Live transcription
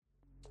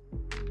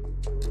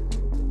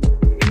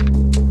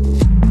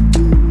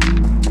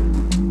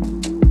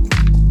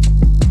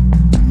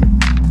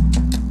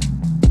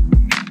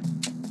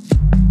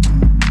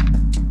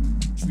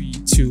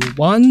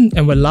everyone,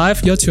 and we're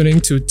live. You're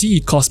tuning to the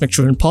Cosmic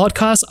Children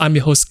Podcast. I'm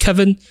your host,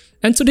 Kevin,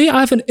 and today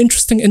I have an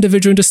interesting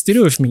individual in the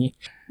studio with me.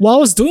 While I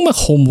was doing my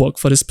homework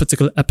for this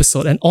particular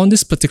episode and on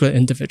this particular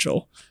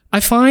individual,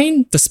 I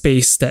find the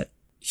space that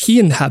he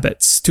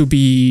inhabits to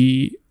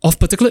be of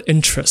particular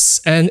interest,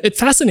 and it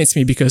fascinates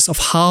me because of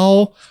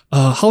how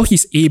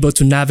he's able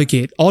to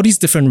navigate all these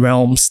different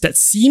realms that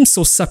seem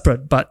so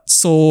separate, but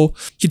so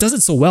he does it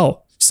so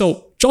well.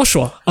 So,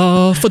 Joshua,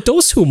 for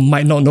those who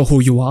might not know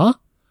who you are,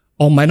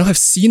 or might not have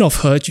seen or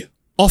heard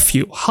of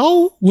you,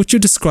 how would you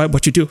describe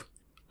what you do?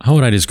 How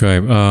would I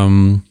describe?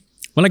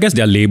 Well, I guess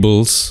there are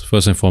labels,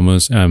 first and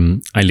foremost.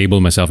 I label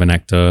myself an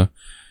actor.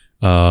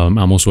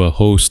 I'm also a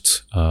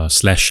host,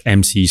 slash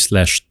MC,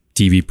 slash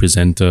TV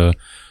presenter.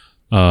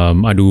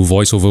 I do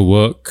voiceover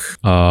work.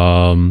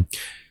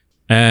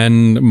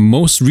 And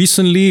most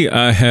recently,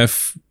 I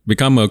have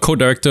become a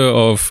co-director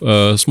of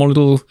a small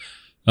little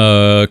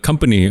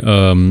company.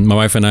 My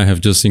wife and I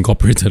have just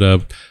incorporated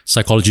a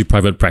psychology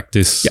private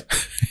practice. Yeah.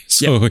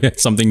 So yeah,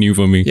 something new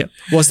for me. Yeah.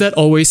 Was that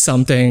always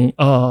something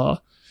that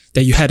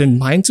you had in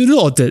mind to do,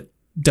 or did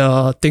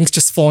the things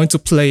just fall into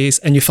place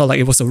and you felt like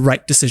it was the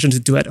right decision to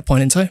do at a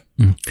point in time?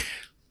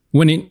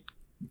 When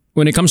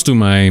it comes to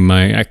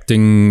my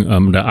acting,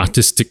 the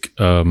artistic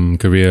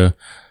career,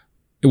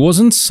 it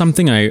wasn't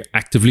something I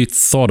actively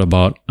thought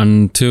about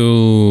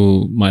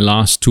until my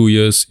last 2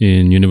 years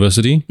in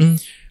university.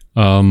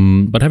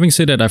 But having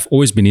said that, I've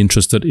always been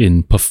interested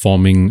in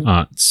performing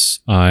arts.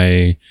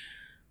 I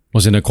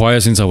was in a choir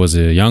since I was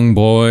a young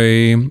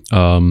boy.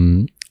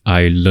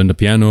 I learned the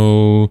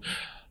piano.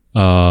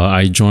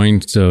 I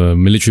joined the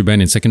military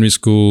band in secondary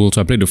school.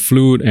 So I played the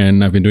flute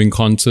and I've been doing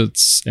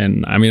concerts.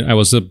 And I mean, I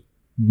was a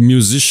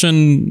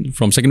musician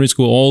from secondary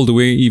school all the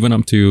way even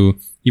up to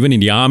even in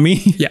the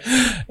army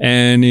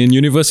and in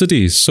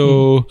university.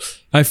 So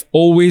I've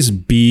always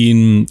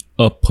been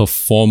a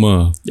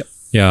performer.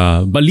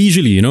 Yeah, but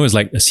leisurely, it's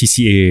like a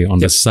CCA on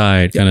the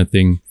side kind of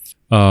thing.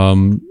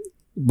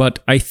 But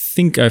I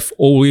think I've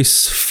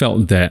always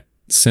felt that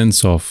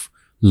sense of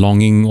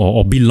longing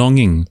or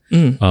belonging,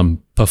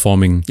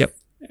 performing.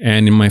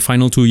 And in my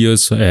final 2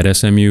 years at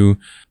SMU,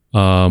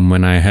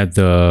 when I had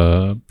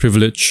the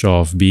privilege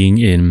of being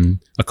in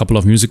a couple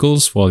of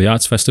musicals for the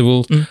Arts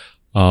Festival,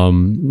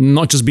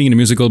 not just being in a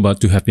musical, but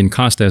to have been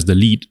cast as the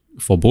lead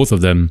for both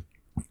of them,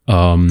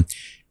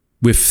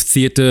 with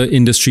theatre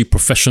industry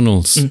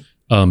professionals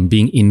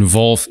being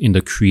involved in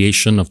the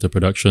creation of the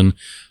production,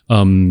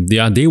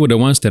 they were the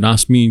ones that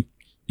asked me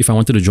if I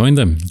wanted to join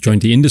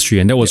the industry.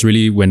 And that was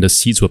really when the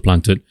seeds were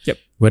planted,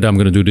 whether I'm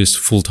going to do this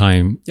full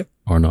time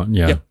or not.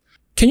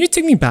 Can you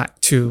take me back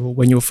to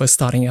when you were first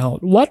starting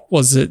out? What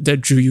was it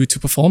that drew you to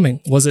performing?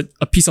 Was it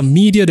a piece of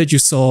media that you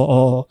saw,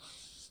 or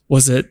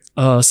was it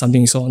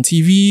something you saw on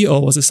TV,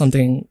 or was it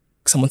something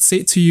someone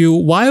said to you?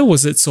 Why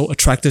was it so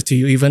attractive to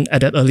you even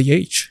at that early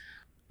age?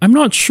 I'm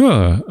not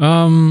sure.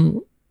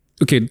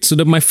 Okay, so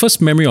my first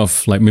memory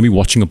of like maybe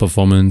watching a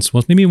performance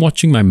was maybe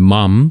watching my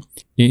mom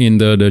in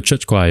the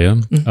church choir.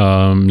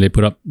 They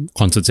put up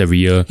concerts every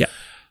year.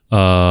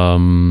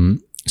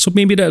 So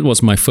maybe that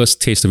was my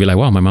first taste of it, like,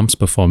 wow, my mom's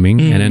performing.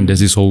 And then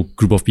there's this whole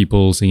group of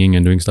people singing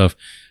and doing stuff.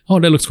 Oh,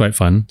 that looks quite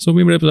fun. So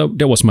maybe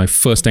that was my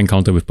first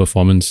encounter with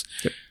performance.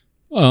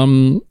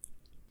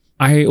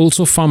 I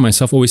also found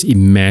myself always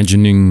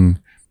imagining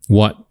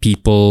what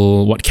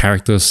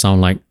characters sound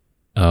like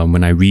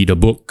when I read a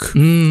book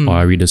or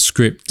I read a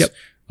script.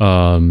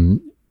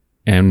 And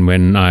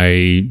when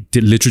I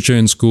did literature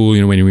in school,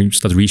 when we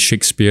start to read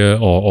Shakespeare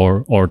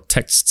or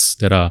texts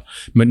that are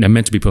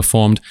meant to be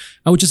performed,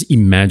 I would just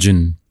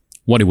imagine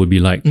what it would be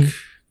like.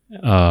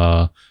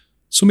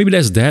 So maybe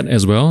there's that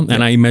as well.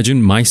 And I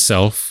imagine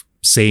myself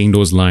saying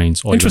those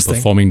lines or even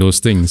performing those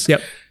things.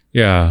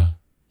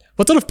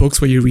 What sort of books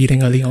were you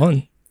reading early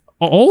on?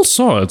 All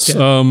sorts.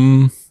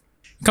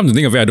 Come to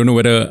think of it, I don't know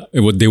whether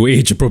they were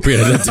age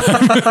appropriate at that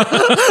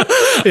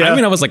time. I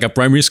mean, I was like a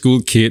primary school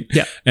kid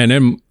and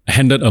then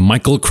handed a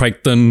Michael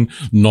Crichton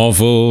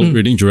novel,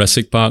 reading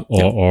Jurassic Park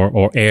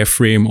or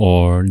Airframe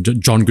or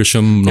John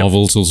Grisham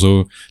novels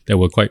also that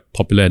were quite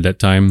popular at that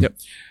time.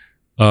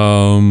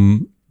 I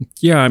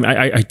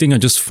think I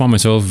just found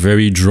myself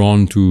very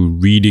drawn to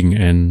reading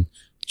and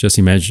just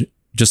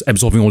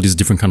absorbing all these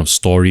different kind of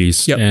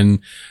stories. And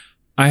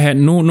I had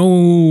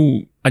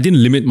I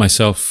didn't limit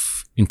myself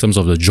in terms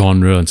of the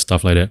genre and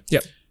stuff like that.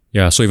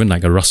 So even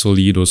like a Russell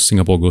Lee, those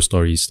Singapore ghost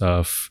story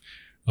stuff.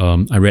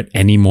 I read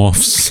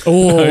Animorphs.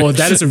 Oh,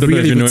 that is a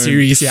really good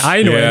series.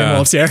 I know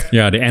Animorphs.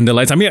 The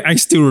Andalites. I mean, I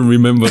still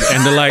remember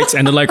Andalites,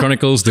 Andalite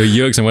Chronicles, the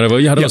Yerks and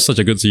whatever. That was such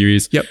a good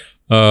series.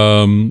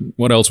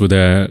 What else were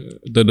there?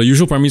 The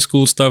usual primary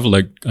school stuff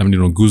like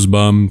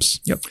Goosebumps.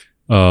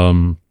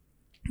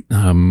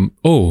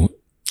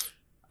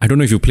 I don't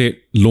know if you played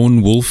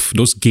Lone Wolf,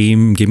 those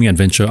gaming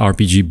adventure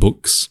RPG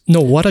books.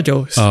 No, what are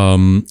those?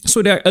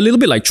 So they're a little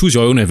bit like choose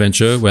your own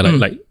adventure, where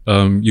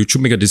you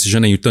make a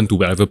decision and you turn to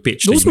whatever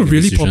page. Those were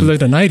really popular in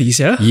the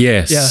 90s,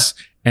 Yes.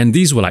 And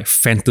these were like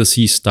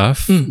fantasy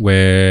stuff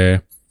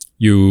where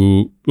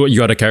you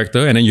got a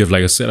character, and then you have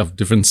like a set of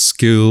different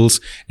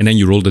skills, and then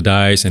you roll the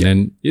dice, and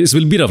then it's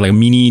a bit of like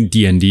mini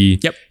D&D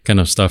kind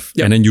of stuff.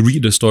 And then you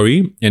read the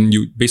story, and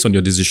you, based on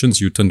your decisions,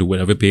 you turn to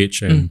whatever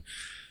page. And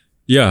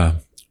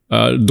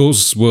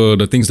those were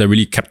the things that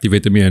really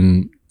captivated me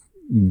and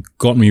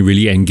got me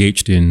really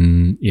engaged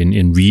in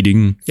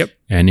reading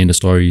and in the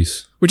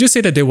stories. Would you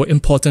say that they were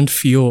important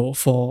fuel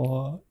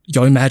for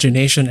your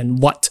imagination and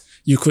what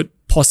you could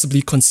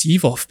possibly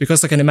conceive of?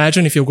 Because I can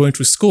imagine if you're going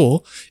through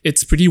school,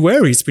 it's pretty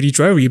weary, it's pretty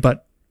dreary,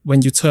 but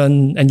when you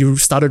turn and you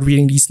started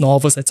reading these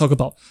novels that talk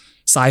about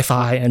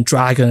sci-fi and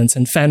dragons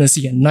and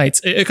fantasy and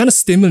knights, it kind of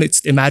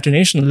stimulates the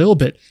imagination a little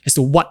bit as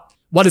to what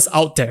is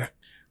out there.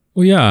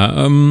 Oh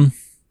yeah,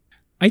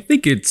 I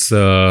think it's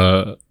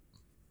a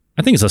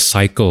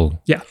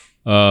cycle. Yeah.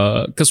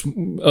 Because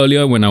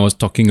earlier when I was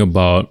talking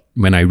about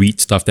when I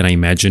read stuff, then I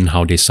imagine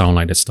how they sound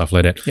like that, stuff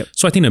like that.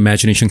 So I think the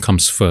imagination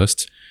comes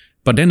first,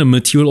 but then the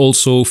material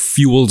also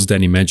fuels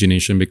that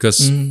imagination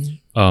because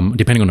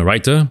depending on the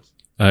writer,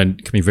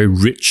 it can be very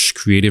rich,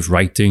 creative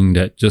writing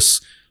that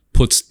just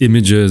puts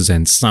images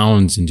and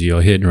sounds into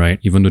your head, right?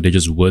 Even though they're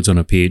just words on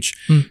a page,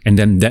 and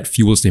then that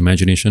fuels the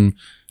imagination.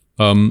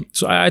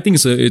 So I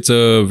think it's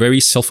a very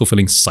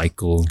self-fulfilling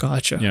cycle.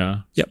 Gotcha.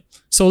 Yeah. Yep.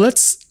 So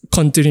let's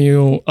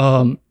continue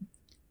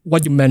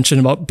what you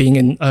mentioned about being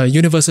in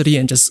university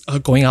and just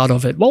going out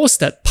of it. What was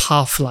that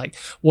path like?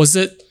 Was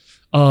it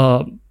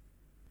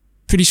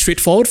pretty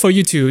straightforward for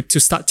you to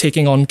start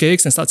taking on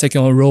gigs and start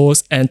taking on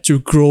roles and to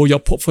grow your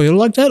portfolio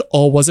like that?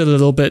 Or was it a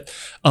little bit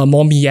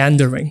more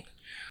meandering?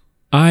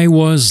 I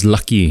was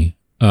lucky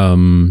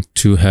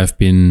to have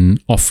been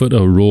offered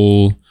a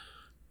role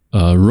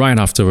right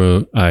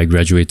after I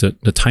graduated.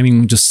 The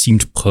timing just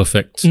seemed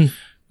perfect.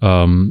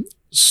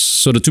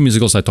 So the two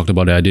musicals I talked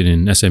about that I did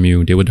in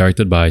SMU, they were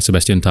directed by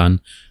Sebastian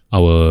Tan,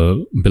 our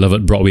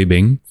beloved Broadway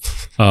Bing.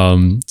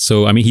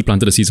 So, I mean, he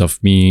planted the seeds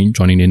of me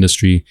joining the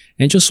industry.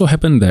 And it just so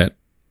happened that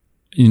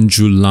in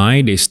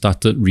July, they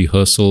started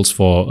rehearsals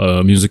for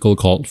a musical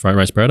called Fried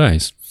Rice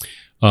Paradise.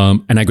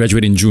 And I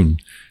graduated in June.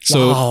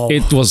 So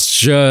it was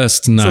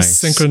just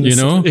nice, you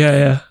know?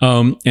 Yeah.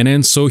 And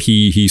then so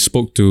he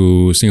spoke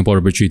to Singapore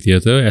Repertory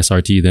Theatre,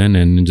 SRT then,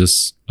 and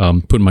just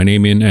put my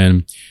name in,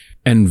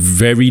 and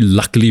very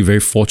luckily,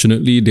 very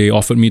fortunately, they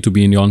offered me to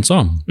be in the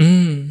ensemble.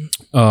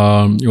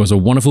 It was a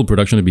wonderful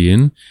production to be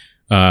in.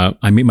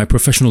 I made my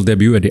professional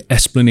debut at the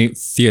Esplanade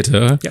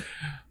Theatre.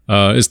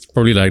 It's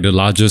probably like the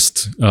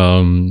largest,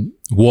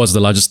 was the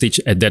largest stage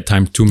at that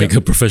time to make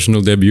a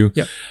professional debut.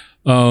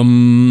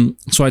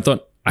 So I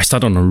thought I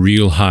started on a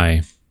real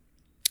high.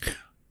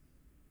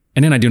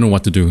 And then I didn't know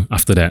what to do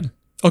after that.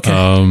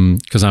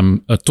 Because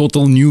I'm a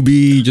total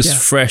newbie, just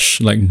fresh.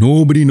 Like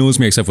nobody knows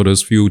me except for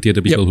those few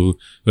theatre people who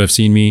have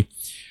seen me.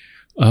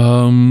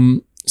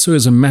 So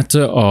it's a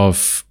matter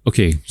of,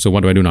 okay, so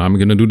what do I do now? I'm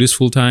going to do this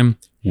full time.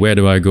 Where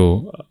do I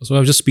go? So I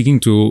was just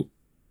speaking to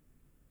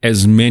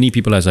as many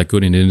people as I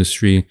could in the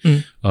industry.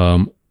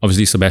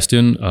 Obviously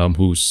Sebastian,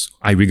 who's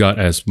I regard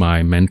as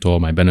my mentor,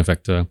 my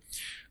benefactor.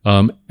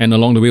 And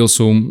along the way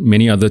also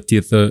many other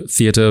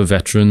theatre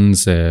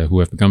veterans who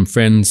have become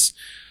friends.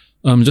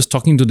 Just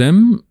talking to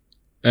them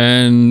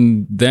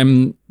and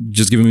them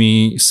just giving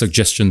me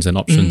suggestions and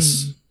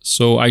options.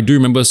 So I do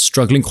remember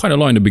struggling quite a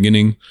lot in the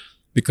beginning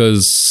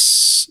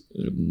because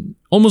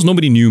almost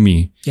nobody knew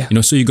me. You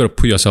know, so you got to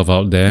put yourself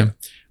out there,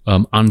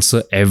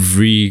 answer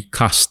every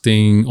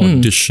casting,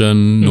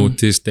 audition,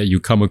 notice that you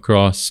come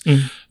across.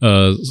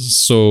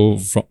 So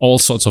from all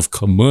sorts of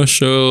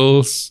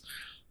commercials.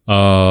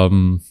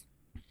 And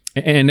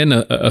then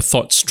a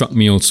thought struck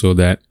me also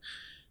that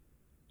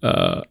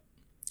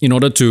in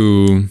order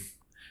to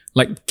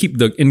like keep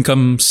the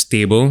income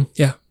stable,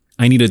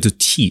 I needed to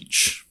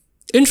teach.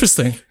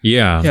 Interesting.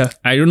 Yeah.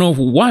 I don't know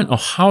what or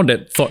how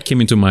that thought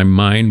came into my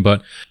mind,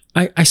 but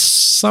I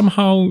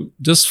somehow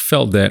just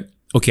felt that,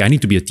 okay, I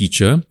need to be a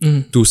teacher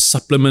to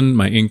supplement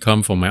my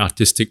income for my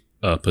artistic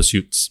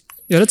pursuits.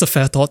 Yeah, that's a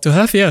fair thought to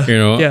have. Yeah. You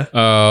know,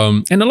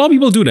 and a lot of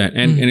people do that,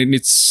 and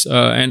it's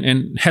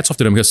and hats off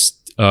to them because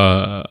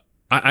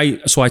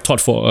I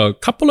taught for a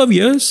couple of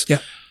years.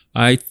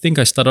 I think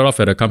I started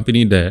off at a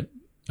company that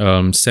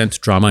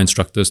sent drama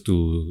instructors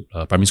to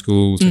primary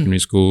schools, secondary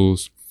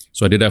schools.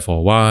 So I did that for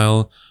a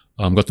while.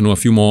 Got to know a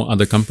few more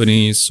other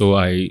companies. So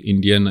I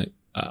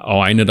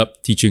ended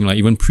up teaching like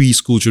even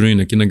preschool children in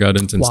the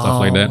kindergartens and stuff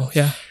like that.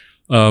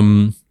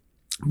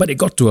 But it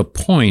got to a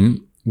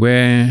point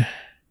where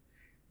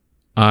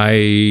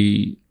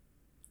I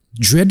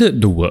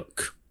dreaded the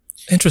work.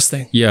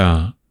 Interesting.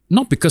 Yeah.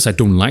 Not because I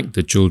don't like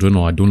the children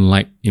or I don't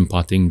like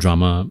imparting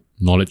drama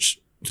knowledge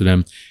to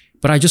them,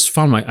 but I just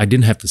found I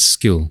didn't have the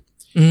skill.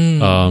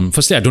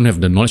 Firstly, I don't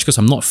have the knowledge because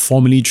I'm not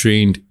formally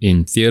trained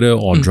in theatre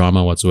or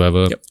drama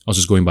whatsoever. I was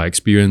just going by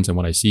experience and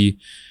what I see.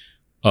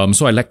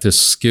 So I lacked the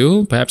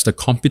skill, perhaps the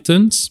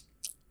competence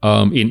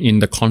in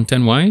the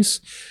content wise,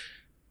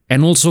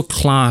 and also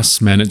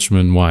class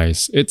management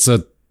wise. It's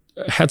a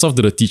hats off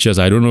to the teachers.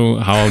 I don't know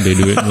how they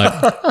do it,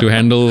 like to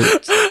handle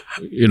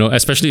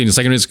especially in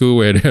secondary school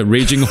where there are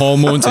raging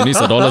hormones in these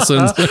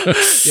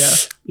adolescents. Yeah.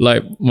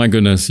 Like, my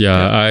goodness,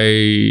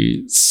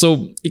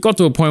 so it got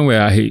to a point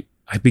where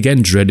I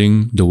began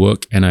dreading the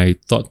work, and I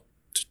thought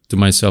to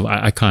myself,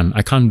 I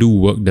can't do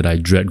work that I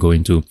dread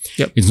going to.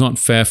 Yep. It's not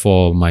fair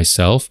for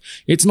myself.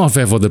 It's not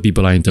fair for the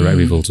people I interact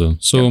with also.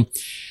 So,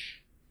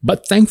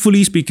 but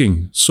thankfully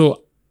speaking,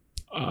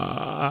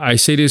 I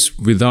say this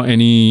without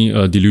any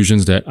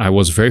delusions that I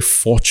was very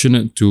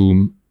fortunate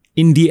to,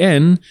 in the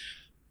end,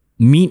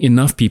 meet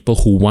enough people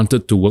who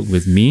wanted to work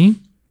with me.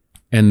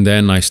 And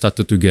then I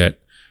started to get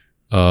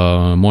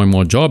more and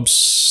more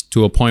jobs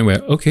to a point where,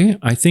 okay,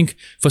 I think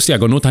firstly, I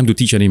got no time to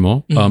teach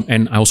anymore.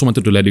 And I also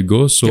wanted to let it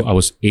go. So I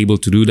was able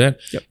to do that.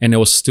 And there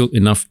was still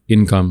enough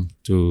income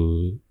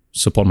to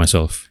support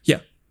myself.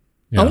 Yeah.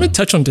 I want to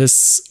touch on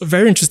this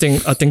very interesting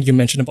thing you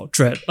mentioned about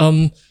dread.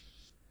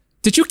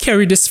 Did you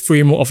carry this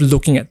framework of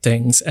looking at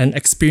things and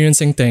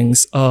experiencing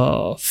things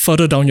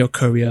further down your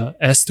career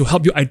as to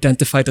help you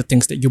identify the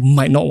things that you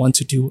might not want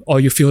to do or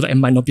you feel that it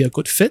might not be a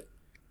good fit?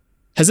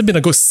 Has it been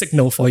a good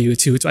signal for you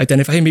to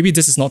identify, hey, maybe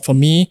this is not for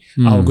me,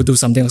 I'll go do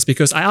something else?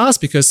 Because I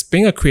ask because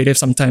being a creative,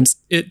 sometimes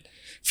it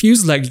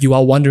feels like you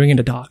are wandering in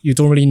the dark. You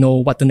don't really know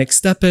what the next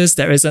step is.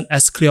 There isn't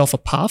as clear of a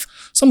path.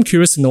 So I'm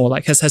curious to know,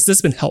 like, has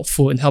this been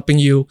helpful in helping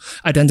you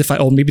identify,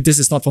 oh, maybe this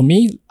is not for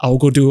me, I'll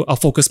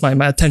focus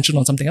my attention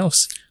on something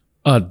else?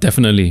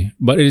 Definitely.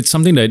 But it's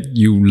something that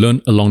you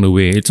learn along the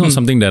way. It's not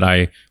something that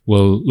I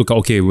will look at,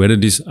 okay, whether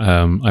this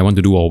I want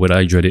to do or whether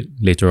I dread it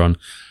later on.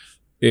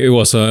 It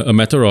was a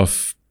matter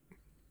of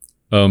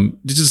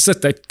this is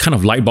that kind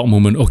of light bulb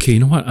moment. Okay, you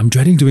know what? I'm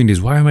dreading doing this.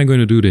 Why am I going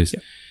to do this? Yeah.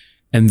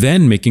 And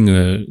then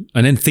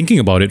thinking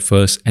about it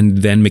first, and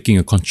then making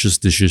a conscious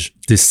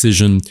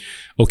decision.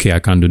 Okay, I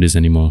can't do this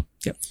anymore.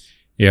 Yeah.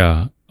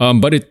 Yeah.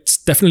 But it's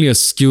definitely a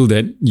skill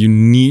that you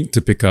need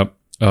to pick up.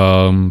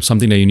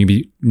 Something that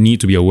you need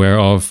to be aware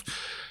of.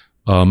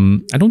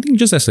 I don't think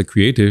just as a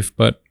creative,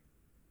 but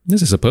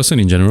just as a person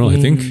in general, I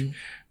think.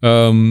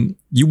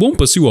 You won't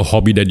pursue a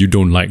hobby that you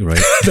don't like,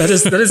 right? that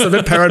is a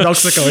bit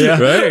paradoxical, yeah.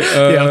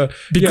 Right?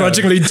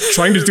 Begrudgingly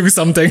trying to do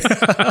something.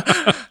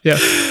 Yeah.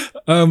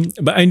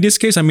 But in this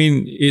case, I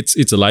mean,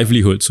 it's a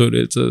livelihood, so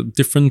it's a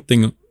different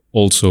thing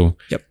also.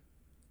 Yep.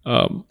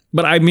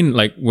 But I mean,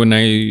 like when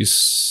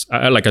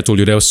like I told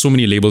you, there were so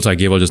many labels I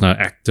gave out just now: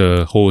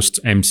 actor,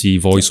 host, MC,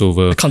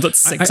 voiceover. I counted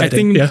 6.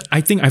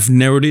 I think I've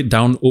narrowed it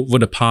down over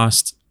the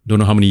past don't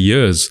know how many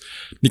years,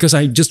 because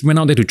I just went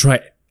out there to try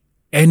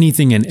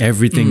anything and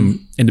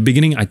everything. In the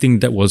beginning, I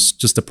think that was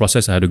just the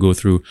process I had to go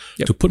through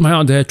to put my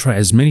out there, try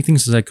as many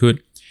things as I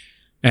could,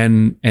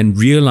 and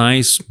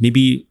realize,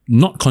 maybe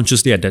not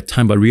consciously at that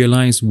time, but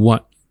realize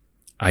what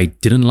I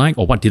didn't like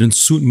or what didn't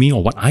suit me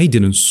or what I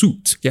didn't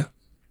suit. Yeah.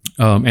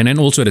 And then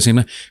also at the same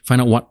time,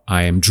 find out what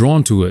I am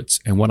drawn towards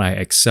and what I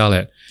excel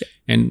at. Yeah.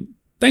 And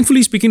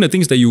thankfully speaking, the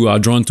things that you are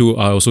drawn to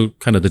are also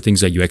kind of the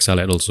things that you excel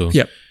at also.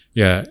 Yeah.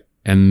 Yeah.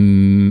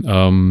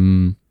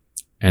 And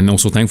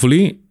also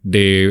thankfully,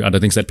 they are the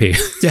things that pay.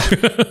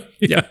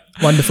 Yeah.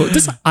 Wonderful.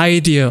 This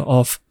idea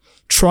of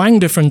trying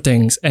different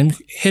things and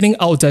heading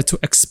out there to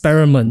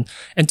experiment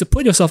and to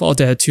put yourself out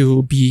there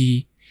to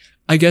be,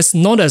 I guess,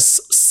 not as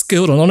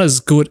skilled or not as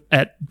good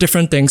at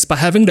different things, but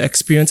having the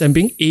experience and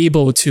being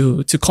able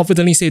to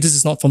confidently say this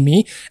is not for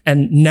me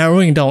and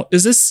narrowing down.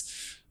 Is this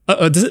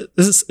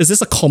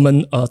a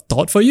common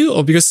thought for you?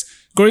 Or because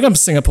growing up in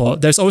Singapore,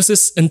 there's always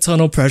this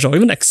internal pressure or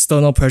even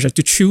external pressure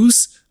to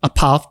choose a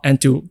path and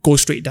to go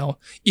straight down.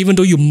 Even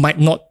though you might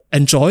not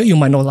enjoy, you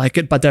might not like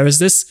it, but there is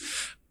this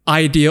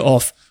idea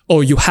of,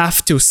 oh, you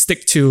have to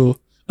stick to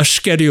a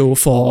schedule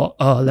for,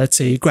 let's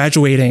say,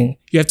 graduating.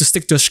 You have to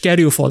stick to a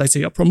schedule for, let's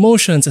say, your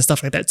promotions and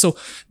stuff like that. So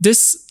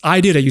this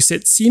idea that you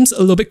said seems a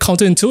little bit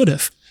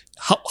counterintuitive.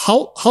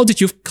 How did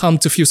you come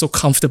to feel so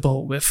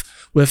comfortable with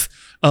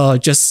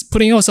just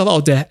putting yourself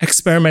out there,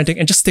 experimenting,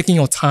 and just taking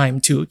your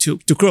time to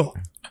grow?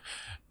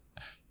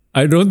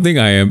 I don't think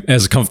I am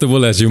as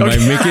comfortable as you might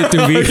make it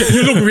to be. Okay,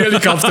 you look really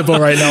comfortable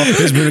right now.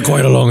 It's been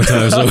quite a long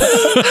time. So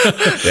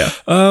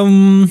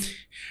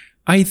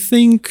I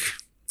think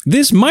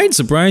this might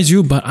surprise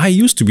you, but I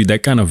used to be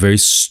that kind of very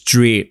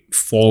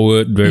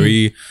straightforward,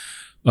 very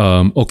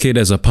okay,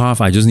 there's a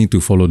path, I just need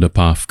to follow the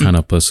path kind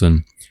of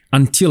person.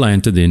 Until I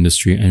entered the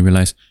industry and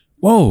realized,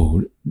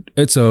 whoa,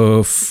 it's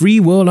a free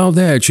world out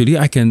there actually.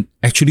 I can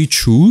actually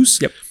choose.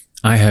 Yep.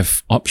 I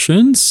have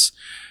options.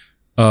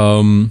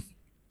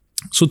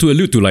 So to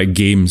allude to like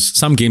games,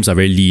 some games are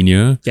very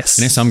linear. Yes.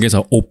 And then some games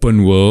are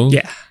open world.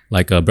 Yeah.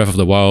 Like Breath of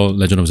the Wild,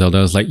 Legend of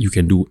Zelda. It's like you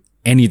can do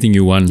anything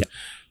you want. Yeah.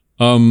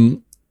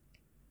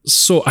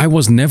 So I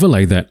was never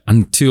like that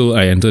until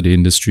I entered the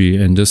industry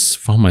and just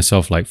found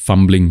myself like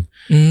fumbling.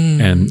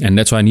 And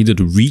that's why I needed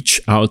to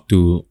reach out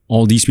to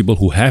all these people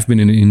who have been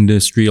in the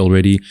industry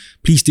already.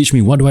 Please teach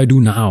me, what do I do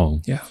now?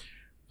 Yeah.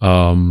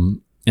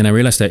 And I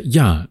realized that,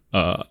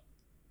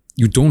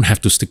 you don't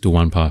have to stick to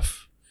one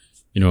path.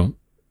 You know,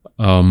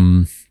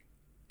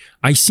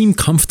 I seem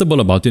comfortable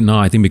about it now,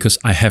 I think, because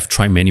I have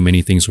tried many,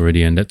 many things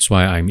already, and that's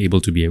why I'm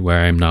able to be where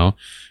I am now.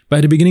 But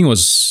at the beginning it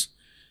was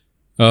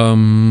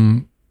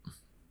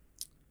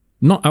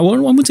I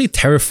wouldn't say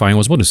terrifying. I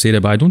was about to say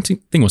that, but I don't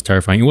think it was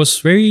terrifying. It was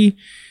very,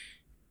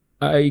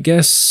 I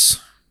guess,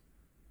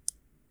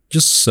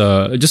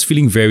 just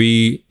feeling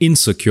very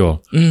insecure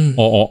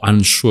or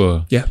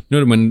unsure. Yeah.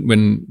 You know,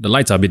 when the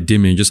lights are a bit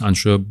dim and you're just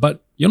unsure,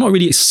 but you're not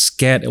really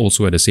scared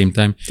also at the same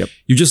time. Yep.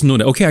 You just know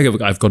that, okay,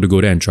 I've got to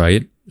go there and try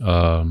it.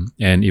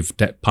 And if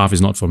that path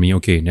is not for me,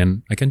 okay,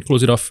 then I can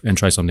close it off and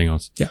try something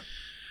else. Yeah.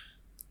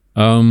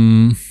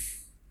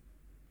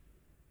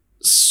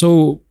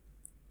 So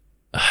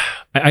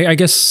I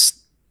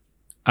guess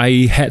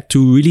I had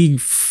to really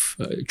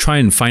try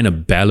and find a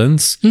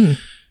balance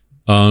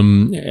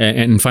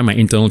and find my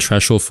internal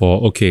threshold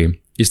for, okay,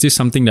 is this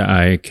something that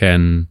I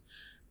can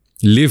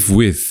live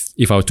with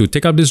if I were to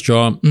take up this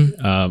job?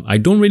 I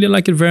don't really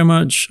like it very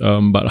much,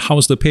 but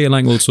how's the pay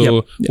like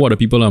also? What are the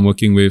people I'm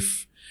working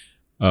with?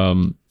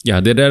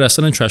 There are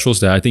certain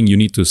thresholds that I think you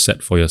need to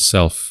set for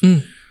yourself.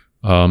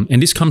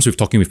 And this comes with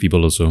talking with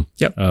people also.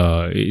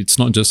 It's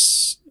not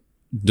just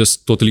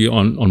totally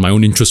on my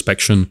own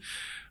introspection,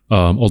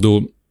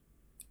 although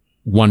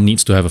one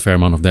needs to have a fair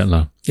amount of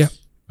that.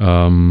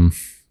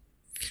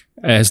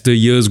 As the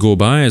years go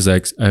by, as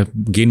I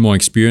gain more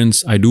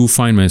experience, I do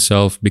find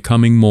myself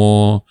becoming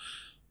more,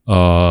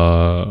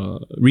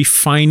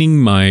 refining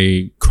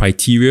my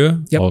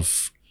criteria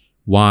of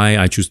why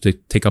I choose to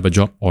take up a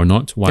job or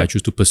not, why I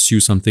choose to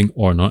pursue something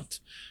or not.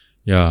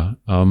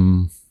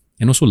 And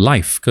also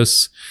life,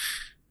 because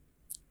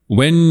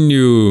when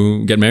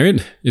you get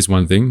married is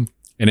one thing,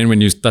 and then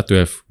when you start to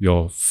have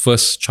your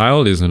first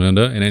child is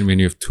another, and then when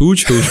you have two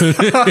children,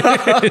 so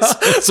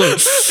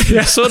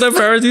the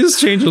priorities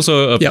change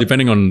also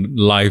depending on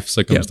life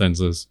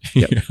circumstances.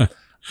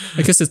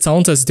 I guess it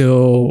sounds as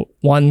though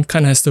one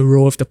kind of has to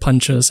roll with the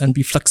punches and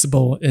be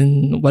flexible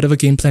in whatever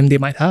game plan they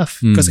might have.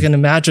 Because I can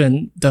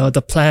imagine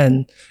the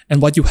plan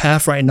and what you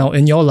have right now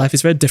in your life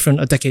is very different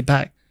a decade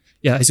back.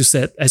 As you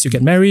said, as you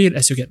get married,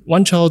 as you get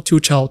one child, two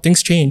child,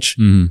 things change.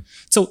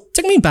 So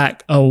take me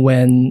back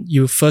when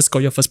you first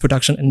got your first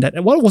production in that.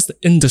 What was the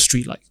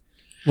industry like?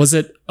 Was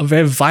it a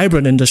very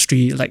vibrant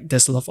industry? Like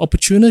there's a lot of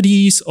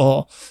opportunities,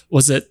 or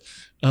was it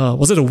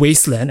a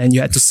wasteland and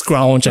you had to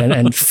scrounge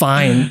and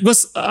find?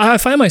 Because I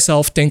find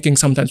myself thinking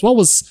sometimes, what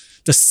was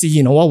the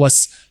scene or what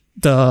was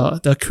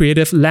the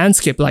creative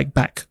landscape like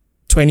back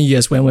 20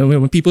 years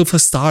when people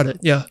first started?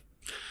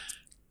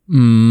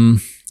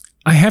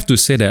 I have to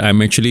say that I'm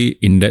actually,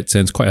 in that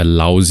sense, quite a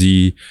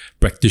lousy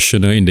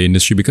practitioner in the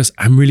industry because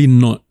I'm really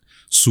not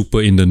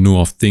super in the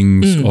know of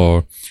things.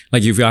 Or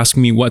like if you ask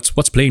me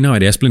what's playing now at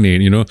the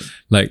Esplanade,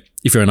 like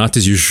if you're an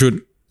artist, you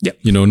should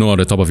know at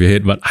the top of your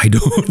head, but I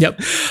don't.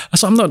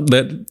 So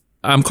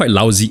I'm quite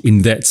lousy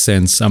in that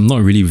sense. I'm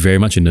not really very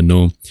much in the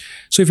know.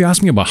 So if you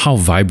ask me about how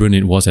vibrant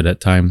it was at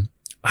that time,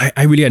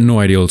 I really had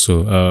no idea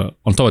also.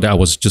 On top of that, I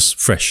was just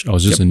fresh. I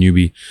was just a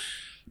newbie.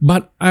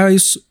 But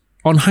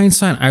on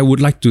hindsight, I would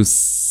like to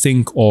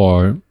think,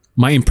 or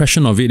my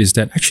impression of it is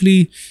that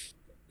actually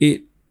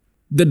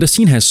the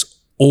scene has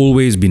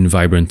always been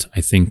vibrant, I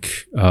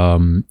think,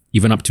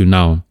 even up to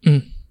now.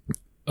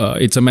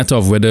 It's a matter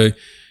of whether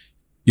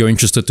you're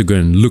interested to go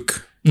and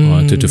look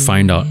or to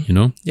find out,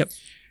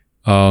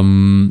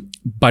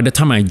 By the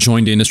time I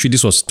joined the industry,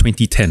 this was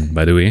 2010,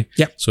 by the way.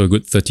 So a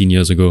good 13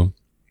 years ago.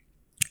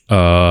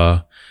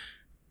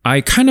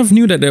 I kind of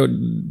knew that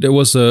there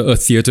was a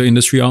theatre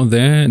industry out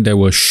there. There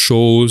were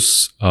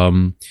shows.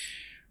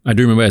 I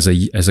do remember as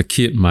a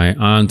kid, my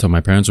aunt or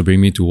my parents would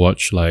bring me to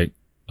watch like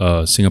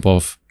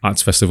Singapore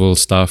Arts Festival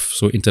stuff,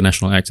 so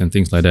international acts and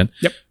things like that.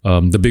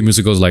 The big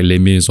musicals like Les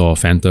Mis or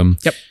Phantom.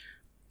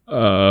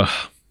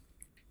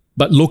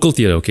 But local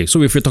theatre, okay.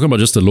 So if we're talking about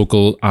just the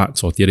local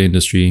arts or theatre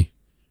industry,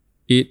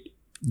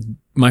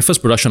 my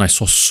first production, I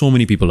saw so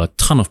many people, a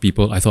ton of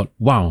people. I thought,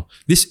 wow,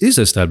 this is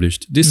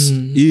established. This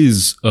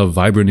is a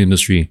vibrant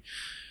industry.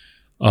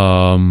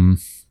 And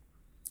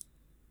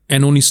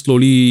only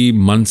slowly,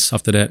 months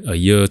after that, a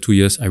year, 2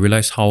 years, I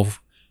realized how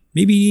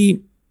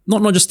maybe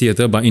not just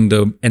theatre, but in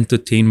the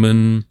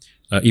entertainment,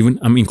 even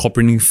I'm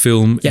incorporating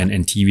film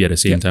and TV at the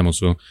same time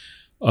also.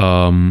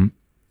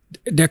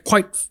 They're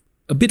quite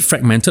a bit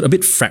fragmented, a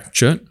bit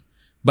fractured,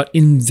 but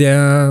in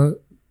their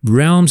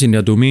realms, in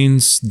their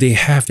domains, they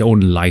have their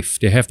own life,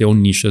 they have their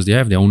own niches, they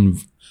have their own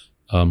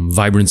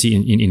vibrancy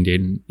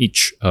in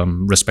each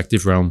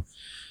respective realm.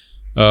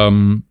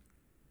 And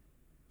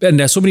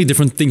there's so many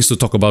different things to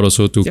talk about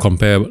also to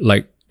compare,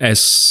 like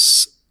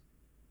as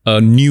a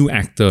new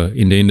actor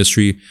in the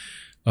industry,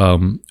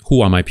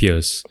 who are my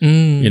peers?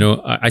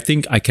 I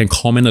think I can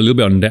comment a little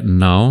bit on that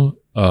now,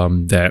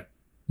 that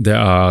there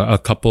are a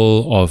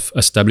couple of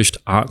established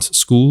arts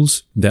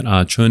schools that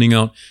are churning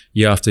out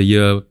year after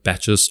year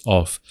batches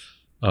of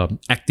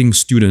acting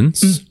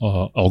students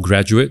or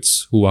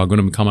graduates who are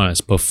going to come out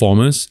as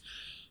performers.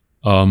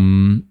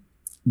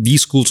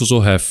 These schools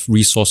also have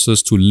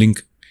resources to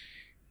link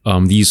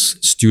these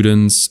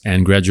students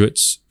and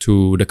graduates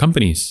to the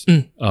companies,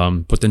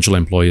 potential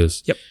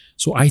employers.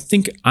 So I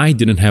think I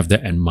didn't have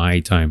that at my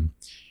time.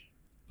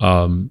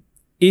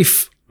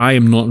 If I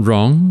am not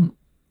wrong,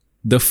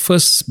 the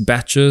first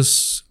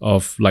batches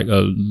of like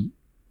a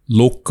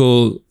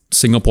local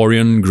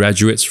Singaporean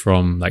graduates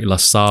from like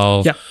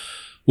LaSalle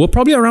were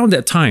probably around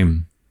that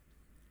time.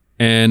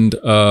 And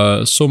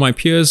so my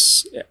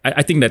peers,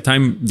 I think that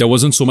time there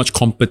wasn't so much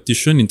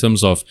competition in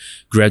terms of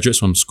graduates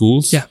from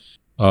schools. Yeah.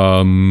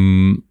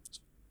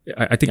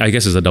 I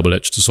guess it's a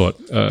double-edged sword.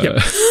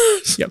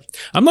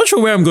 I'm not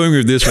sure where I'm going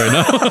with this right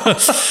now.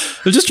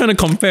 I'm just trying to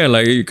compare,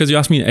 like, because you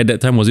asked me at that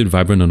time, was it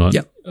vibrant or not?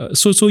 Yeah.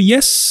 So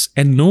yes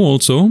and no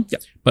also. Yeah.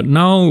 But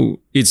now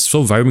it's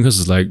so vibrant because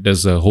it's like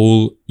there's a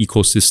whole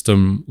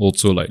ecosystem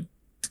also, like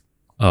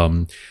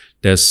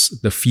there's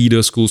the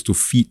feeder schools to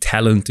feed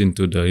talent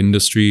into the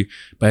industry,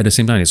 but at the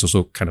same time it's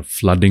also kind of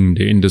flooding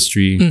the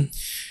industry.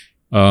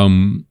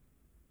 So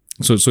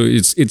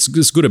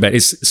it's good or bad.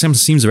 It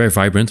seems very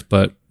vibrant,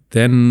 but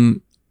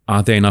then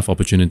are there enough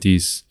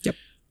opportunities? Yep.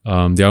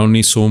 There are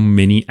only so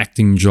many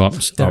acting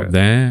jobs out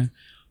there.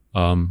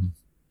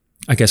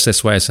 I guess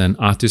that's why as an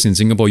artist in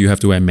Singapore, you have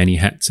to wear many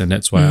hats, and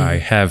that's why I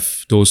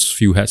have those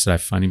few hats that I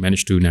finally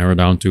managed to narrow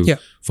down to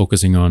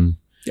focusing on.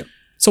 Yeah.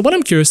 So what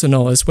I'm curious to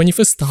know is, when you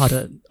first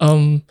started,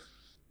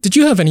 did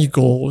you have any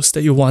goals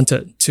that you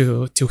wanted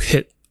to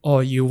hit,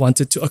 or you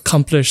wanted to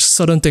accomplish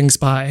certain things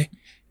by,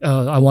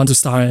 I want to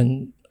star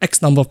in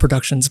X number of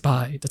productions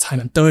by the time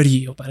I'm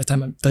 30 or by the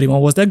time I'm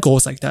 31? Was there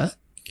goals like that?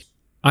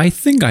 I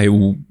think I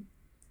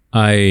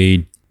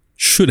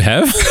should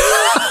have.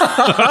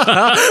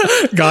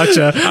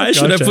 Gotcha. I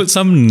should have put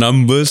some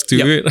numbers to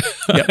it.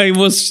 I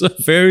was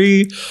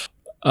very...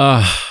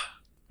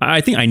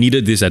 I think I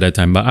needed this at that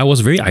time, but I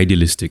was very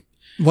idealistic.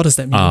 What does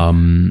that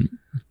mean?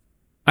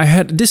 I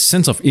had this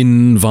sense of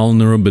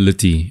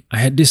invulnerability. I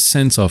had this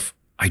sense of,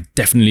 I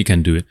definitely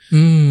can do it.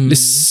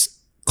 This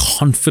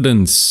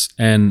confidence,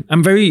 and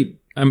I'm very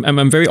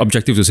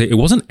objective to say it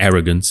wasn't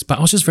arrogance, but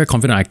I was just very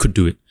confident I could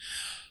do it.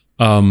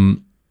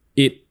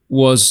 It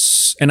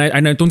was, and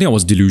I don't think I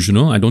was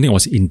delusional. I don't think I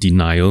was in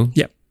denial.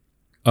 Yeah.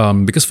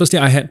 Because firstly,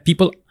 I had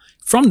people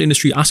from the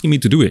industry asking me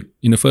to do it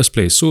in the first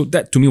place. So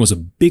that to me was a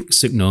big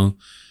signal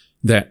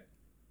that,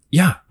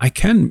 yeah, I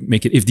can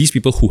make it. If these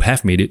people who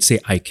have made it say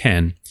I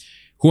can,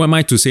 who am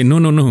I to say,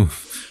 no,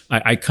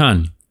 I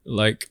can't?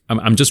 Like, I'm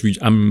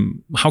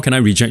how can I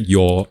reject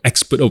your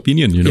expert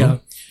opinion, you know?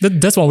 Yeah.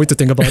 That's one way to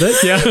think about it.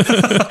 Yeah.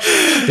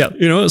 Yeah.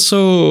 You know,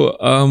 so,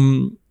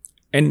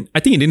 and I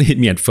think it didn't hit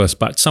me at first,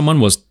 but someone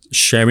was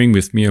sharing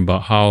with me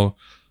about how,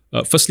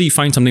 firstly,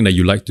 find something that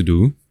you like to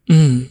do,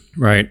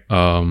 right?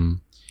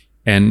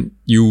 And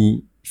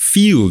you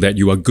feel that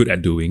you are good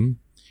at doing.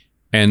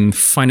 And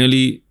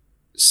finally,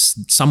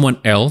 someone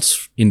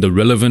else in the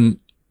relevant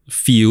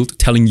field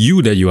telling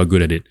you that you are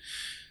good at it.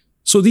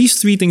 So these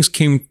three things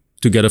came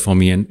together for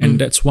me. And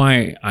that's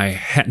why I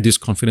had this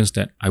confidence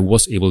that I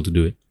was able to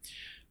do it.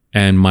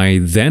 And my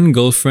then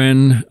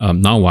girlfriend,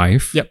 now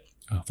wife,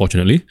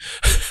 fortunately,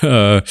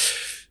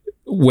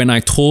 when I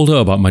told her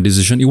about my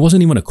decision, it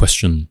wasn't even a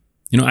question.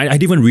 You know, I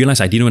didn't even realize,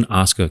 I didn't even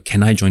ask her,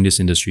 can I join this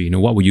industry? You know,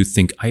 what would you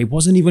think? I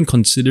wasn't even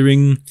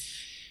considering,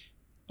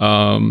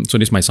 so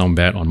this might sound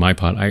bad on my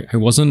part, I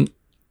wasn't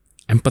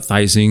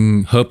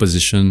empathizing her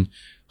position,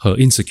 her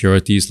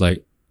insecurities,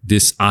 like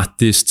this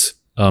artist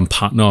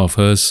partner of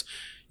hers,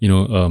 you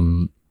know,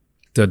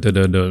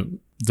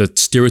 the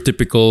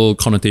stereotypical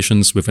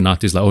connotations with an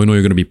artist, like, oh, you know,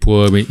 you're going to be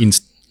poor,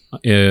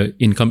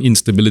 income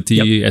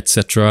instability,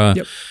 etc.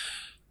 Yep.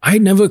 I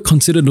never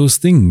considered those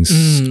things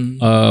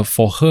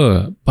for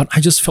her, but I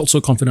just felt so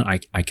confident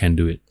I can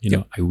do it. You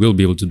know, I will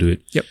be able to do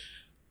it. Yep.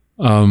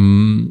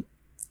 And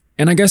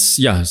I guess,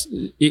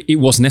 it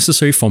was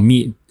necessary for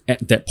me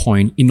at that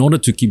point in order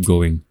to keep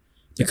going.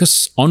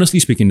 Because honestly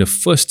speaking, the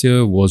first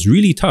year was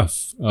really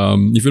tough.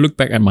 If you look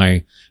back at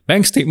my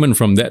bank statement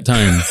from that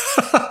time,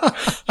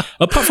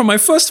 apart from my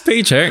first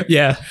paycheck,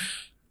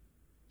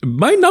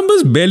 my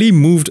numbers barely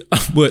moved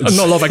upwards.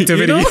 Not a lot of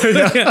activity. You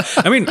know?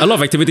 I mean, a lot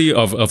of activity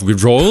of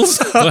withdrawals,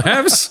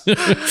 perhaps.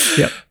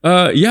 The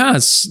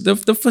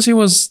first year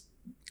was,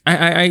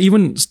 I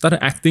even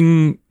started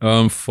acting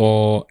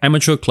for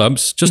amateur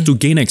clubs just to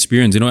gain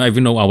experience. You know,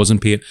 even though I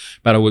wasn't paid,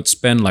 but I would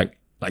spend like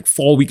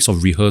 4 weeks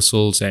of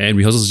rehearsals, and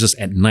rehearsals just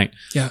at night.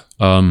 Yeah.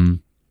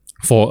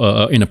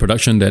 For in a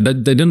production that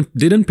they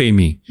didn't pay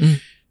me.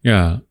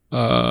 Yeah.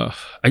 I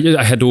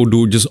had to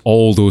do just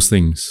all those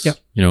things. Yeah.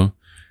 You know.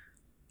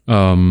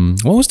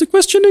 What was the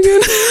question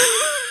again?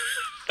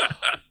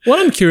 What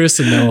I'm curious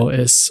to know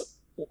is,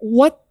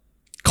 what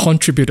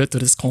contributed to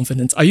this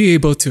confidence? Are you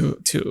able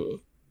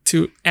to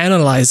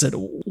analyze it?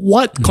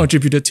 What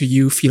contributed to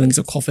you feeling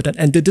so confident?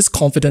 And did this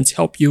confidence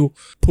help you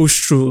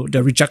push through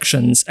the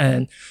rejections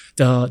and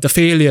the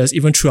failures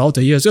even throughout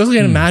the years? You also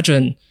can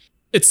imagine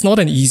it's not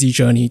an easy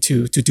journey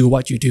to do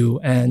what you do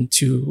and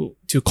to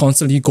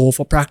constantly go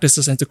for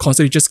practices and to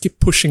constantly just keep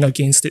pushing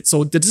against it.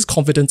 So did this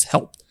confidence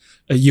help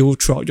you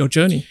throughout your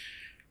journey?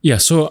 Yeah,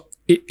 so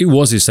it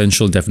was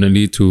essential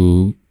definitely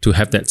to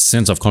have that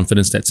sense of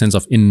confidence, that sense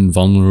of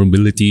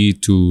invulnerability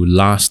to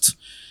last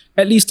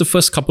at least the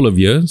first couple of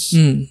years.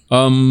 It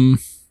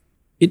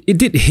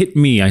did hit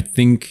me, I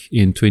think,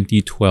 in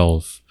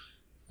 2012.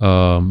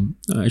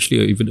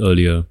 Actually, even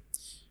earlier.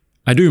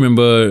 I do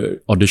remember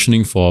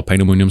auditioning for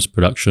Pandemonium's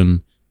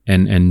production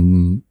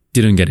and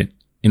didn't get it.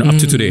 Up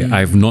to today,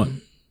 I've not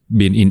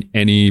been in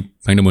any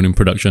Pandemonium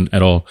production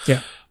at all.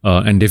 Yeah.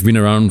 And they've been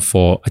around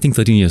for, I think,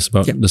 13 years,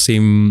 about the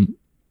same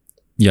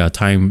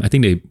time. I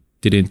think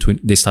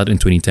they started in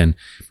 2010.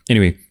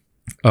 Anyway,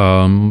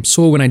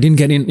 so when I didn't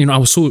get in, I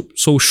was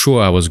so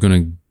sure I was going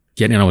to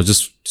get in. I was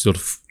just sort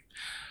of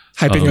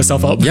hyping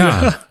yourself up.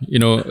 Yeah,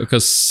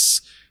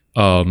 because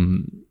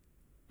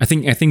I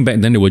think back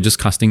then they were just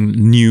casting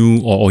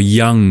new or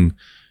young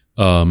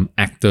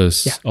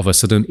actors of a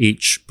certain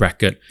age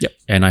bracket. Yep.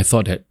 And I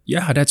thought that,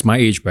 that's my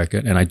age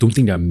bracket. And I don't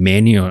think there are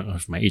many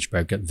of my age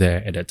bracket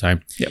there at that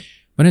time. Yep.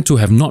 But then to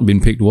have not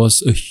been picked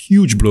was a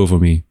huge blow for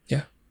me.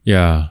 Yeah.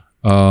 Yeah.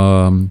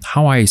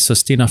 How I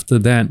sustained after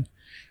that,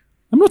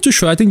 I'm not too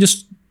sure. I think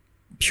just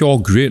pure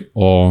grit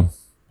or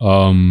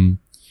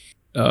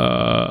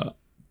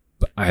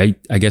I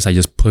guess I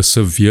just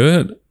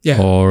persevered,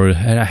 or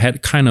I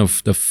had kind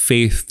of the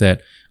faith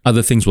that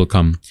other things will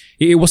come.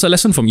 It was a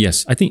lesson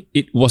I think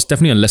it was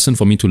definitely a lesson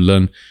for me to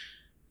learn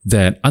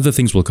that other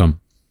things will come.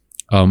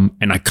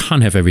 And I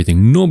can't have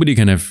everything. Nobody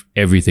can have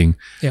everything.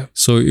 Yeah.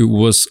 So it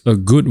was a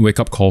good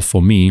wake-up call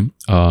for me.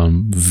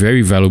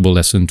 Very valuable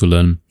lesson to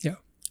learn. Yeah.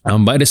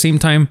 But at the same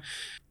time,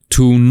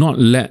 to not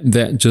let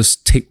that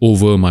just take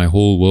over my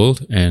whole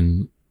world,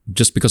 and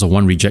just because of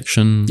one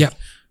rejection,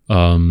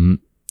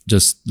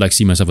 just like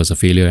see myself as a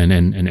failure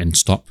and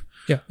stop.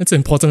 Yeah, it's an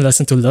important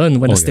lesson to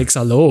learn when the stakes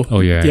are low. Oh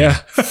yeah.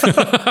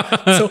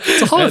 So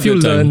how have you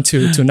learned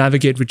to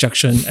navigate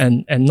rejection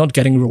and not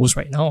getting roles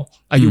right now?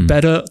 Are you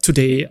better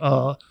today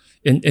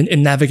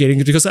in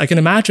navigating it? Because I can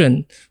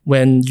imagine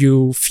when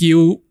you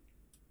feel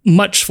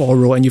much for a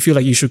role and you feel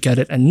like you should get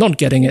it and not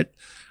getting it,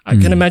 I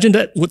can imagine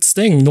that would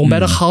sting no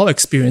matter how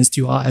experienced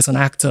you are as an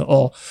actor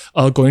or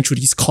going through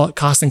these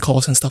casting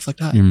calls and stuff like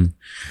that.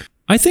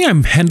 I think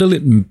I'm handle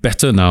it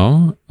better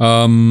now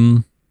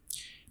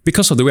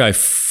because of the way I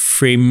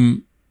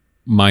frame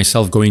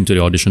myself going to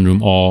the audition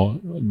room or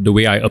the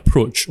way I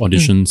approach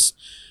auditions.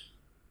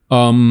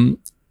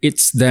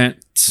 It's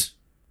that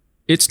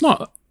it's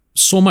not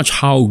so much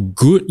how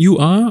good you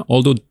are,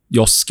 although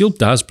your skill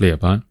does play a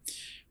part.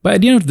 But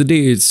at the end of the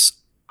day, it's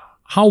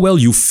how well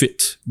you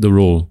fit the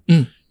role.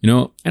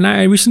 And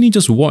I recently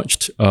just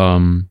watched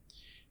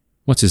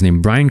what's his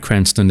name? Bryan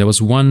Cranston. There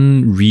was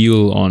one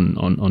reel on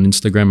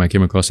Instagram I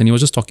came across, and he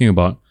was just talking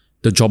about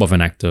the job of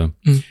an actor.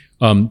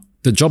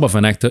 The job of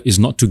an actor is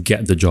not to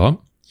get the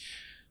job.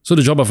 So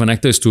the job of an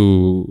actor is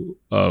to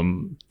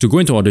go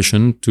into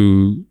audition,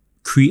 to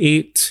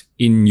create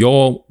in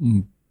your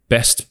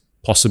best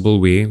possible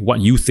way what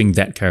you think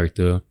that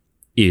character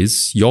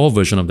is, your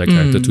version of that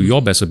character to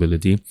your best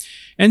ability,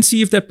 and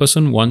see if that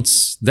person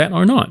wants that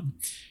or not.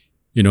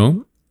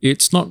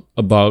 It's not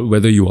about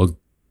whether you are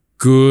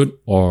good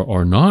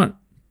or not.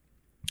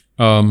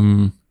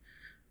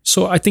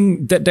 So I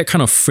think that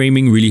kind of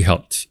framing really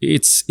helped.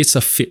 It's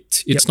a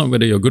fit. It's not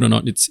whether you're good or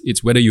not.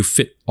 It's whether you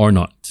fit or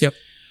not. Yep.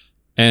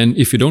 And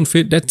if you don't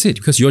fit, that's it.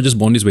 Because you're just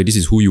born this way. This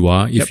is who you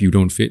are. If you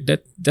don't fit,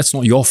 that's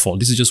not your fault.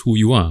 This is just who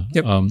you are.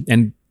 Yep.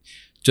 And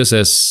just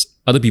as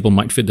other people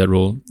might fit that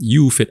role,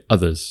 you fit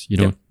others.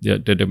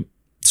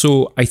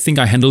 So I think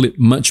I handle it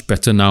much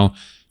better now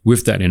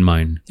with that in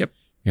mind. Yep.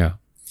 Yeah.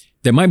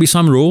 There might be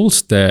some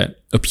roles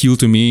that appeal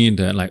to me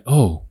that like,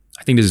 oh,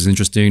 I think this is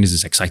interesting. This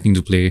is exciting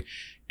to play.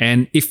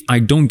 And if I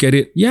don't get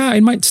it,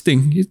 it might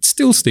sting. It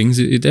still stings.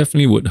 It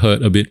definitely would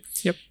hurt a bit.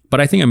 Yep.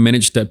 But I think I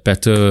managed that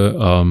better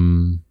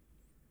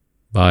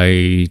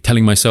by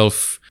telling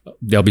myself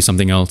there'll be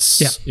something else.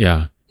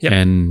 Yeah. Yep.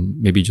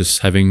 And maybe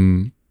just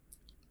having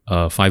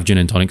 5 gin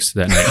and tonics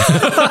that night.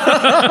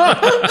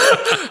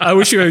 I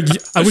wish you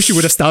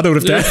would have started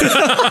with that.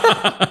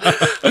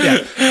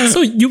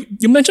 So you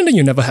mentioned that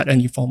you never had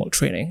any formal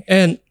training,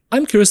 and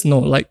I'm curious to know,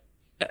 like,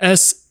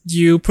 as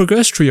you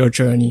progress through your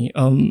journey,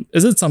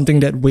 is it something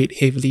that weighed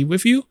heavily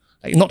with you?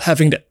 Like not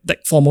having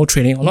that formal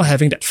training or not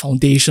having that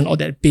foundation or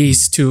that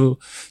base to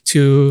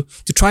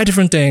try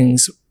different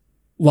things.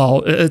 Wow,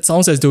 it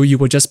sounds as though you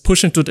were just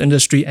pushed into the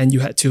industry and you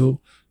had to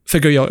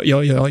figure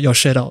your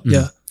shit out.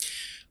 Yeah.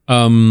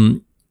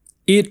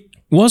 It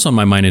was on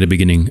my mind at the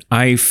beginning.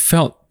 I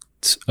felt,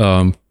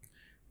 now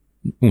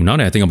that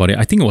I think about it,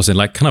 I think it was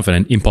like kind of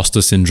an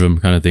imposter syndrome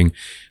kind of thing.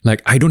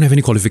 Like, I don't have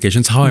any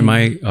qualifications. How am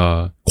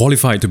I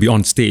qualified to be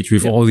on stage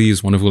with all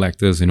these wonderful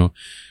actors, until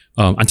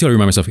I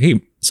remind myself,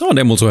 hey, some of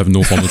them also have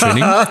no formal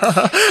training.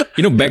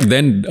 Back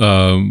then,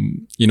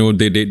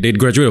 they'd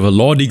graduate with a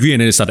law degree and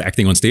then they started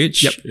acting on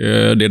stage.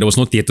 Yep. There was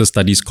no theatre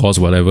studies course,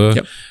 whatever.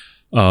 Yep.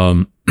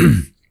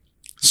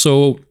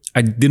 So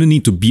I didn't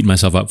need to beat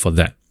myself up for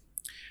that.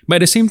 But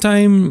at the same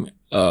time,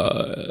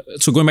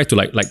 so going back to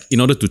like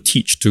in order to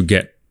teach to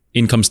get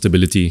income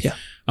stability,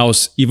 I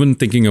was even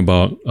thinking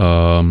about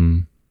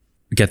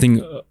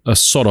getting a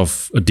sort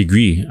of a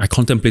degree. I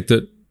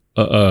contemplated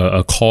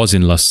a course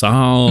in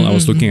LaSalle. I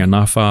was looking at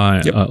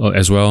NAFA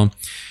as well,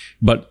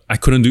 but I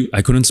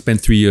couldn't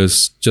spend 3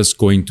 years just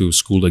going to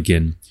school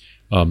again.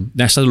 Then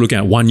I started looking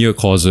at 1-year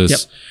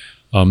courses.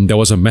 There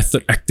was a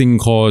method acting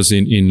course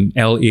in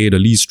LA, the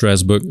Lee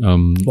Strasberg.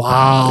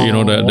 Wow. You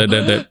know,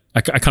 that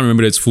I can't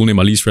remember its full name,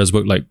 but Lee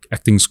Strasberg, like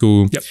acting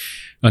school. Yep.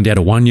 And they had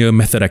a 1-year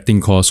method acting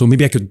course. So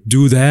maybe I could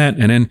do that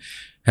and then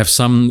have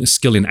some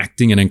skill in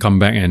acting and then come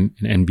back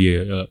and be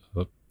a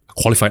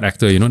qualified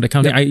actor, you know, that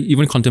kind of thing. I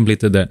even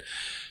contemplated that.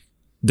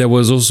 There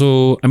was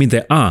also,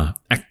 there are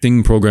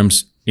acting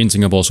programs in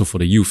Singapore also for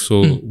the youth.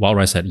 So Wild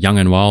Rice had Young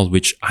and Wild,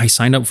 which I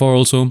signed up for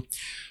also.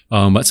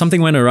 But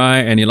something went awry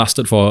and it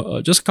lasted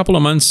for just a couple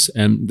of months.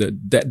 And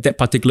that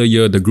particular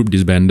year, the group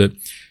disbanded.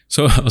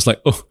 So I was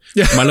like,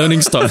 my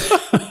learning stopped.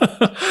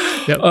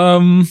 Yep.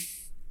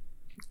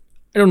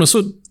 I don't know.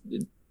 So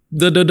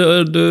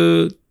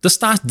the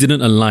stars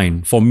didn't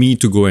align for me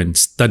to go and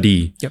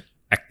study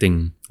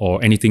acting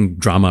or anything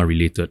drama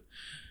related.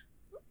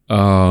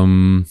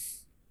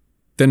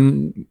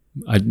 Then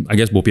I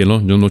guess bo pian lor,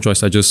 no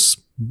choice. I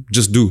just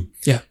do.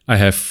 Yeah. I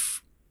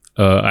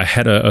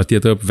had a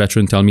theatre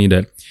veteran tell me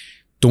that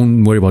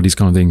don't worry about these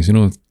kind of things. You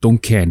know, don't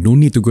care.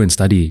 Don't need to go and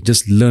study.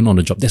 Just learn on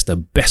the job. That's the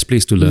best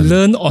place to learn.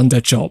 Learn on the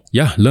job.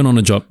 Yeah, learn on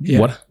the job. Yeah.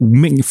 What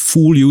make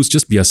fool use?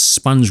 Just be a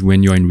sponge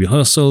when you're in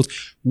rehearsals.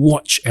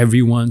 Watch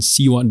everyone,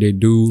 see what they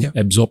do,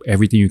 absorb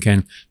everything you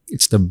can.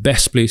 It's the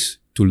best place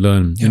to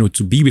learn. You know,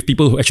 to be with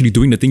people who are actually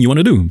doing the thing you want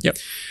to do. Yep.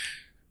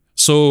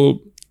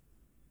 So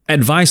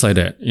advice like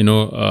that, you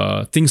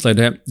know, things like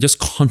that just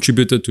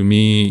contributed to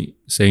me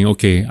saying,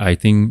 okay, I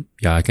think,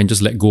 I can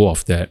just let go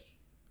of that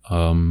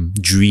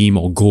dream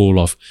or goal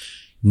of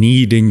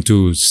needing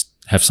to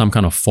have some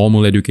kind of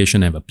formal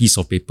education, have a piece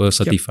of paper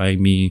certifying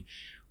me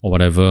or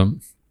whatever.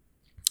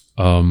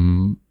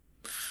 So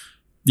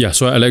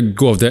I let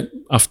go of that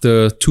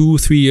after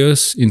 2-3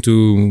 years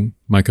into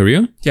my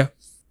career. Yeah,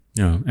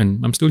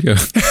 and I'm still here.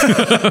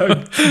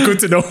 Good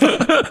to know.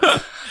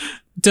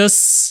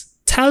 Does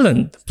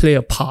talent play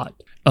a part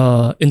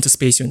in the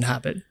space you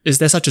inhabit? Is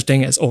there such a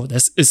thing as,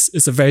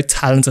 is a very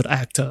talented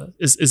actor?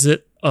 Is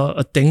it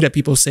a thing that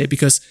people say?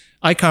 Because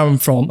I come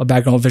from a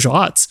background of visual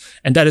arts,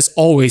 and that is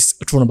always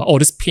thrown about,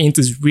 this painter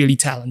is really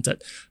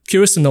talented.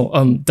 Curious to know,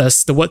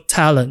 does the word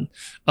talent,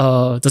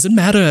 does it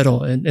matter at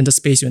all in the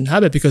space you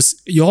inhabit? Because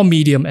your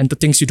medium and the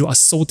things you do are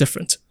so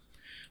different.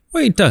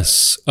 Well, it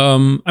does.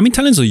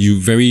 Talent's a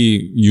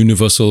very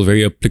universal,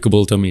 very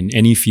applicable term in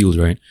any field,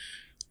 right?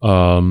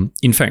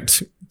 In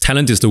fact,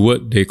 talent is the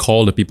word they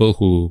call the people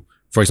who,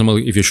 for example,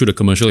 if you shoot a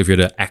commercial, if you're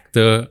the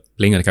actor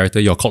playing a character,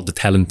 you're called the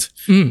talent.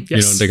 Yes. You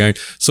know, the guy.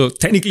 So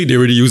technically, they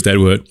already use that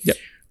word. Yep.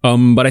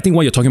 But I think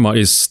what you're talking about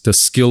is the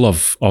skill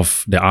of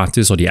the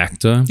artist or the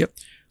actor. Yep.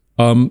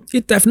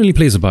 It definitely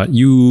plays a part.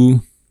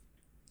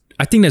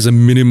 I think there's a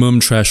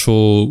minimum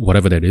threshold,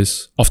 whatever that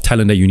is, of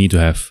talent that you need to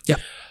have. Yep.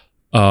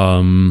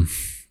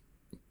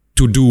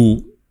 To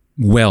do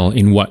well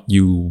in what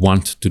you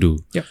want to do.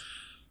 Yep.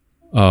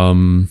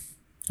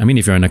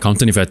 If you're an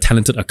accountant, if you're a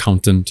talented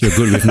accountant, you're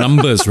good with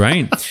numbers,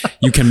 right?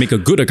 You can make a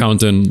good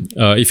accountant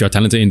if you're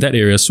talented in that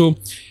area. So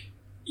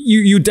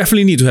you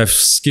definitely need to have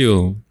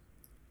skill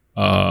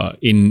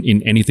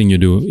in anything you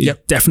do.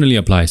 It definitely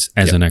applies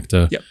as an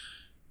actor. Yep.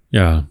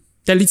 Yeah.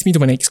 That leads me to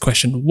my next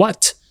question.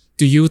 What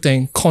do you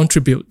think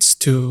contributes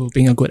to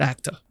being a good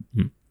actor?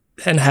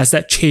 And has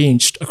that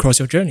changed across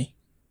your journey?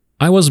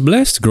 I was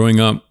blessed growing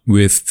up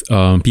with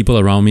people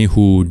around me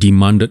who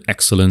demanded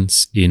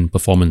excellence in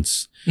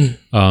performance.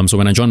 So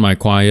when I joined my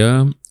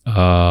choir,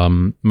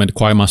 my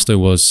choir master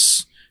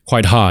was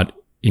quite hard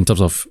in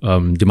terms of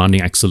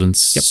demanding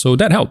excellence. Yep. So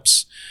that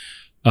helps.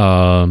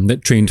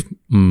 That trained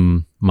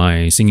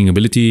my singing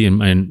ability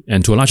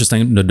and to a large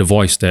extent the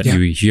voice that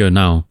you hear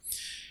now.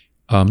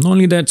 Not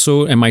only that,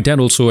 and my dad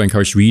also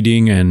encouraged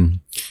reading, and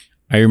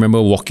I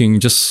remember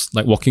walking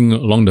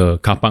along the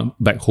car park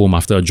back home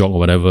after a jog or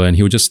whatever, and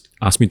he would just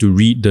ask me to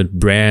read the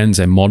brands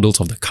and models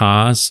of the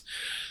cars,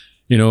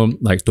 you know,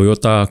 like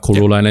Toyota,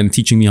 Corolla, and then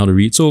teaching me how to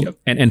read. So,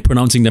 and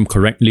pronouncing them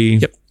correctly.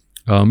 Yep.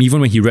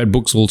 Even when he read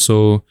books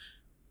also,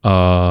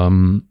 I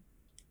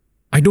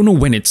don't know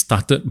when it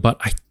started,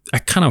 but I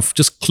kind of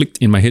just clicked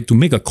in my head to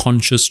make a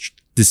conscious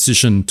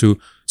decision to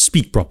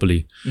speak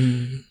properly.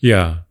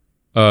 Yeah.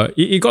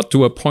 It got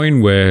to a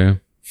point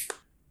where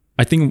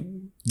I think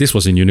this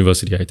was in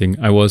university. I think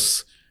I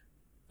was,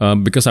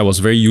 because I was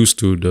very used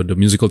to the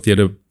musical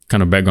theatre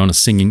kind of background of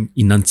singing,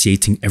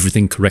 enunciating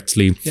everything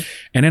correctly. Yeah.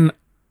 And then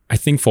I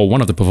think for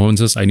one of the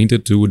performances, I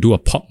needed to do a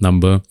pop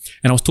number,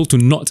 and I was told to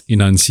not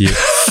enunciate.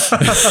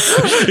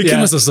 It came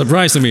as a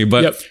surprise to me,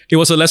 but it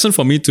was a lesson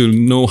for me to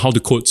know how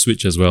to code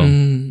switch as well.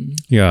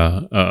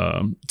 Yeah.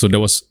 So that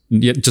was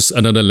just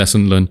another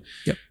lesson learned.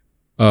 Yep.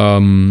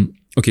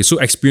 Okay, so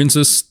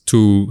experiences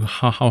to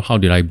how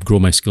did I grow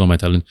my skill or my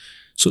talent?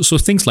 So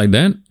things like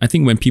that. I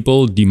think when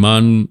people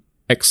demand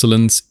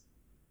excellence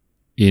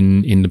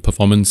in the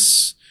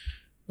performance,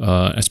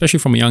 especially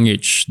from a young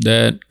age,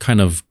 that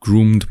kind of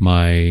groomed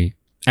my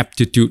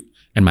aptitude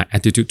and my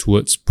attitude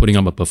towards putting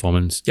up a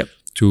performance. Yep.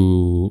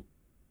 To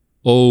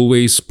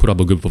always put up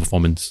a good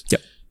performance.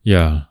 Yep.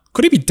 Yeah.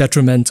 Could it be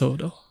detrimental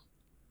though?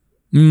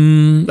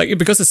 Like,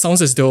 because it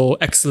sounds as though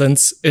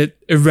excellence, it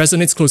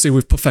resonates closely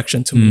with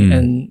perfection to me.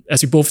 And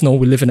as we both know,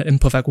 we live in an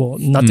imperfect world.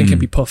 Nothing can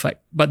be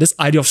perfect. But this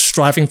idea of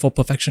striving for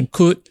perfection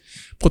could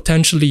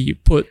potentially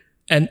put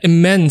an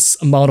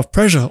immense amount of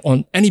pressure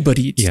on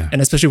anybody. Yeah.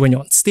 And especially when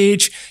you're on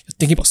stage, you're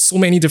thinking about so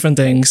many different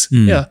things.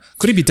 Yeah.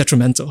 Could it be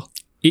detrimental?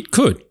 It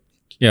could.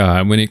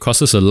 Yeah, when it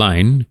crosses a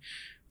line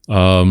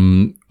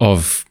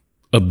of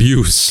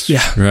abuse,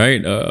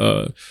 right?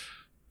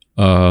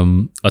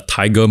 A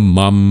tiger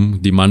mom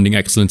demanding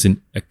excellence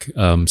in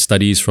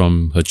studies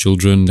from her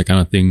children, that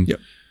kind of thing. Yep.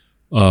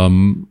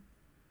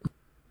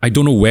 I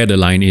don't know where the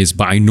line is,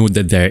 but I know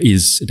that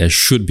there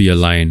should be a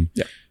line.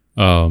 Yeah.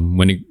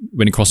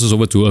 When it crosses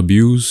over to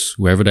abuse,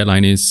 wherever that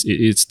line is,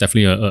 it's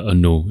definitely a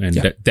no, and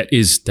that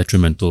is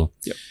detrimental.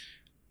 Yep.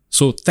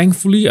 So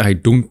thankfully, I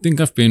don't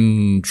think I've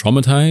been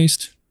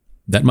traumatized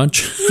that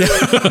much.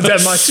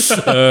 That much.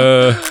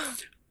 I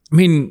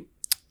mean,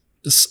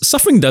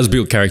 suffering does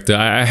build character.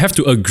 I have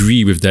to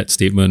agree with that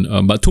statement.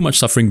 But too much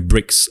suffering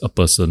breaks a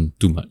person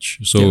too much.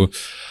 So,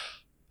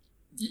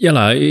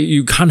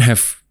 you can't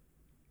have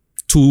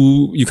it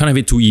too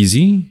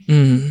easy.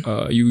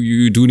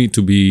 You do need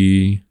to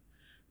be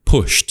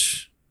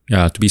pushed.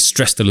 Yeah, to be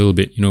stressed a little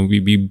bit.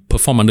 We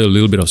perform under a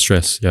little bit of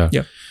stress. Yeah.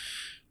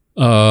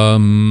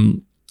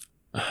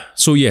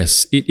 So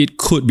yes, it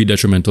could be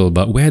detrimental,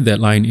 but where that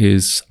line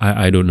is,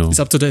 I don't know. It's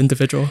up to the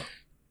individual.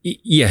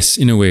 Yes,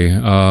 in a way.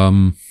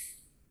 I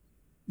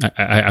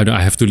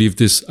have to leave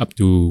this up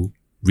to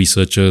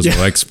researchers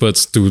or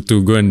experts to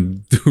go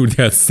and do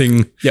their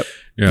thing. Yep.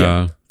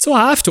 Yeah. So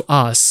I have to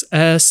ask,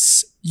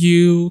 as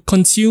you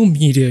consume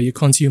media, you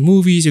consume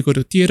movies, you go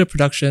to theatre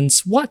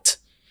productions, what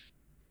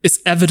is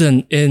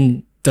evident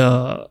in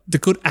the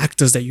good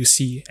actors that you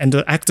see and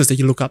the actors that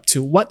you look up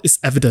to? What is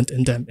evident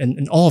in them,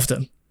 in all of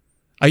them?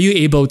 Are you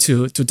able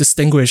to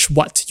distinguish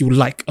what you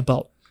like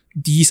about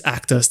these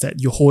actors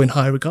that you hold in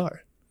high regard?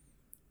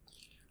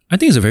 I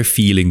think it's a very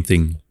feeling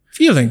thing.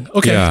 Feeling,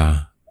 okay.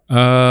 Yeah.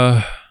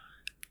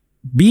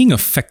 Being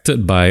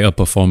affected by a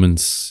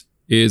performance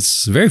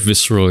is very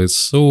visceral. It's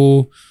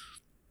so...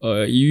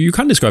 you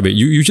can't describe it.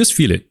 You just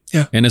feel it.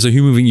 Yeah. And as a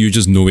human being, you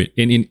just know it.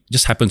 And it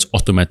just happens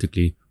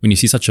automatically. When you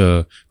see such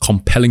a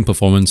compelling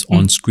performance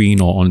on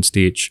screen or on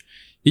stage,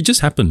 it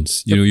just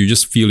happens. You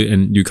just feel it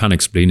and you can't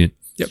explain it.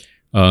 Yep.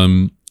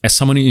 As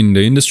someone in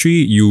the industry,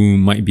 you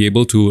might be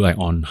able to, like,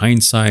 on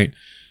hindsight,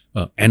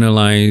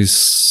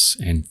 analyze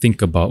and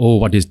think about,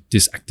 what did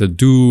this actor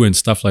do and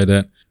stuff like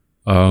that.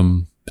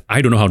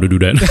 I don't know how to do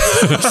that.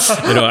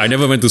 I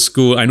never went to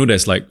school. I know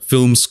there's like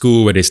film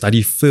school where they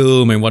study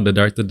film and what the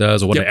director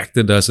does or what the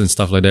actor does and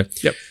stuff like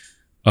that. Yep.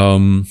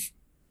 You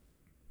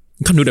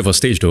can't do that for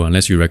stage though,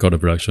 unless you record a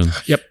production.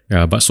 Yep.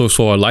 Yeah, but so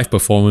for a live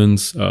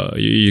performance,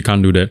 you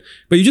can't do that.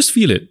 But you just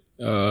feel it.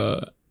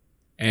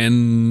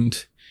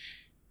 And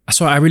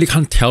so I really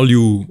can't tell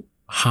you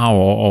how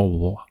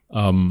or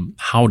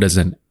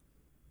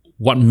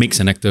what makes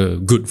an actor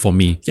good for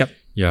me. Yep.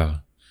 Yeah.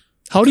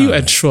 How do you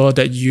ensure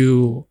that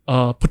you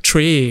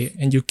portray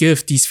and you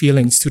give these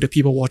feelings to the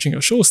people watching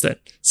your shows then?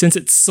 Since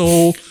it's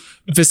so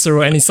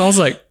visceral and it sounds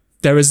like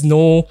there isn't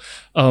like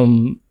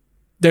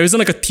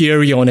a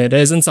theory on it.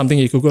 There isn't something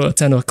you could go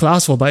attend a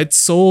class for, but it's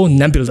so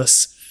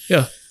nebulous.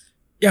 Yeah.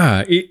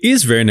 Yeah, it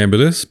is very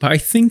nebulous, but I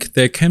think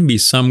there can be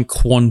some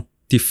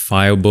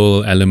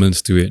quantifiable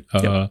elements to it.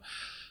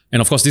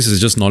 And of course, this is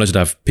just knowledge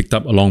that I've picked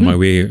up along my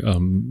way,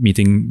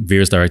 meeting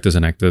various directors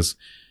and actors.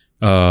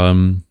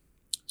 So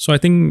I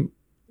think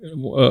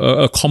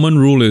a common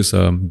rule is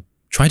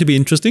try to be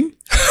interesting.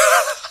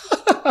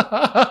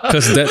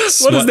 Because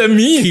that's what does that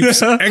mean?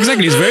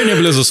 Exactly, it's very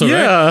nebulous also,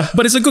 right?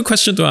 But it's a good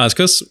question to ask,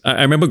 because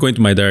I remember going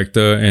to my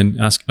director and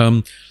ask,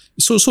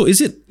 so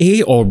is it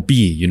A or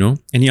B,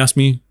 And he asked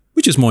me,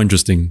 which is more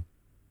interesting?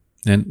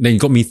 And then it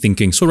got me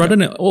thinking. So rather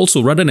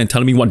than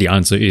telling me what the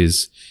answer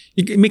is,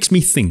 it makes me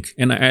think.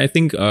 And I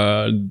think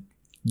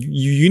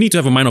you need to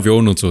have a mind of your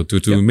own also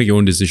to make your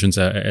own decisions.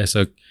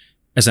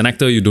 As an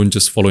actor, you don't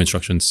just follow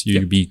instructions.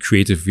 You be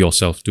creative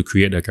yourself to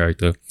create a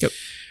character. Yep.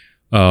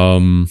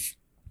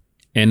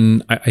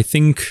 And I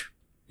think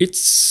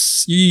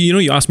it's,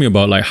 you asked me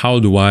about like, how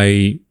do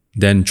I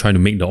then try to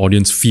make the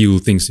audience feel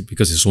things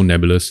because it's so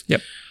nebulous.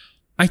 Yep.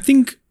 I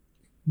think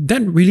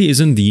that really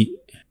isn't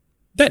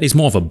that is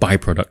more of a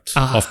byproduct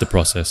of the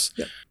process.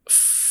 Yep.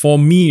 For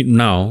me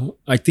now,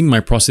 I think my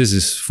process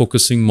is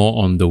focusing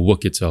more on the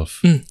work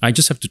itself. I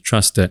just have to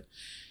trust that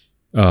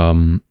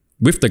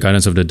with the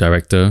guidance of the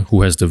director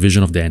who has the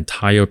vision of the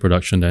entire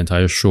production, the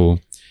entire show,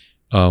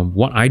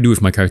 what I do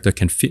with my character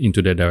can fit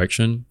into that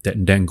direction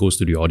that then goes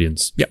to the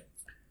audience. Yep.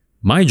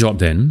 My job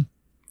then,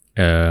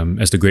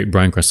 as the great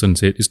Bryan Creston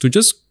said, is to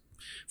just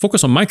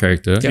focus on my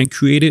character and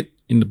create it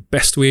in the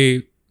best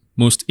way,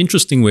 most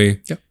interesting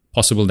way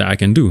possible that I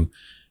can do.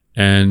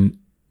 And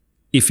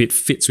if it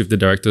fits with the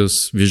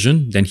director's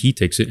vision, then he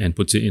takes it and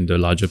puts it in the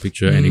larger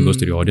picture and it goes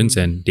to the audience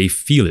and they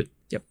feel it.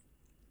 Yep.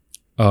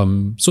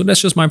 So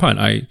that's just my part.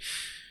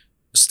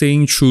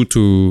 Staying true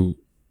to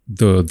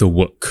the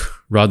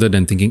work rather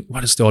than thinking,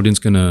 what is the audience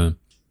gonna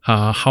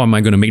how am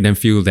I going to make them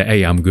feel that,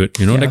 hey, I'm good?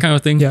 You know, that kind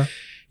of thing. Yeah.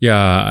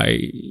 Yeah.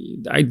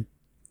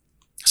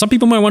 Some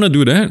people might want to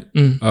do that.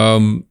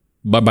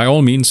 But by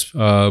all means,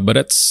 but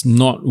that's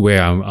not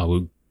where I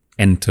would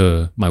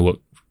enter my work.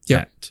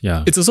 Yeah.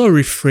 Yeah. It's also a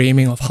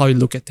reframing of how you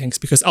look at things,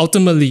 because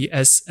ultimately,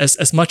 as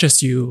much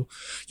as you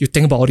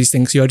think about all these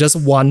things, you're just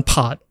one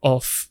part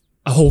of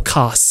a whole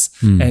cast,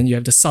 and you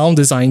have the sound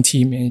design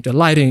team and the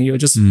lighting. You're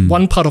just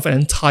one part of an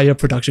entire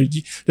production.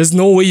 There's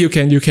no way you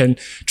can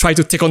try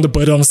to take on the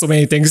burden of so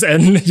many things,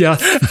 and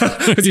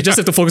because you just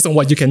have to focus on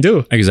what you can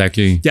do.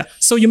 Exactly. Yeah.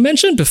 So you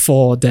mentioned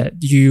before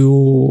that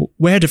you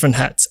wear different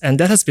hats, and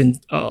that has been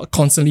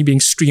constantly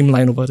being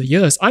streamlined over the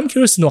years. I'm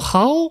curious to know,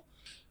 how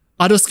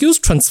are the skills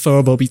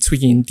transferable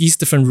between these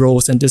different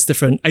roles and these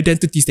different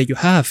identities that you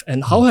have,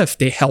 and how have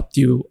they helped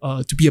you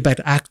to be a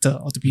better actor,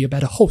 or to be a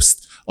better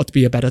host, or to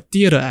be a better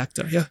theatre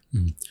actor? Yeah.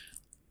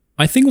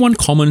 I think one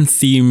common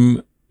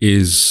theme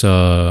is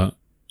I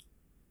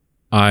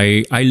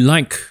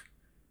like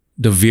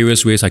the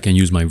various ways I can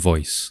use my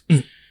voice.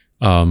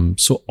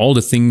 So all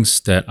the things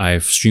that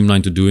I've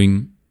streamlined to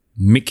doing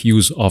make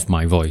use of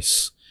my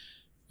voice.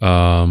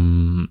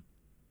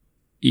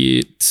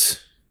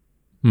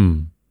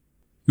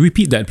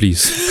 Repeat that,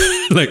 please.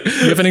 Like,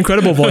 you have an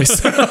incredible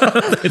voice.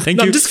 Thank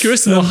you. I'm just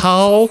curious to know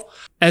how,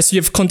 as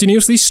you've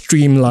continuously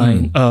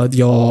streamlined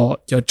your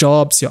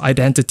jobs, your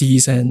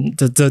identities, and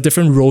the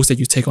different roles that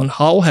you take on,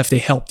 how have they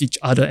helped each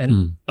other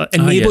and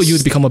enable you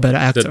to become a better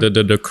actor?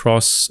 The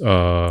cross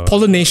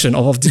pollination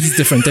of these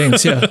different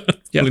things.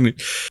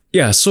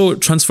 Yeah. So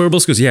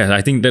transferable skills. Yeah,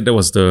 I think that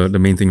was the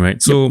main thing,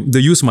 right? So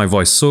the use of my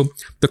voice. So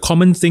the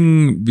common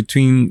thing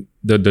between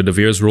the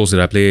various roles that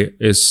I play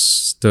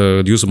is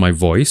the use of my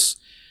voice.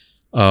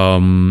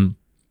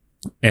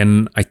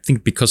 And I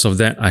think because of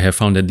that, I have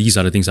found that these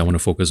are the things I want to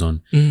focus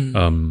on.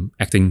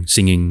 Acting,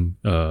 singing,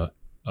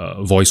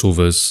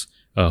 voiceovers,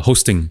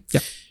 hosting.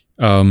 Yeah.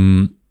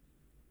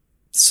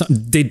 So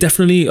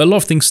a lot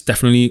of things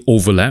definitely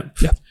overlap.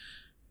 Yeah.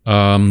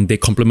 They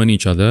complement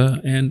each other.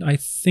 And I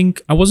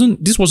think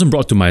this wasn't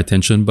brought to my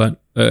attention,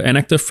 but an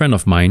actor friend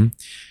of mine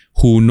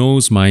who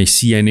knows my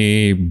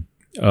CNA,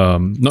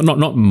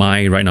 not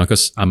my right now,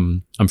 because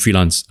I'm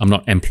freelance. I'm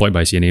not employed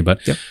by CNA,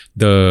 but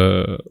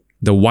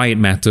the Why It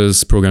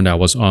Matters program that I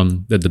was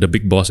on, the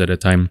big boss at the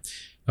time,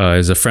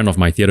 is a friend of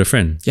my theatre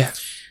friend. Yeah.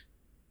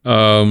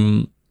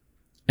 And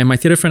my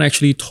theatre friend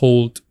actually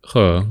told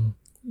her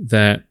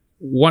that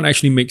what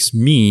actually makes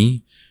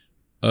me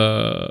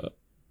an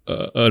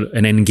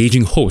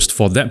engaging host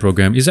for that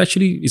program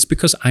is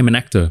because I'm an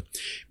actor.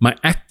 My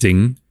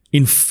acting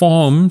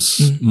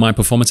informs my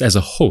performance as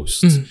a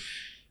host.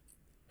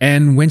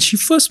 And when she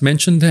first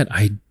mentioned that,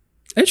 I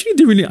actually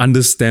didn't really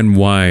understand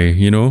why,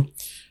 you know.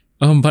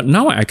 But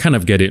now I kind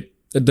of get it.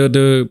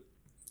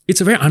 It's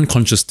a very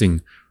unconscious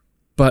thing,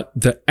 but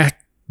the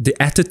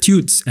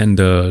attitudes and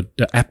the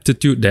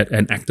aptitude that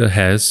an actor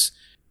has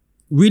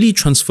really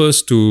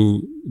transfers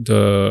to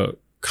the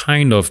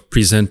kind of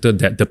presenter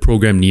that the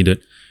program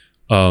needed,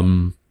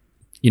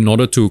 in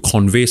order to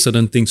convey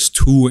certain things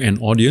to an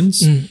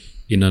audience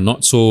in a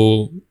not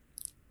so.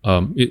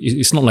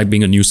 It's not like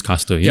being a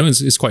newscaster. You know,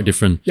 it's quite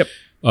different.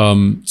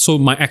 So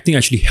my acting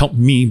actually helped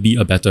me be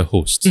a better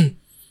host.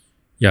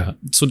 Yeah.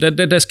 So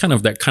there's kind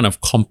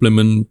of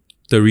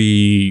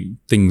complementary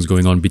things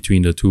going on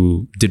between the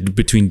two,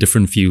 between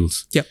different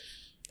fields. Yeah.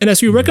 And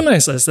as you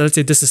recognize this, let's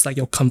say this is like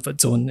your comfort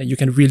zone and you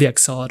can really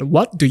excel at,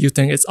 what do you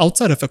think is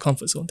outside of your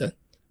comfort zone then?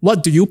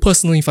 What do you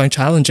personally find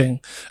challenging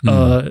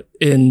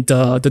in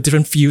the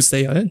different fields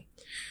that you're in?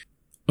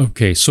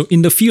 Okay. So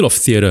in the field of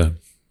theatre,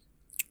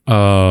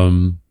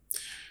 I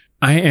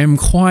am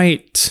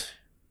quite...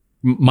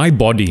 My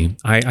body,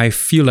 I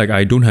feel like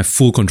I don't have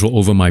full control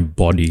over my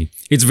body.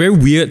 It's very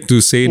weird to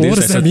say this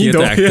as a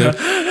theatre actor.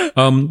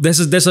 Yeah.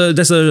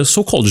 There's a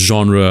so-called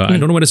genre. I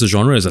don't know whether it's a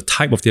genre. It's a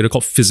type of theatre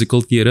called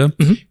physical theatre,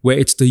 where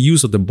it's the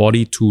use of the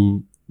body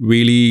to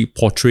really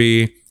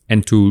portray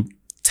and to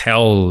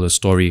tell the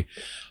story.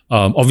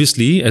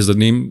 Obviously, as the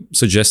name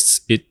suggests,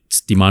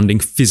 it's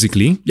demanding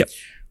physically. Yeah.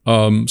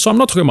 So I'm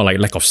not talking about like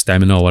lack of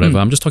stamina or whatever.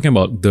 I'm just talking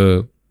about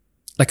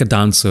like a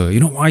dancer, you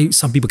know, why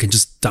some people can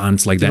just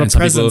dance like that. There's a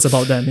presence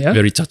about them, yeah?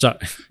 Very cha-cha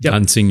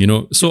dancing, you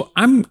know. So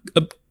I'm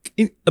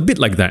a bit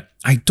like that.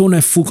 I don't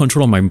have full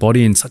control of my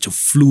body in such a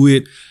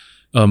fluid,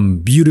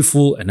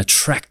 beautiful and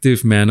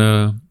attractive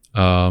manner.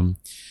 I'm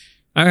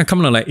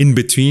kind of like in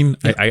between.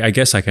 I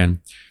guess I can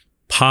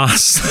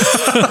pass.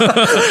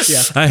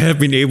 I have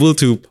been able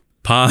to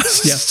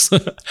pass.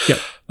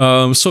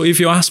 So if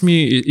you ask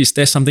me, is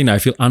there something that I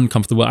feel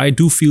uncomfortable? I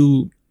do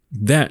feel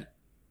that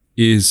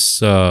is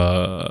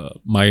one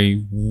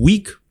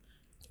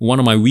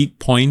of my weak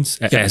points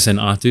as an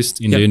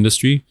artist in the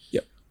industry.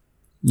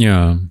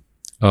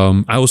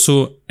 I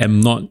also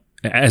am not,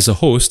 as a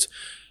host,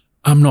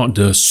 I'm not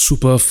the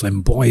super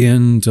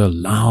flamboyant,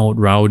 loud,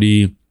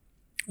 rowdy,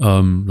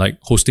 like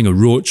hosting a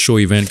road show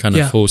event kind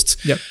of host.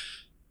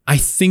 I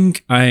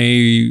think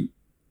I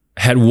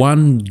had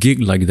one gig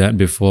like that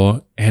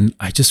before, and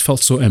I just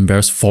felt so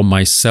embarrassed for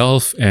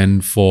myself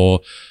and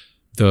for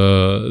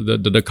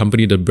the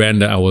company, the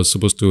brand that I was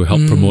supposed to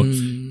help promote.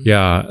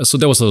 Yeah. So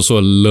that was also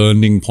a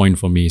learning point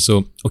for me.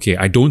 So, okay,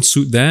 I don't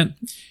suit that.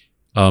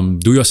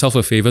 Do yourself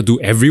a favor, do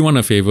everyone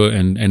a favor,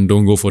 and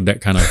don't go for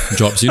that kind of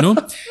jobs,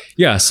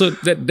 Yeah. So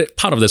that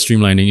part of the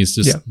streamlining is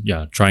just,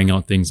 trying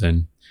out things.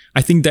 And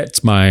I think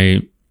that's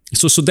my,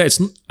 so that's,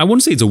 I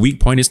won't say it's a weak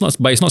point.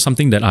 But it's not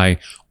something that I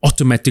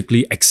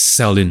automatically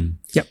excel in.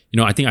 Yep.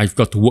 I think I've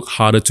got to work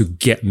harder to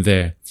get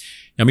there.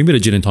 Yeah, maybe the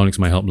gin and tonics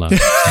might help lah.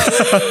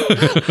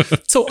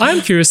 So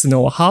I'm curious to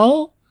know,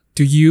 how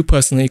do you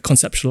personally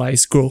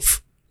conceptualize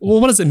growth? Well,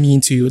 what does it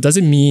mean to you? Does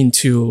it mean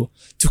to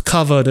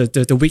cover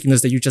the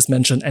weakness that you just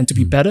mentioned and to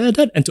be better at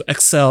it and to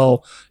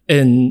excel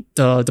in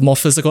the more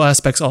physical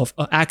aspects of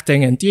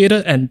acting and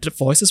theatre and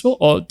voice as well?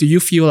 Or do you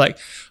feel like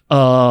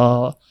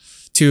to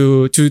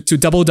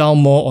double down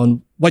more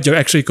on what you're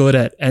actually good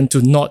at and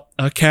to not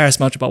care as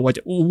much about how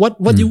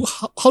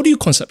do you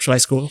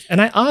conceptualize growth?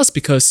 And I ask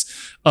because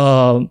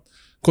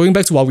going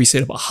back to what we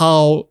said about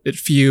how it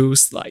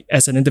feels like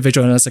as an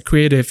individual and as a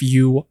creative,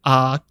 you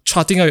are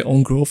charting out your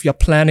own growth. You're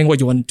planning what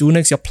you want to do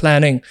next. You're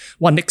planning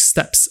what next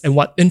steps and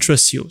what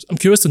interests you. I'm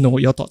curious to know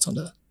your thoughts on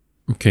that.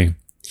 Okay.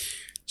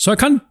 So I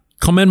can't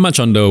comment much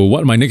on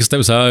what my next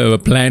steps are.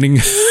 Planning.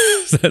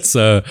 That's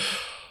I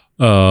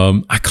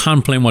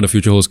can't plan what the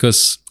future holds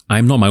because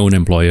I'm not my own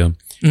employer.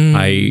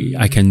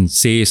 I can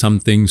say some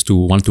things to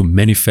want to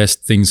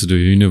manifest things to the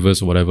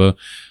universe or whatever.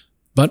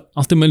 But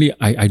ultimately,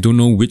 I don't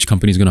know which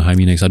company is going to hire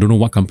me next. I don't know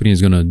what company is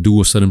going to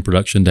do a certain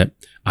production that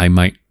I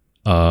might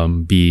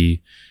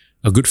be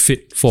a good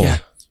fit for. Yeah.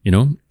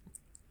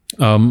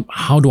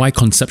 How do I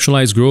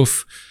conceptualize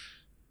growth?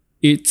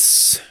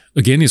 It's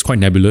quite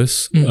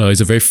nebulous. It's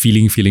a very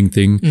feeling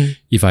thing.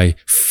 If I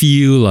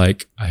feel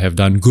like I have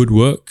done good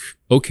work,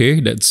 okay,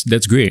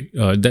 that's great.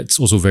 That's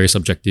also very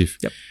subjective.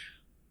 Yep.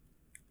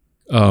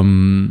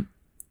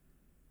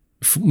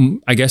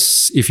 I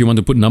guess if you want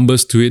to put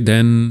numbers to it,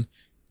 then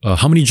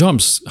how many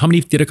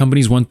theatre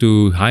companies want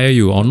to hire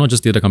you? Or not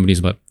just theatre companies,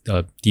 but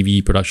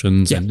TV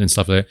productions and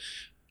stuff like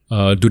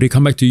that. Do they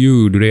come back to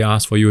you? Do they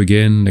ask for you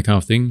again? That kind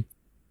of thing.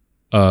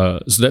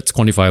 So that's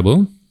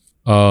quantifiable.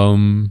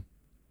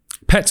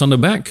 Pats on the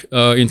back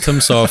in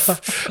terms of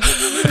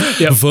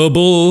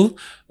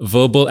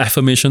verbal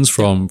affirmations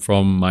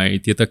from my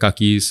theatre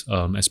kakis,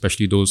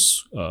 especially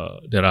those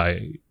that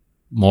I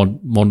more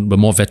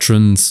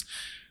veterans.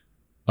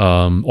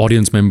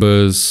 Audience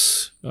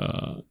members,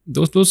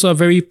 those are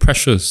very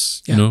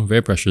precious,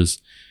 very precious.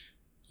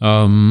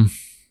 I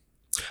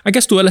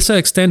guess to a lesser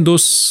extent,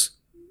 those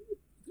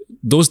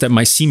that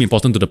might seem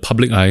important to the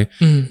public eye,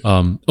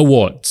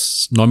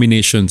 awards,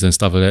 nominations and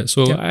stuff like that.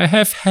 So I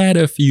have had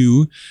a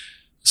few.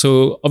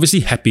 So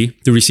obviously happy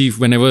to receive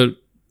whenever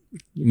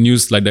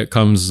news like that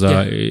comes.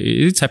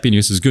 It's happy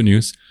news, it's good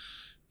news.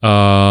 It's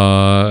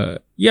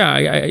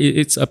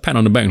a pat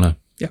on the back lah.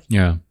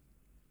 Yeah.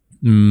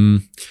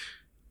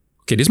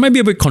 Okay, this might be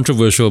a bit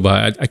controversial,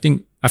 but I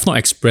think I've not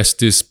expressed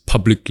this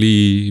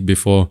publicly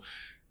before.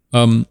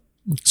 So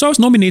I was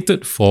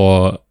nominated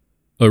for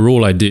a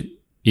role I did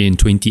in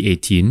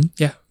 2018.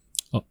 Yeah.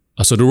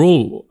 So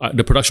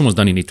the production was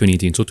done in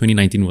 2018. So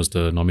 2019 was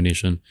the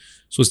nomination.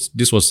 So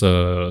this was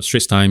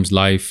Straits Times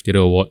Live Theatre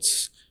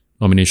Awards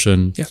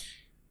nomination. Yeah.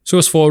 So it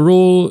was for a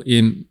role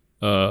in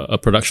a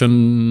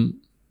production,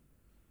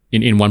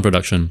 in one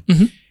production.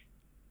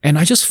 And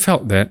I just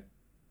felt that,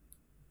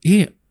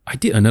 I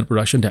did another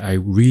production that I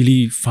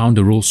really found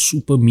the role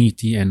super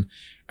meaty and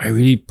I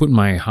really put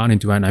my heart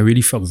into it and I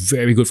really felt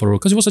very good for the role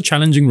because it was a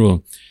challenging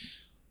role.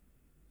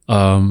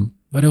 But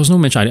there was no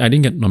mention. I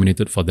didn't get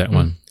nominated for that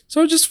one. So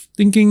I was just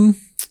thinking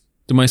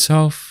to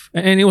myself,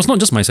 and it was not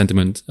just my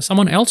sentiment.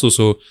 Someone else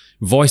also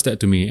voiced that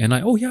to me and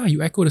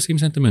you echo the same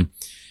sentiment.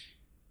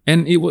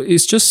 And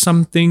it's just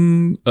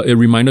something, a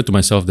reminder to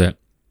myself that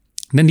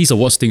then these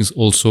awards things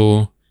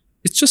also,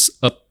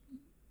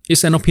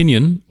 it's an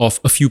opinion of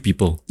a few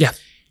people. Yeah.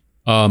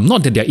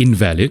 Not that they're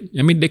invalid.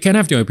 I mean, they can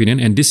have their opinion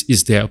and this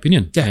is their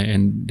opinion. Yeah.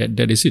 And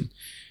that is it.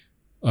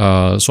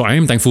 So I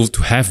am thankful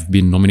to have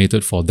been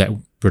nominated for that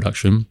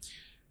production.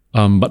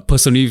 But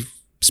personally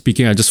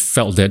speaking, I just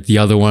felt that the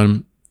other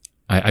one,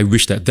 I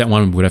wish that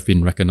one would have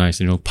been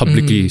recognized,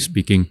 publicly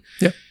speaking.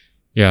 Yeah.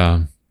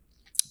 Yeah.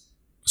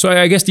 So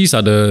I guess these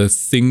are the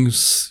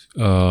things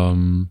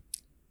to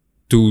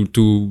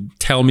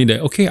tell me that,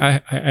 okay,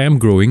 I am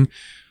growing.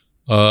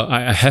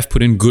 I have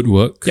put in good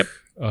work. Yep.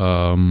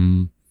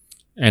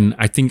 And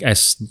I think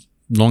as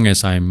long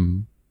as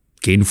I'm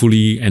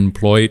gainfully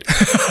employed,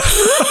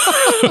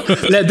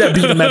 let that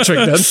be the metric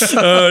then.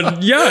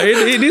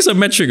 it is a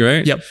metric,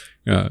 right? Yep.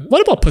 Yeah.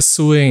 What about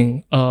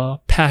pursuing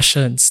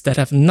passions that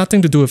have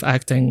nothing to do with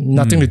acting,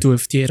 nothing to do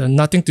with theatre,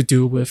 nothing to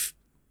do with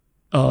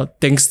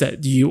things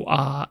that you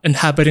are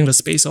inhabiting the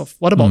space of?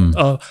 What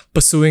about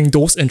pursuing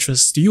those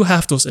interests? Do you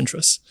have those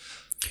interests?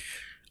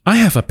 I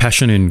have a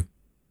passion in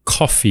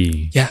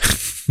coffee. Yeah.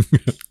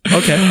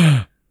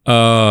 Okay.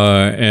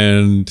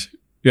 And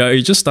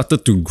it just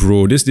started to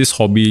grow. This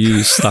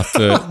hobby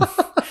started.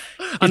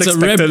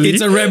 unexpectedly.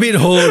 It's a rabbit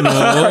hole. No?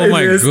 Oh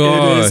my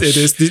gosh. It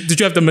is. Did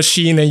you have the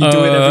machine and you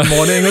do it every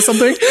morning or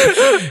something?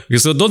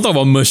 So don't talk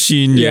about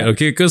machine yet, Yeah.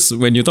 okay? Because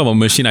when you talk about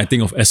machine, I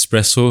think of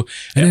espresso,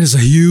 and then there's a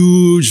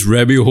huge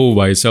rabbit hole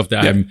by itself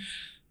that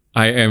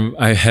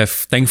I have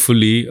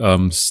thankfully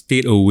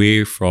stayed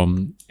away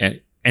from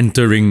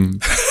entering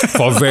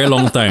for a very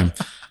long time.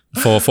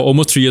 For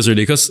almost 3 years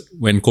already, because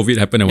when COVID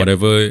happened and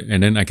whatever,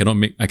 and then I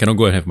cannot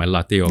go and have my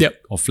latte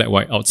or flat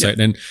white outside,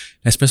 then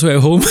espresso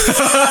at home.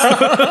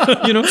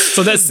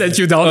 So that sent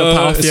you down the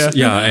path.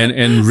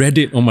 And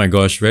Reddit, oh my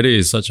gosh, Reddit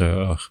is such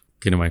a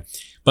okay, never mind.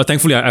 But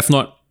thankfully I've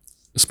not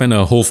spent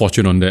a whole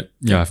fortune on that.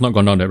 I've not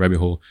gone down that rabbit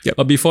hole.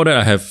 But before that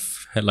I have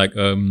had like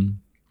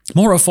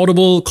more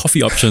affordable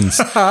coffee options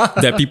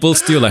that people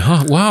still like,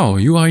 wow,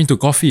 you are into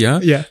coffee, huh?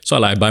 Yeah.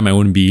 So I buy my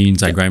own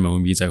beans, I grind my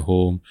own beans at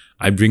home.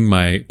 I bring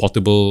my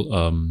portable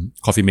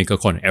coffee maker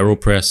called an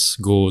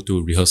AeroPress, go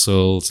to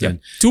rehearsals. And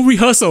to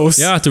rehearsals.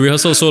 Yeah, to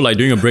rehearsals. So like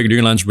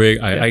during lunch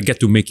break, I get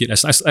to make it.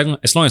 As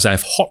long as I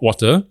have hot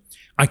water,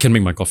 I can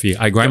make my coffee.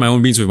 I grind my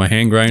own beans with my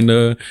hand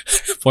grinder,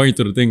 pour it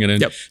into the thing, and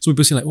then so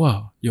people say like,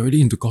 wow, you're already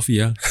into coffee,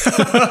 yeah?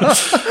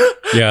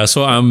 Yeah,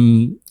 so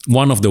I'm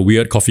one of the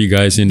weird coffee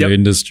guys in the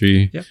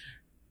industry.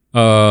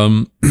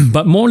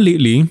 But more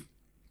lately,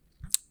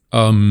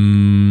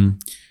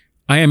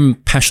 I am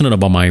passionate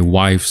about my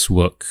wife's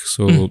work.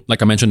 So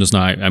like I mentioned just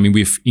now, I mean,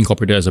 we've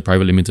incorporated as a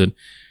private limited.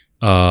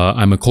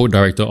 I'm a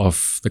co-director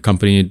of the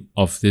company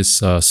of this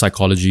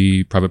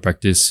psychology private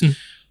practice.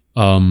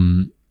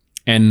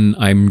 And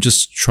I'm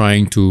just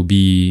trying to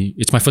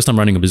it's my first time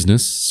running a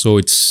business. So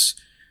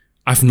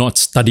I've not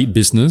studied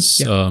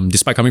business,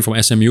 despite coming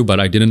from SMU, but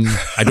I don't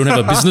have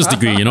a business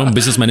degree,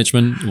 business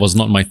management was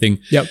not my thing.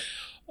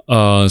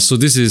 So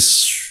this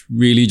is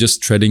really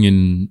just treading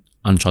in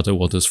uncharted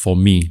waters for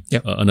me.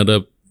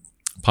 Another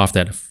path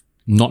that I've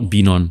not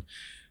been on.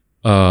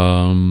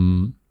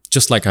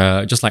 Just like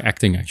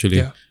acting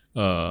actually.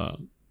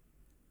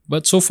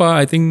 But so far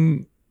I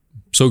think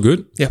so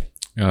good.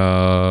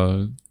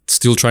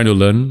 Still trying to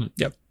learn.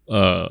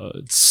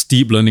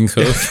 Steep learning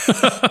curve.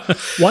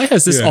 Why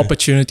has this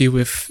opportunity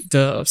with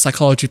the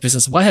psychology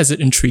business, why has it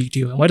intrigued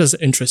you and why does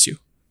it interest you?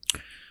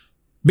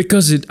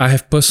 Because I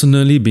have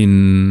personally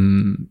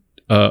been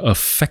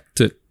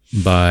affected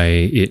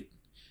by it.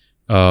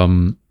 I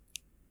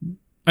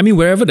mean,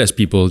 wherever there's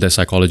people, there's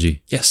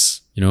psychology.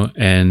 Yes.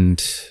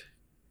 And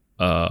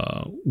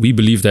we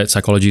believe that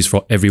psychology is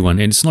for everyone.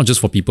 And it's not just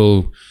for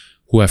people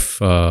who have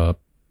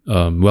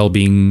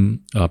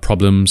well-being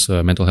problems,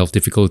 mental health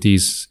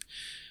difficulties.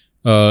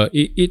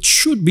 It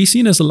should be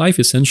seen as a life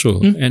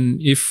essential.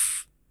 And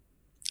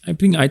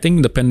I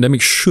think the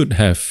pandemic should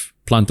have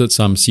planted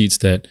some seeds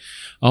that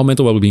our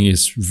mental well-being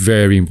is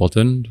very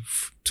important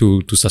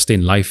to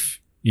sustain life,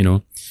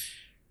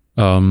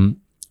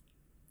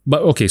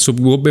 But okay, so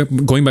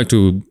going back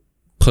to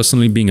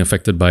personally being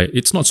affected by it,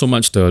 it's not so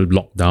much the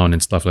lockdown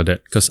and stuff like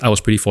that, because I was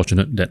pretty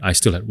fortunate that I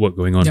still had work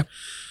going on.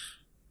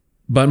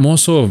 But more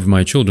so of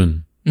my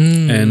children.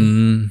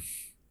 And,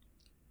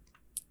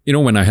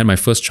 when I had my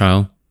first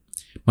child,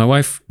 my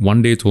wife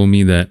one day told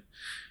me that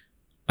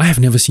I have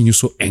never seen you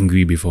so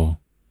angry before.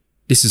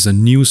 This is a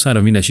new side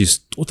of me that she's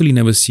totally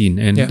never seen.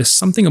 And there's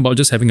something about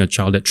just having a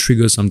child that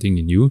triggers something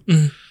in you,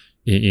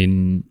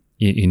 in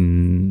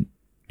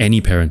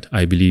any parent,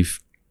 I believe,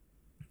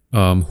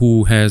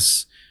 who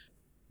has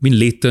been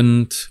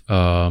latent.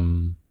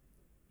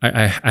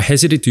 I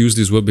hesitate to use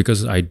this word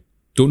because I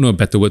don't know a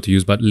better word to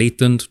use, but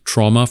latent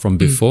trauma from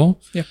before.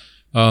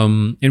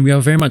 And we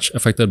are very much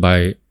affected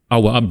by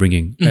our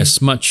upbringing,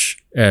 as much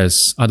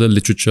as other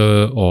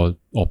literature or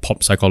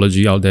pop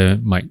psychology out there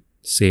might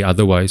say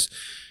otherwise.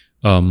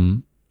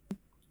 My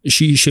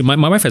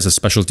wife has a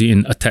specialty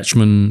in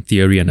attachment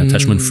theory and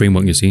attachment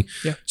framework, you see.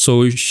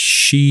 So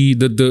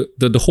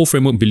the whole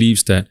framework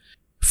believes that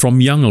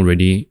from young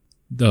already,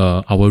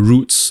 our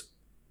roots,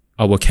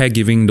 our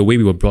caregiving, the way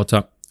we were brought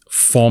up,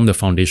 form the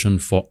foundation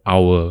for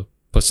our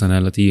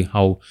personality,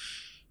 how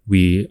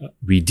we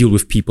deal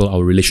with people,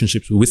 our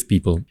relationships with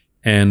people.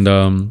 And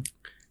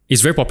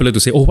it's very popular to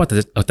say, oh, what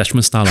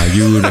attachment style are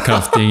you? That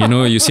kind of thing,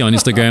 you see on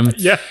Instagram.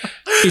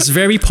 It's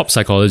very pop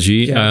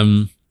psychology.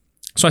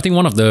 So I think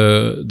one of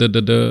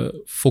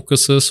the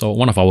focuses or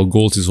one of our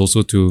goals is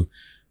also to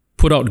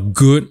put out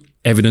good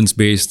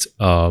evidence-based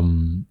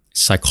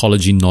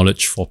psychology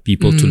knowledge for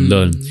people to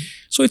learn.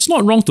 So it's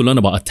not wrong to learn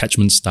about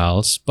attachment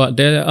styles, but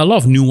there are a lot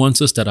of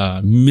nuances that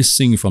are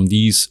missing from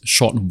these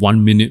short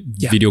 1-minute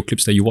video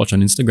clips that you watch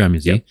on Instagram,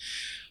 you see.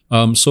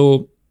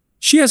 So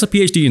she has a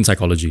PhD in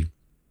psychology.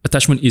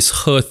 Attachment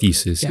is her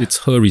thesis. It's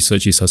her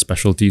research, it's her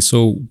specialty.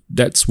 So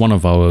that's one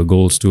of our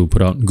goals, to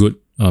put out good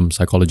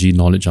psychology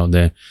knowledge out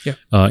there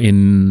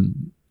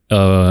in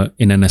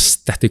an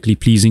aesthetically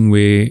pleasing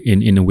way,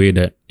 in a way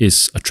that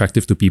is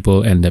attractive to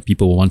people and that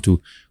people want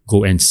to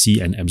go and see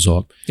and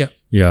absorb.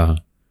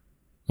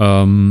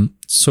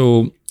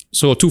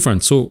 So two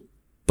fronts. So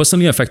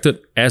personally affected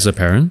as a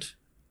parent,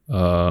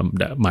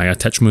 that my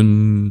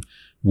attachment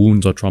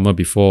wounds or trauma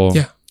before,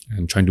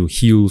 and trying to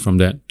heal from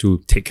that to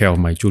take care of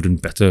my children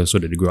better so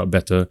that they grow up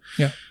better.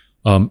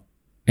 and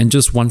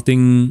just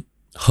wanting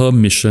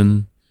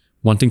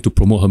to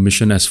promote her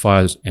mission as far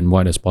as and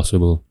wide as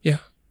possible.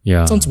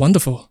 Yeah. Sounds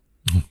wonderful.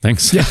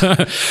 Thanks.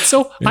 Yeah.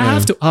 So I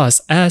have to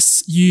ask,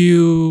 as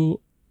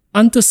you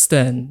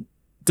understand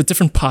the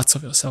different parts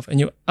of yourself and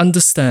you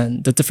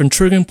understand the different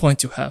triggering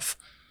points you have,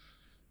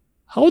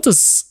 how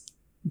does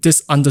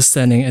this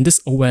understanding and this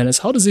awareness,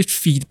 how does it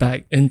feed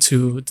back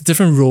into the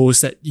different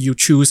roles that you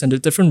choose and the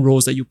different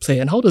roles that you play?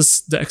 And how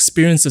does the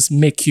experiences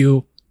make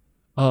you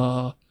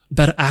a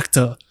better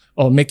actor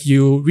or make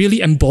you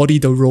really embody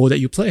the role that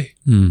you play?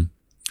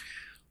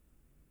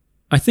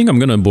 I think I'm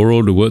going to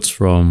borrow the words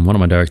from one of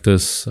my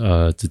directors,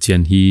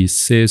 Zitian. He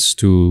says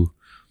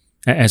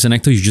as an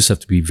actor, you just have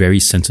to be very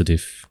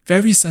sensitive.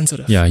 Very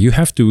sensitive. Yeah, you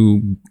have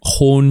to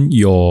hone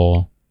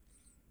your...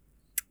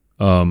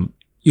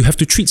 you have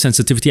to treat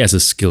sensitivity as a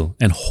skill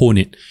and hone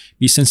it.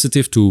 Be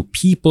sensitive to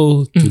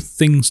people, to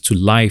things, to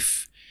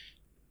life.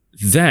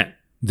 That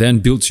then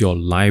builds your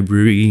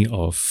library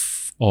of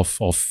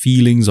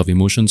feelings, of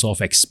emotions,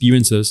 of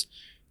experiences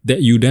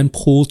that you then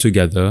pull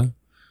together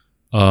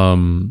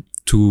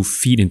to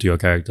feed into your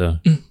character.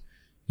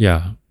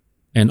 Yeah.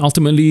 And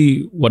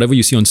ultimately, whatever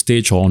you see on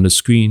stage or on the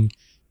screen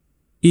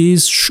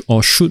is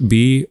or should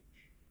be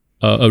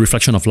a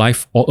reflection of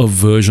life or a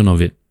version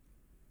of it.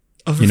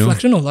 A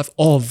reflection of life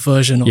or a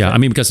version of it. Yeah, I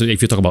mean, because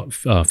if you talk about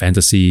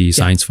fantasy,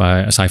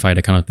 sci-fi,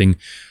 that kind of thing,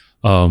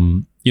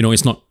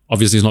 it's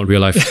not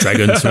real life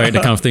dragons, right?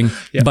 That kind of thing.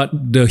 Yeah. But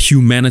the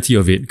humanity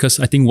of it, because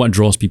I think what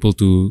draws people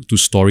to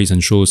stories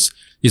and shows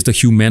is the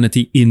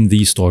humanity in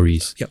these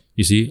stories. Yep.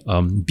 You see,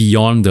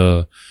 beyond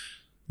the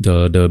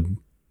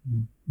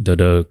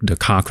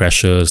car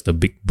crashes, the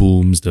big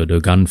booms, the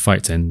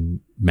gunfights and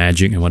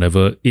magic and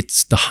whatever,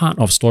 it's the heart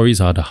of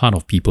stories are the heart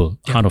of people,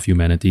 heart of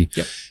humanity.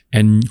 Yep.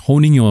 And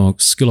honing your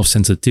skill of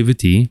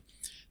sensitivity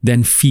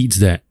then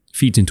feeds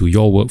into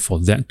your work for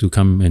that to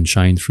come and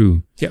shine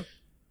through. Yep.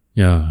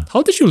 Yeah.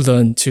 How did you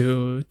learn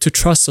to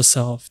trust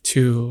yourself,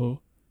 to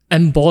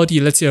embody,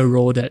 let's say, a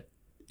role that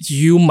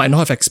you might not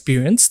have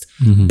experienced,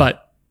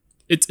 but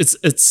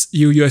it's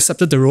you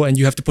accepted the role and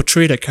you have to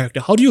portray that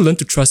character? How do you learn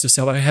to trust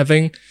yourself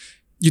by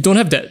you don't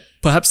have that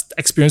perhaps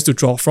experience to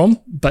draw from,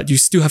 but you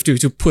still have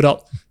to put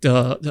out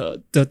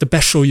the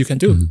best show you can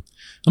do?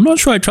 I'm not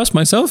sure I trust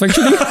myself,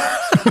 actually.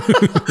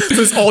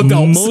 So it's all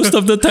doubts. Most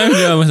of the time,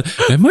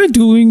 am I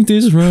doing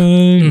this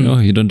right?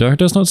 The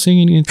director's not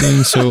saying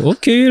anything, so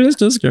okay, let's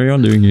just carry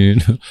on doing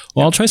it.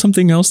 Or I'll try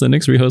something else the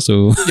next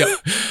rehearsal.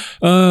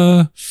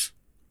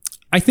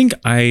 I think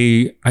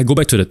I go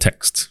back to the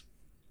text.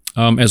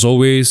 As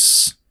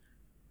always,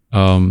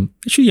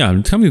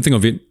 actually, come to think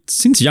of it,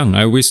 since young,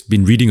 I've always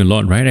been reading a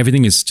lot, right?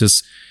 Everything is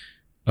just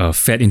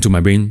fed into my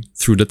brain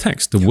through the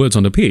text, the words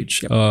on the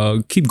page.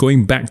 Keep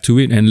going back to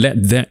it and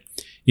let that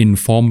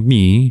inform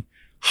me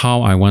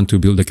how I want to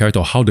build the character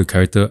or how the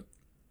character,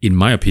 in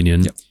my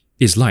opinion,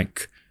 is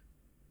like.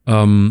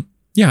 I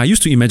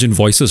used to imagine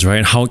voices,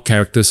 right? How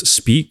characters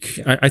speak.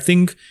 I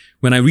think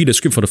when I read a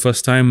script for the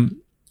first time,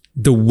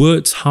 the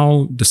words,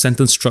 how the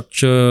sentence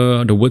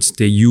structure, the words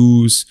they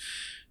use,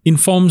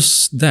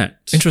 informs that.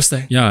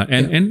 Interesting. Yeah,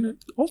 and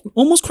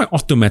almost quite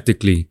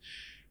automatically,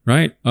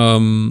 right?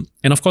 And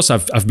of course,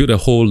 I've built a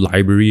whole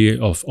library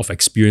of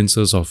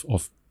experiences of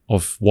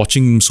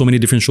watching so many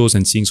different shows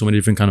and seeing so many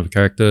different kind of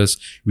characters,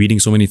 reading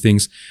so many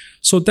things.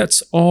 So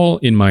that's all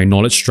in my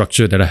knowledge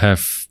structure that I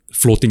have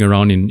floating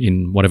around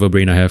in whatever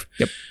brain I have.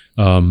 Yep.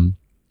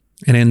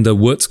 And then the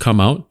words come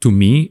out to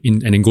me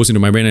and it goes into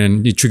my brain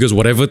and it triggers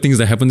whatever things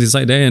that happens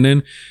inside there, and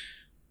then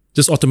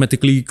just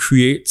automatically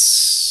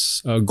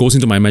creates, goes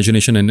into my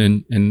imagination,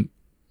 and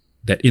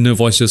that inner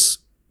voice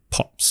just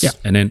pops.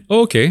 And then,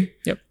 okay.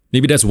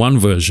 Maybe that's one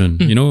version,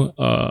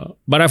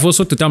 but I've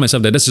also to tell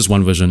myself that that's just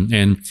one version,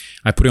 and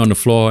I put it on the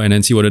floor and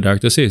then see what the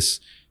director says.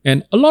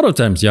 And a lot of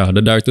times,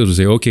 the directors will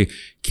say, okay,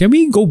 can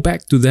we go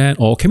back to that,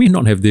 or can we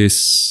not have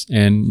this?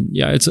 And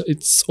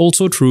it's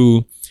also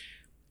through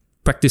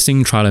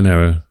practicing trial and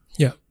error.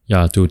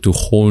 To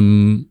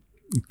hone,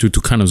 to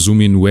kind of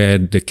zoom in where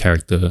the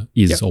character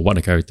is or what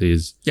the character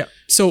is.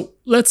 So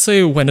let's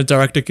say when a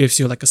director gives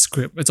you like a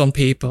script, it's on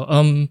paper.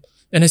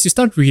 And as you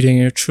start reading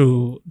it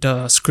through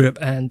the script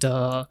and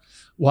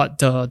what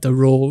the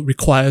role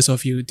requires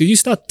of you, do you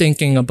start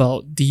thinking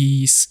about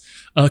these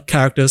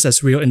characters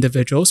as real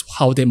individuals,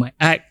 how they might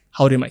act,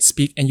 how they might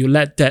speak, and you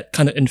let that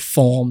kind of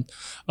inform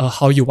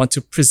how you want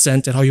to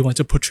present and how you want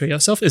to portray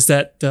yourself? Is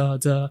that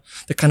the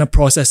kind of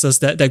processes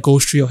that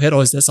goes through your head,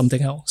 or is there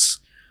something else?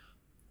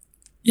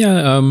 It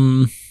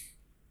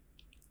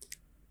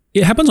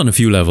happens on a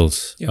few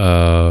levels.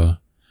 I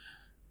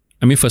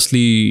mean,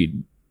 firstly,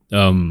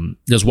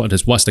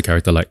 what's the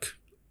character like?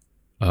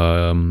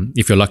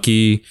 If you're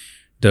lucky,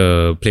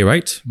 the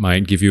playwright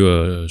might give you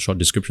a short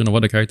description of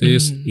what the character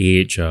is,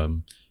 age,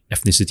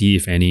 ethnicity,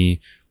 if any,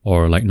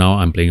 or like now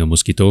I'm playing a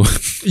mosquito.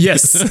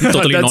 Yes,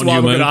 totally that's non-human. what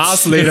I'm going to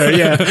ask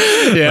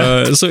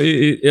later. So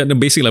at the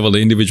basic level,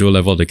 the individual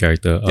level of the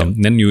character,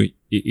 then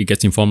it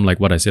gets informed, like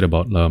what I said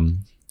about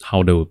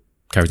how the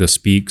character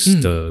speaks,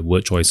 the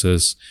word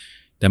choices,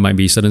 There might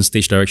be certain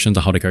stage directions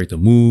of how the character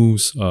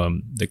moves,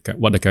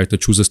 what the character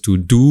chooses to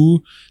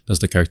do. Does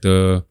the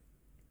character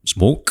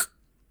smoke,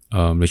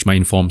 which might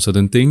inform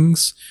certain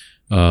things?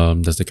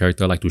 Does the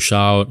character like to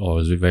shout,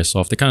 or is it very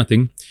soft? That kind of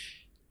thing.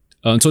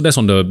 So that's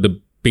on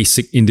the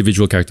basic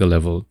individual character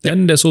level.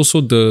 Then there's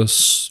also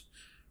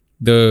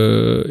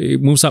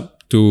it moves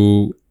up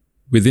to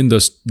within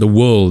the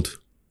world,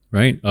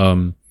 right?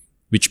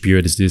 Which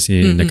period is this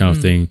in, that kind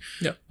of thing.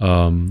 Yeah.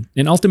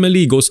 And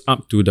ultimately it goes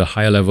up to the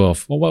higher level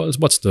of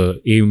what's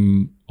the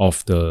aim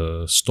of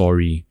the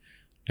story,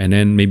 and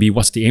then maybe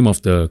what's the aim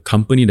of the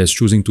company that's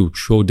choosing to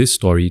show this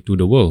story to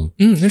the world.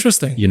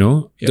 Interesting. You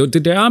know,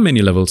 there are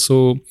many levels.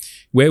 So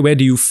where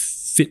do you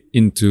fit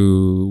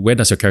into? Where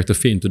does your character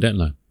fit into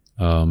that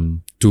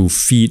to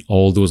feed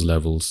all those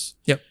levels?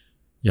 Yep.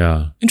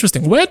 Yeah.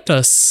 Interesting. Where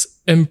does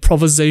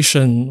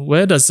improvisation?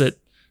 Where does it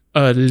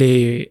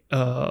lay?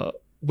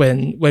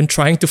 When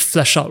trying to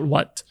flesh out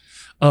what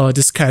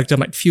this character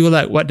might feel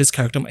like, what this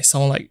character might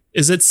sound like?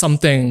 Is it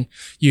something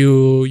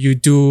you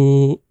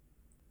do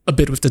a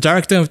bit with the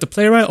director and with the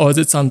playwright, or is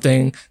it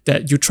something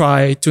that you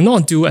try to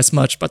not do as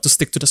much but to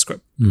stick to the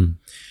script?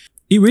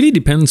 It really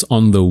depends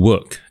on the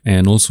work,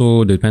 and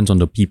also depends on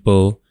the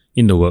people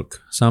in the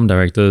work. Some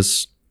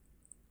directors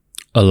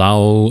allow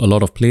a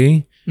lot of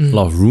play, a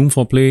lot of room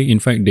for play. In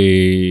fact,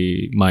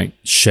 they might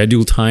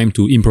schedule time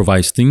to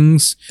improvise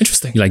things.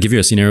 Interesting. Like give you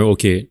a scenario,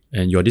 okay,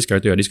 and you're this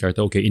character,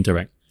 okay,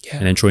 interact. Yeah.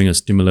 And then throwing a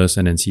stimulus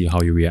and then see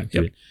how you react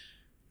to it.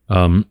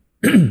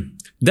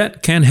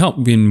 That can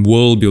help in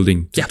world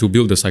building, to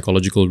build the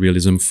psychological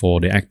realism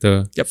for the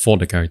actor, for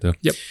the character.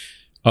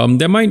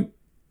 There might,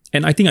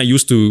 and I think I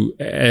used to,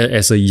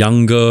 as a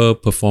younger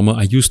performer,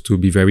 I used to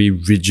be very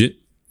rigid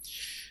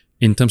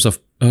in terms of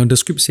the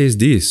script says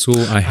this, so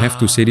I have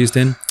to say this.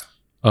 Then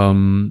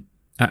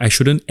I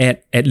shouldn't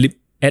ad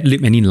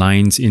lib any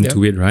lines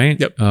into it,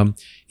 right? But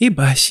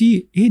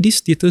this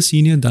theatre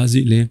senior does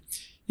it, leh.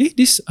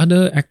 This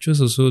other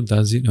actress also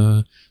does it.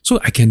 So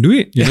I can do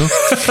it, you know.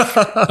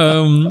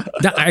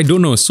 I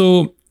don't know.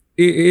 So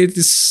it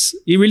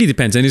really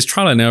depends, and it's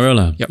trial and error,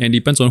 lah. And it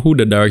depends on who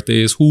the director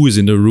is, who is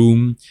in the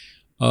room.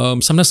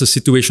 Sometimes the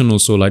situation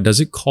also, like, does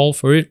it call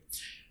for it?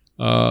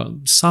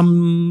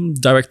 Some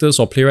directors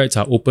or playwrights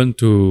are open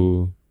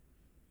to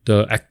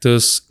the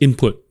actor's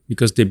input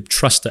because they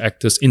trust the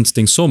actor's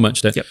instinct so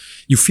much that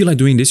you feel like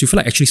doing this, you feel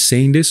like actually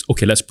saying this,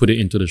 okay, let's put it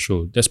into the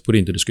show, let's put it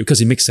into the script because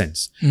it makes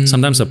sense.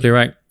 Sometimes a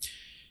playwright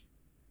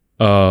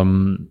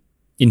in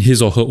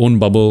his or her own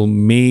bubble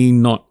may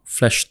not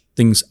flesh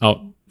things out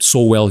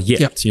so well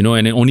yet, you know,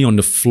 and then only on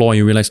the floor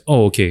you realize,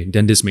 oh, okay,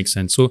 then this makes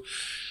sense. So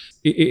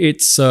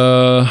it's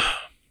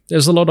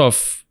there's a lot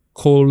of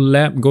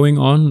collab going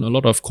on, a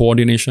lot of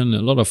coordination,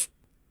 a lot of,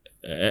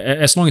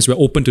 as long as we're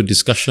open to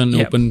discussion,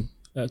 open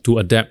to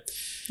adapt.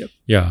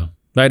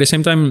 But at the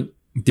same time,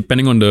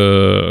 depending on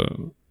the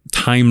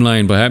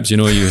timeline, perhaps, you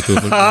know, you have to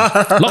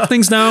lock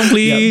things down,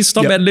 please,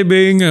 stop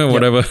ad-libbing, or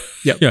whatever.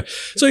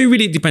 So it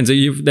really depends.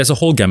 There's a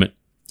whole gamut.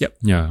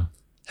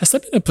 Has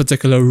there been a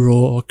particular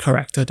role or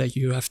character that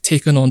you have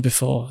taken on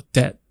before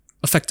that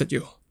affected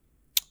you?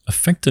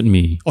 Affected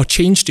me? Or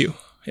changed you?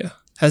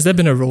 Has there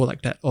been a role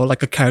like that, or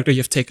like a character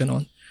you've taken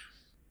on?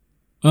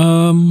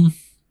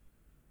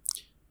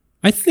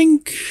 I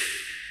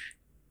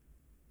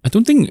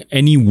don't think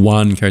any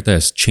one character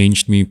has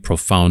changed me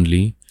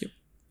profoundly.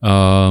 But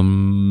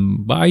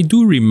I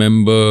do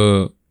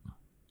remember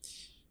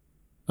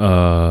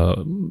my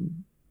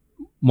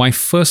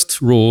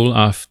first role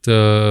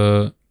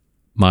after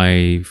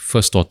my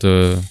first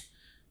daughter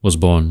was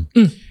born.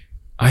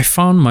 I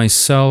found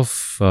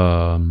myself...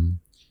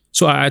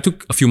 so I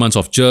took a few months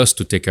off just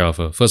to take care of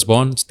her.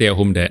 Firstborn,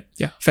 stay-at-home dad.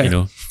 Fair. You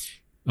know,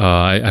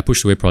 I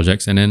pushed away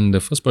projects, and then the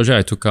first project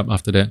I took up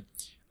after that,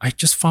 I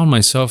just found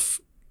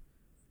myself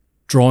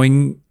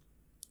drawing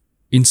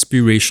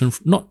inspiration,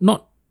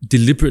 not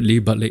deliberately,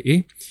 but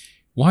like,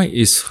 why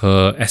is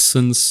her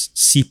essence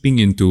seeping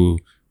into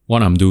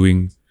what I'm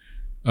doing?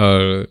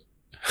 You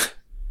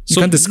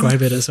can't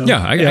describe it as well.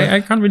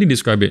 I can't really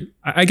describe it.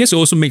 I guess it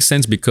also makes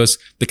sense because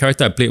the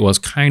character I played was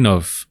kind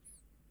of,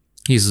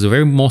 he's a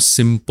very more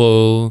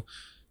simple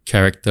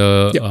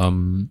character.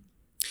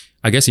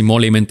 I guess in more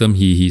layman term,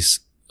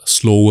 he's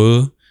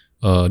slower.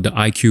 The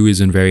IQ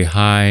isn't very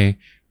high.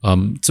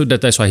 So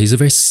that's why he's a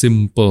very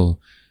simple.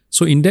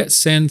 So in that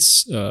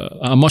sense,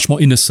 I'm much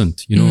more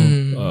innocent, you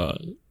know,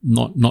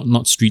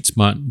 not street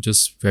smart,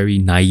 just very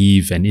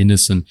naive and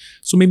innocent.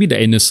 So maybe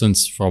the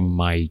innocence from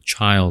my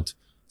child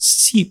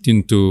seeped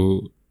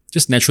into,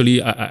 just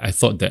naturally, I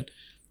thought that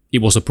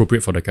it was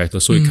appropriate for the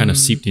character. So it kind of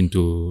seeped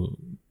into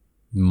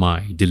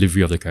my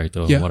delivery of the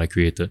character, what I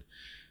created.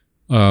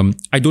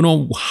 I don't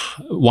know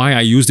why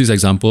I use this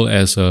example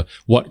as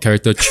what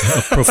character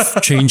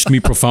changed me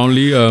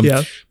profoundly.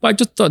 But I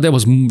just thought that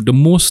was the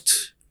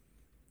most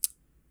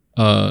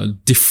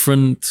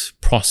different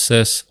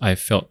process I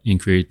felt in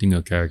creating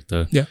a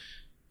character. It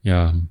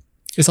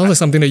sounds like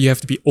something that you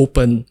have to be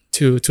open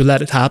to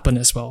let it happen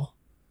as well.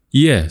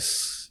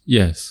 Yes.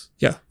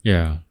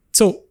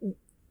 So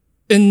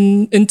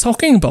in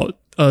talking about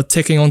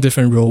taking on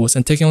different roles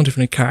and taking on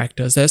different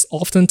characters, there's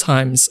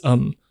oftentimes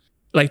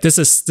like this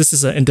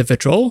is an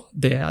individual,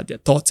 their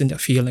thoughts and their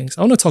feelings.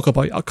 I want to talk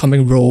about your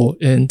upcoming role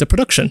in the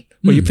production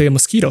where you play a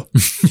mosquito.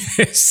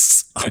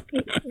 Yes.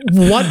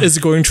 What is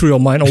going through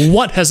your mind, or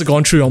what has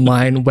gone through your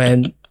mind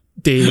when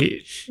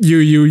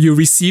you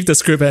receive the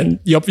script and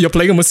you're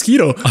playing a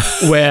mosquito?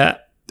 Where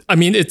I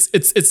mean,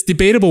 it's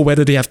debatable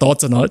whether they have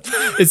thoughts or not.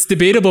 It's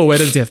debatable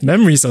whether they have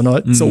memories or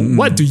not. So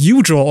what do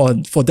you draw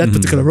on for that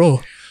particular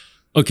role?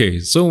 Okay,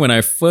 so when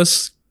I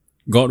first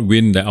got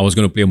wind that I was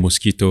going to play a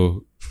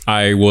mosquito,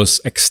 I was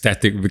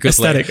ecstatic because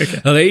I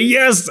was like,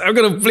 yes, I'm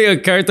going to play a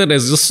character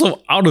that's just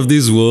so out of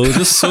this world,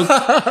 just so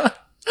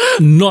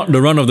not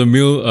the run of the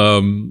mill,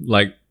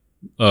 like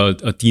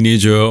a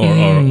teenager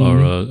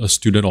or a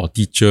student or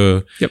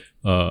teacher,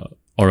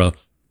 or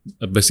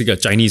basically a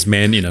Chinese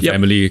man in a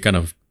family kind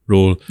of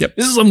role.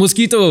 This is a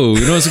mosquito,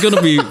 it's going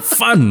to be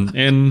fun,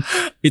 and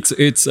it's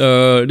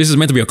this is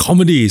meant to be a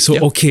comedy. So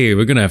okay,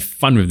 we're going to have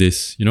fun with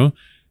this.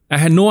 I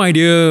had no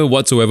idea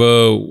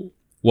whatsoever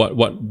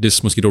what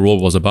this mosquito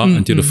role was about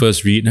until the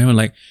first read, and I'm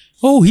like,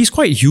 oh, he's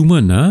quite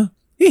human, huh?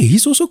 Hey,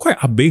 he's also quite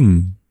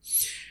abing.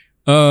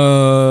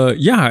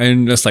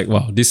 And it's like,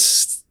 wow,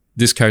 this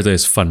character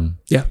is fun.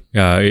 Yeah,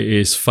 it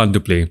is fun to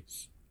play.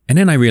 And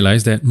then I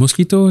realized that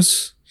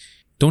mosquitoes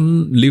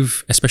don't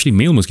live, especially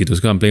male mosquitoes,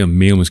 because I'm playing a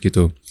male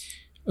mosquito.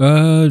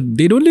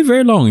 They don't live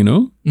very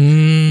long,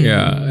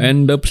 Yeah,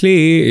 and the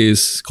play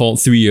is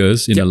called 3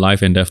 Years in the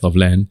Life and Death of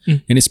Land,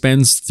 and it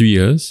spans 3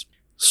 years.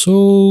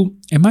 So,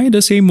 am I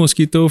the same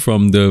mosquito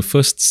from the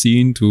first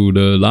scene to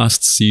the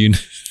last scene?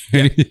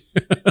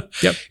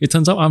 It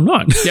turns out I'm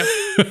not.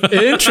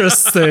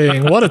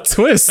 Interesting. What a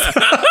twist.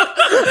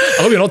 I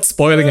hope you're not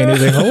spoiling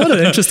anything. What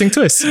an interesting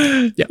twist.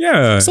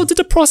 Yeah. So did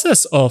the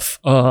process of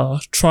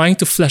trying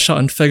to flesh out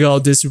and figure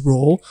out this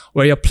role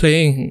where you're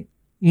playing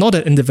not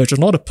an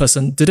individual, not a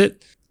person,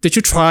 did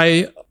you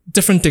try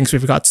different things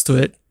with regards to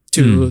it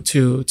to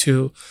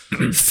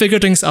figure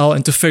things out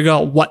and to figure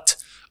out what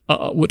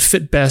would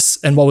fit best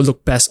and what would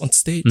look best on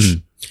stage?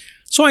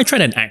 So I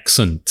tried an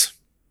accent.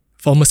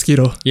 For a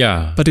mosquito.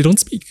 Yeah. But they don't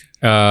speak.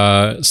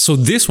 So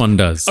this one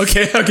does.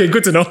 Okay,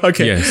 good to know.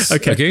 Okay. Yes.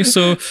 Okay,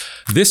 so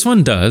this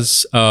one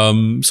does.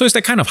 So it's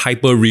that kind of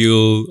hyper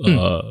real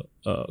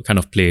kind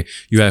of play.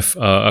 You have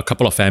a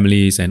couple of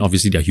families, and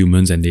obviously they're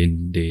humans and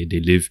they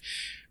live.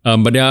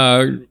 But they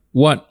are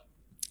what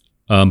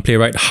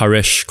playwright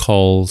Haresh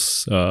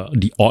calls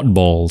the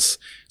oddballs.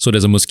 So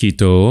there's a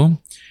mosquito,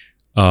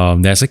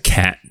 there's a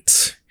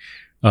cat,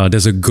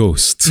 there's a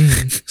ghost.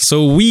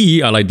 So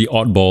we are like the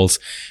oddballs,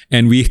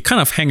 and we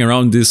kind of hang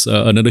around this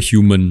another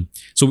human.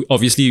 So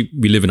obviously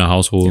we live in a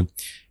household,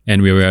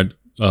 and we were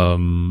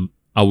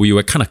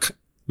kind of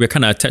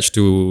attached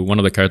to one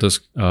of the characters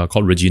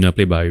called Regina,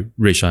 played by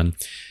Reshan.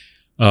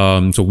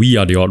 So we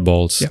are the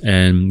oddballs,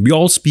 and we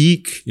all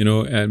speak,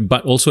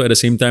 but also at the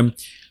same time,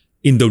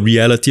 in the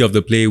reality of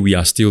the play, we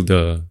are still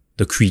the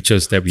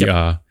creatures that we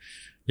are.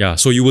 Yeah.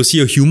 So you will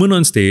see a human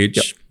on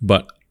stage,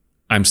 but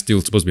I'm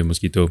still supposed to be a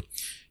mosquito.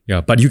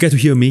 Yeah, but you get to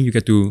hear me, you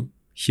get to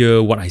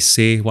hear what I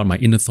say, what my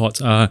inner thoughts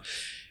are.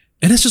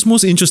 And that's just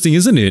most interesting,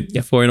 isn't it?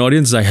 Yeah. For an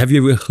audience, like, have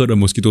you ever heard a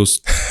mosquito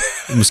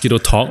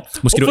talk?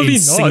 Mosquito Hopefully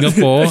in not.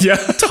 Singapore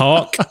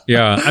talk?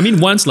 Yeah. I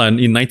mean, once in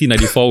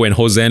 1994 when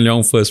Hossan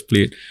Leong first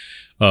played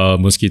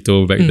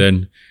Mosquito back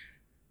then.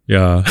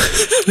 Yeah.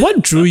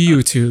 What drew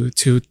you to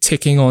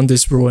taking on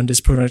this role in this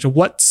production?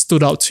 What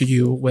stood out to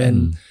you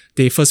when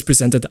they first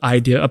presented the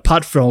idea,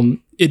 apart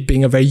from it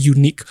being a very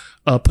unique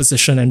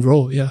position and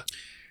role? Yeah.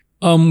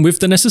 With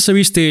the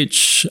necessary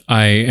stage,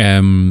 I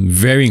am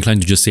very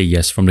inclined to just say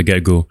yes from the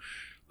get-go.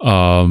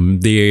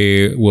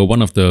 They were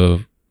one of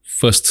the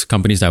first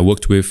companies that I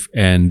worked with,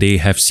 and they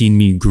have seen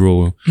me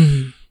grow.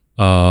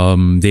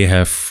 They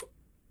have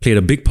played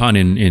a big part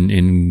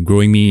in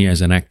growing me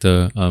as an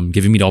actor,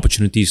 giving me the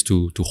opportunities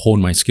to hone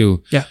my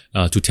skill,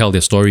 to tell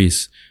their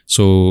stories.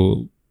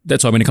 So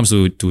that's why when it comes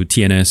to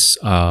TNS,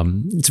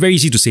 it's very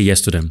easy to say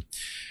yes to them.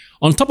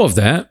 On top of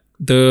that,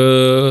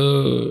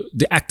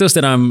 the actors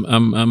that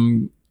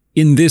I'm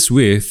in this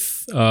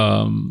with,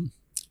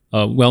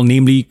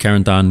 namely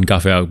Karen Tan,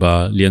 Ghaffar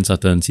Akbar, Lian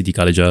Sutton, Siti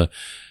Khadijah,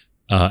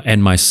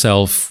 and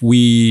myself,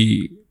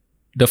 the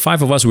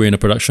five of us were in a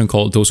production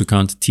called Those Who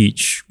Can't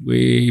Teach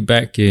way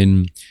back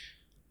in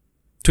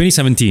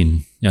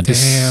 2017. Yeah,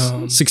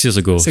 Damn. 6 years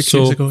ago. 6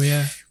 years ago,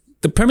 yeah.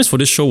 The premise for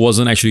this show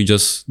wasn't actually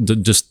just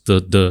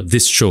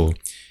this show.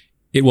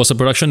 It was a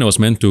production that was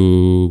meant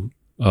to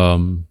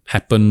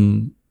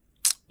happen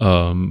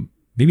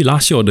maybe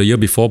last year or the year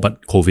before,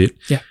 but COVID.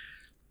 Yeah.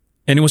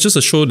 And it was just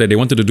a show that they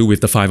wanted to do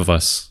with the five of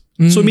us.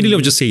 So immediately I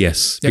would just say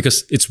yes,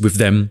 because it's with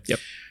them. Yep.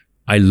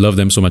 I love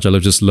them so much. I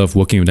just love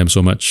working with them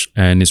so much.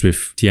 And it's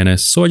with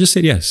TNS. So I just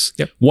said yes.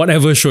 Yep.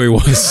 Whatever show it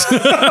was.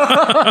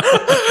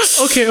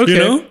 Okay.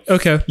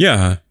 Okay.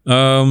 Yeah.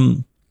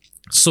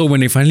 So when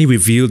they finally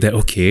revealed that,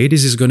 okay,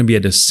 this is going to be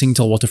at the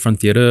Singtel Waterfront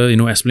Theatre,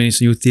 Esplanade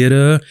New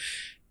Theatre,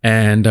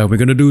 and we're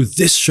going to do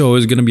this show.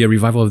 It's going to be a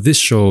revival of this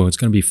show. It's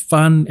going to be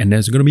fun. And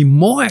there's going to be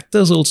more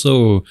actors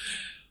also.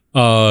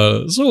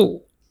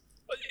 So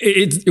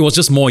It was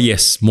just more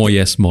yes.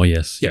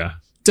 Yeah.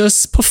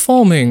 Does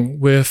performing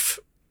with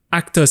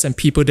actors and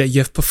people that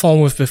you've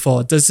performed with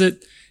before, does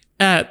it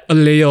add a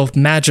layer of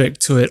magic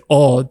to it,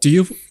 or do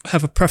you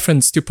have a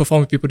preference to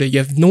perform with people that you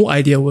have no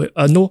idea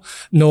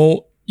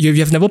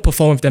you've never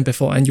performed with them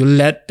before and you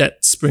let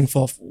that spring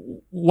forth?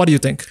 What do you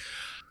think?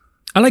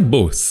 I like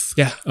both.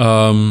 Yeah.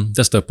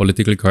 That's the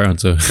politically correct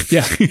answer.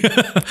 Yeah.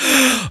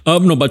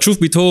 No, but truth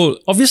be told,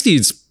 obviously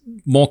it's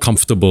more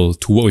comfortable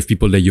to work with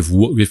people that you've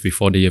worked with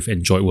before, that you've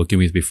enjoyed working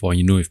with before,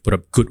 you've put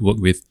up good work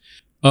with.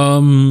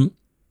 And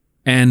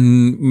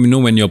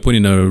when you're put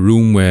in a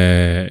room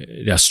where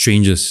there are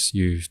strangers,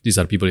 these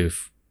are the people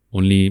you've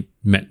only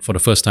met for the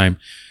first time.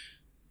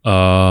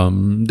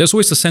 There's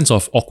always a sense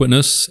of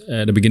awkwardness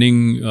at the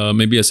beginning,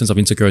 maybe a sense of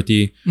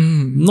insecurity.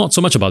 Not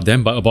so much about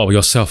them, but about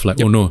yourself. Like,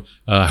 oh no,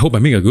 I hope I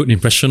make a good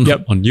impression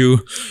on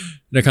you.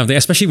 That kind of thing.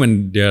 Especially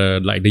when they're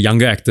like the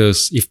younger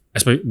actors, if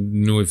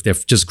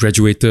they've just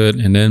graduated,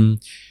 and then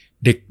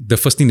the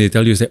first thing they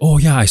tell you is that, oh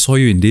yeah, I saw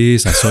you in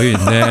this, I saw you in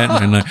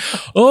that, and like,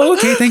 oh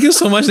okay, thank you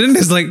so much. Then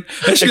there's like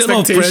actually a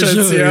lot of pressure,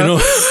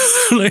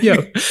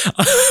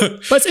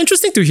 But it's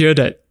interesting to hear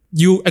that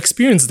you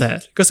experienced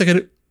that, because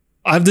I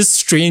have this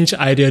strange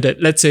idea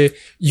that, let's say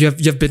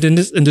you've been in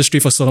this industry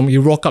for so long, you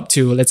rock up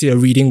to, let's say, a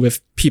reading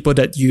with people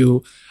that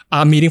you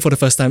are meeting for the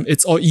first time,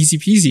 it's all easy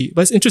peasy.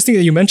 But it's interesting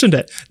that you mentioned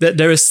that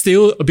there is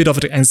still a bit of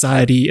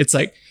anxiety. It's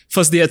like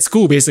first day at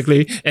school,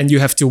 basically, and you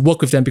have to work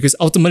with them, because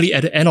ultimately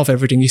at the end of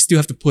everything, you still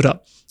have to put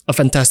up a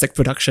fantastic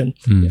production.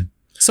 Yeah.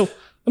 So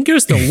I'm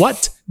curious though,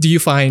 what do you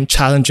find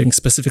challenging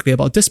specifically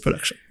about this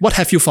production? What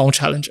have you found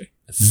challenging?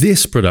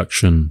 This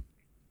production?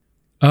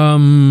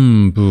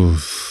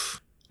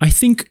 I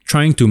think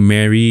trying to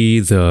marry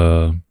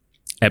the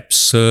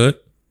absurd,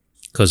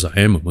 because I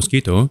am a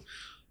mosquito,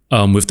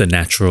 with the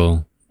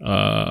natural.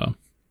 And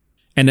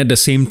at the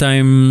same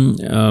time,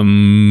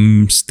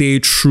 stay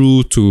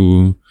true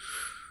to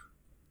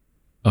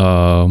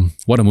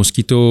what a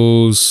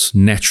mosquito's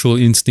natural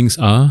instincts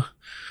are.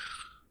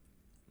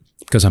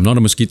 Because I'm not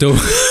a mosquito.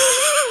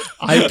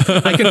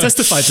 I can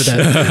testify to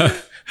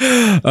that.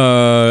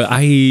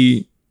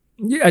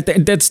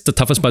 That's the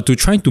toughest part, to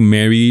try to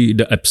marry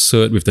the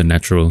absurd with the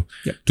natural.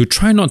 Yeah. To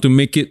try not to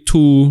make it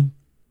too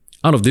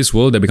out of this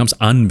world that becomes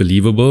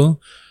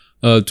unbelievable.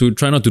 To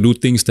try not to do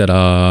things that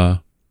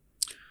are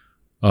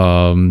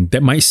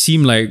that might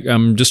seem like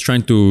I'm just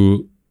trying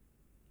to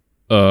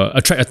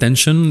attract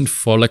attention,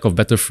 for lack of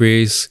better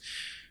phrase.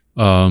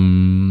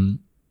 It's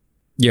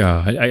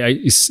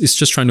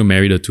just trying to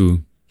marry the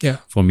two. Yeah.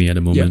 For me at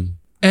the moment.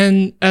 Yeah.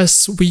 And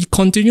as we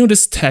continue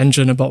this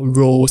tangent about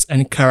roles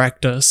and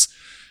characters,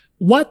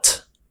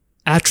 what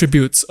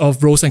attributes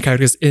of roles and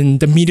characters in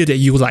the media that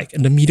you like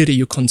and the media that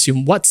you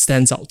consume, what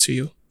stands out to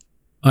you?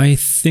 I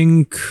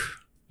think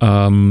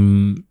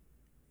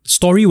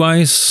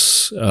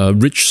story-wise,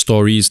 rich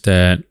stories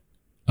that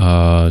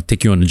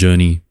take you on a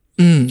journey.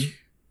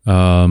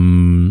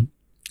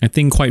 I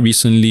think quite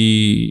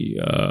recently,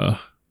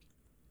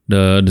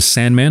 the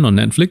Sandman on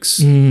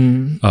Netflix.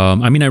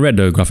 I mean, I read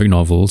the graphic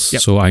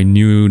novels, so I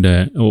knew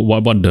that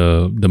what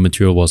the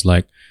material was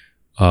like.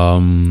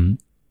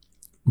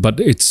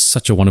 But it's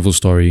such a wonderful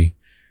story.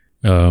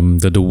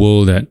 The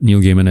world that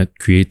Neil Gaiman had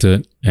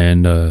created,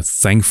 and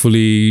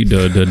thankfully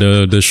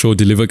the show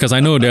delivered, because I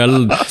know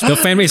the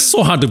fan base is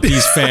so hard to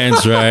please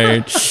fans,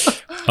 right?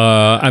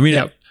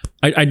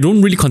 I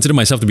don't really consider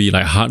myself to be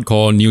like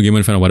hardcore Neil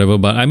Gaiman fan or whatever,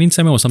 but I mean,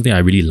 Sandman was something I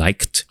really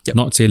liked,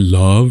 not say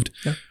loved,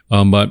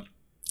 but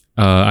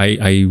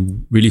I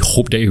really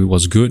hoped that it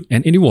was good,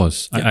 and it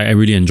was. I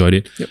really enjoyed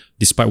it,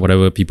 despite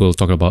whatever people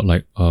talk about,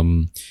 like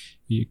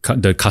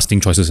the casting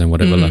choices and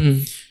whatever.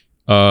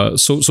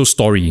 So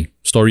story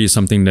is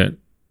something that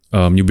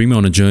you bring me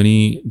on a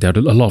journey. There are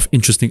a lot of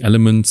interesting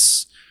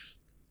elements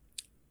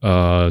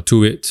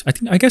to it.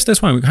 I guess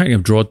that's why I'm kind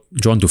of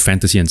drawn to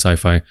fantasy and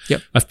sci-fi.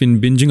 I've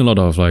been binging a lot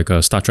of like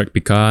Star Trek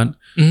Picard,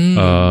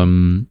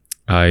 Rings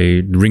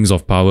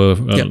of Power,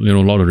 a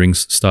lot of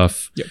Rings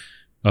stuff.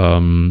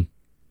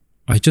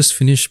 I just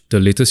finished the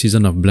latest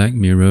season of Black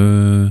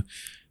Mirror.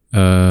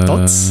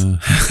 Thoughts?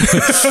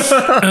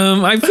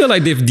 I feel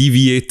like they've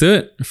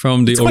deviated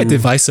from the. It's quite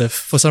divisive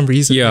for some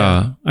reason.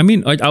 I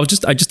mean, I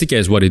just take it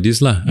as what it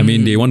is, lah. I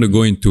mean, they want to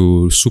go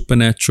into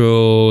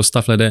supernatural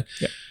stuff like that.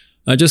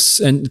 I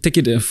just take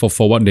it for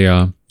what they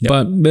are.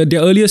 But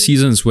there are earlier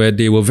seasons where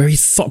they were very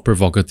thought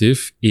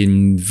provocative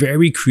in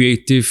very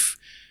creative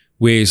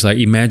ways, like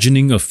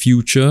imagining a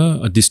future,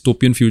 a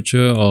dystopian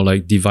future, or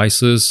like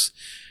devices.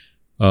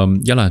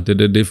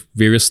 The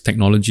various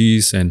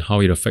technologies and how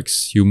it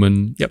affects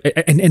human.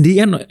 And at the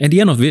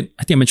end of it,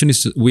 I think I mentioned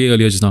this way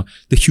earlier just now,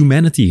 the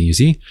humanity, you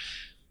see?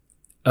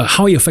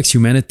 How it affects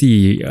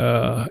humanity,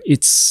 I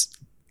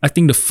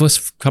think the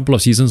first couple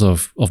of seasons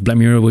of Black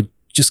Mirror were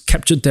just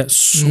captured that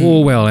so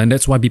well, and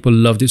that's why people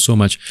loved it so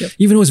much.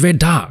 Even though it's very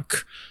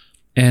dark.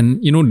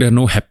 And there are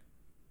no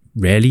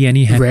rarely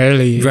any happy.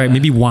 Rarely. Right,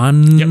 maybe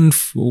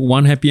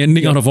one happy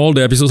ending out of all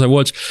the episodes I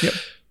watched.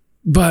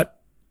 But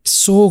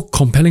so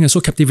compelling and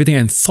so captivating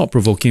and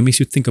thought-provoking. It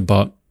makes you think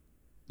about,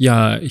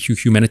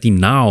 humanity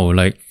now?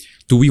 Like,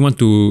 do we want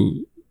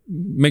to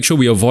make sure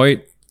we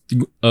avoid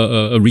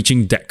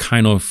reaching that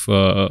kind of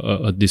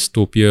a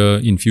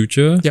dystopia in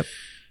future? Yep.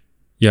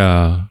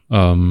 Yeah.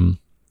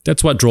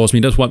 That's what draws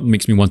me. That's what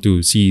makes me want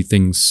to see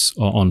things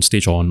on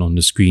stage or on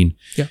the screen.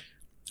 Yeah.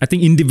 I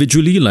think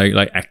individually,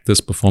 like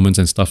actors' performance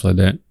and stuff like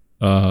that,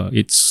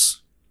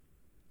 it's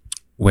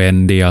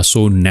when they are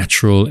so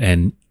natural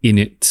and in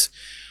it.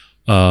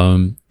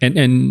 And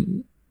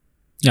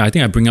yeah, I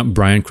think I bring up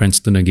Bryan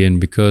Cranston again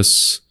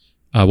because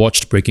I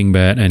watched Breaking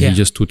Bad and he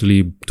just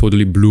totally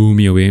blew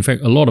me away. In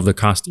fact, a lot of the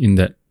cast in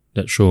that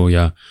show,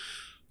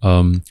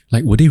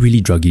 like, were they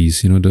really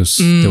druggies? You know,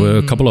 there were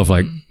a couple of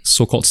like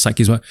so-called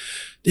psychics, but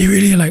they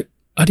really like,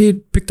 are they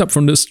picked up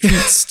from the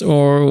streets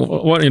or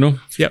what, you know?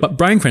 Yeah. But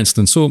Bryan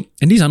Cranston,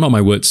 and these are not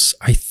my words.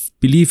 I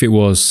believe it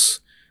was,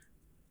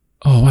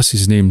 what's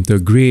his name? The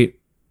great,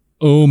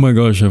 oh my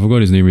gosh, I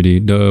forgot his name already.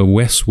 The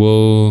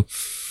Westworld,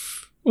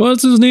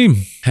 what's his name?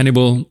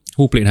 Hannibal.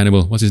 Who played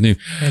Hannibal? What's his name?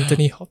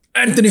 Anthony Hopkins.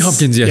 Anthony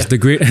Hopkins, yes. The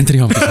great Anthony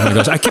Hopkins. Oh my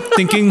gosh. I kept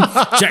thinking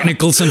Jack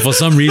Nicholson for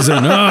some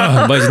reason.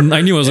 But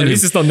I knew it wasn't At him.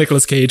 least it's not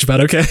Nicolas Cage,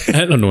 but okay.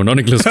 No, not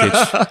Nicolas Cage.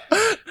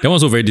 That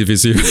one's so very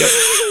divisive. Yep.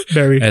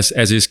 Very. As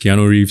is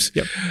Keanu Reeves.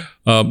 Yep.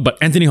 But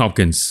Anthony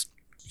Hopkins,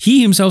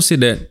 he himself said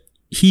that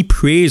he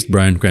praised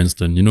Bryan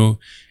Cranston, you know,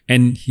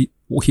 and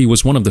he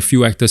was one of the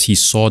few actors he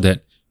saw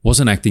that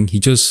wasn't acting. He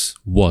just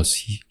was.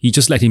 He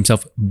just let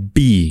himself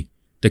be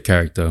the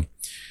character.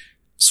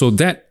 So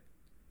that,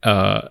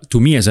 to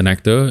me as an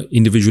actor,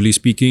 individually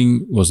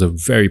speaking, was a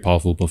very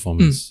powerful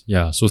performance.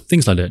 Yeah. So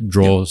things like that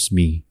draws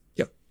me.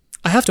 Yep.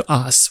 I have to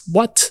ask,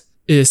 what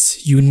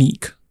is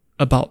unique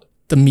about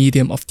the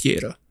medium of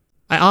theatre?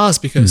 I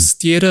ask because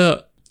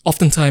theatre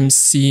oftentimes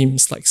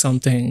seems like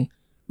something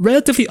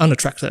relatively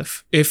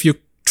unattractive. If you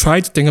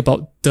try to think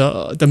about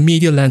the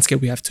media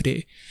landscape we have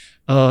today,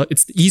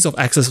 it's the ease of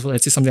access for,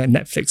 let's say, something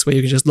like Netflix, where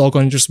you can just log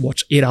on and just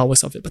watch 8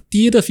 hours of it. But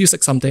theatre feels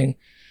like something,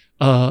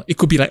 it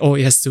could be like,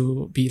 it has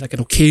to be like an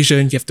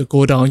occasion. You have to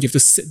go down, you have to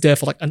sit there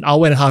for like an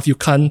hour and a half. You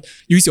can't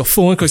use your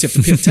phone because you have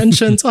to pay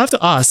attention. So I have to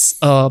ask,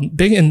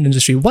 being in the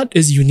industry, what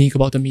is unique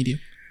about the medium?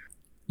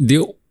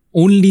 The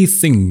only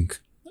thing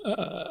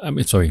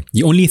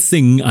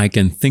I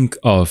can think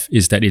of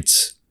is that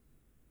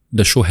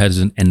the show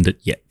hasn't ended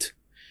yet.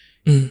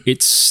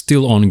 It's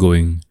still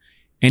ongoing.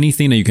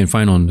 Anything that you can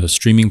find on the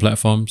streaming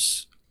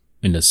platforms,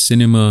 in the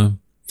cinema,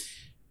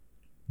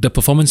 the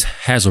performance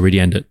has already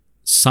ended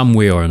some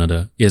way or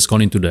another. It has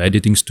gone into the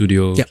editing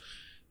studio,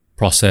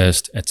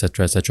 processed,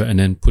 etc., and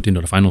then put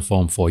into the final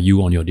form for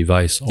you on your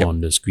device or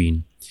on the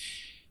screen.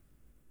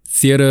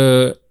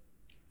 Theatre,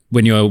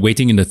 when you're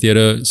waiting in the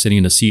theatre, sitting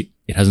in the seat,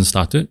 it hasn't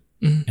started.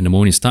 And the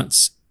moment it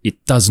starts,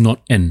 it does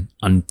not end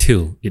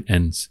until it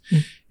ends.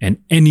 And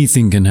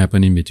anything can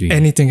happen in between.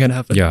 Anything can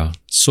happen. Yeah.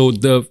 So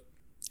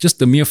just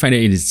the mere fact that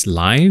it is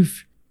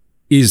live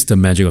is the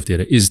magic of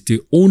theatre, is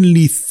the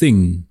only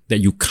thing that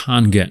you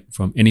can't get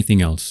from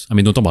anything else. I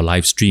mean, don't talk about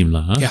live stream.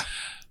 Yeah.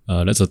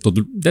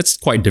 That's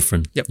quite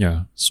different. Yep.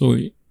 Yeah. So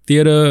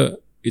theatre,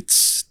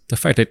 it's the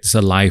fact that it's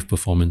a live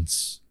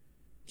performance.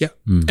 Yeah.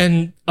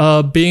 And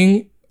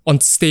being on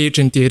stage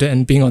in theatre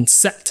and being on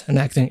set and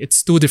acting,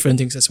 it's two different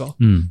things as well.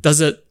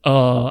 Does it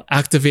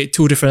activate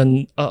two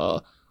different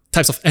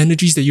types of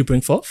energies that you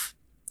bring forth?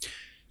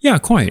 Yeah,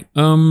 quite.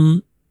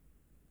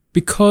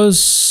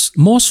 Because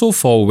more so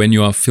for when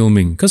you are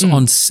filming, because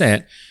on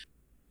set,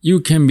 you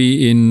can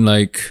be in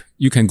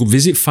you can go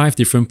visit 5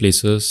 different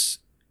places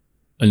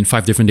in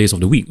 5 different days of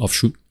the week of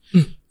shoot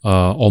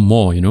or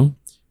more, you know.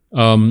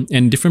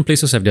 And different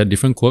places have their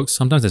different quirks.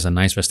 Sometimes there's a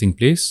nice resting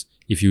place.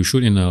 If you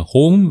shoot in a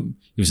home,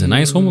 if it's a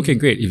nice home, okay,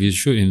 great. If you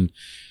shoot in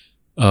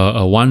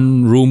a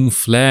 1-room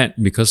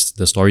flat because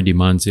the story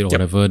demands it or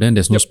whatever, then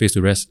there's no space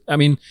to rest. I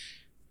mean,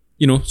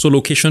 you know, so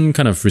location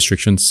kind of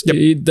restrictions.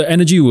 The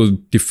energy will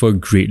differ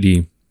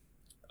greatly.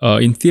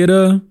 In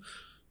theatre,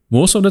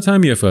 most of the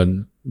time you have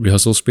a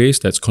rehearsal space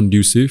that's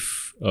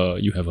conducive.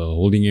 You have a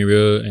holding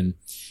area, and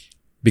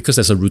because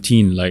there's a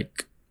routine,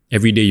 like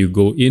every day you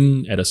go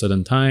in at a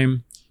certain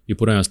time, you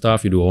put on your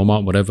stuff, you do a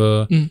warm-up,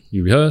 whatever,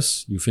 you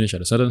rehearse, you finish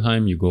at a certain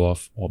time, you go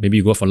off, or maybe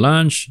you go off for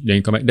lunch, then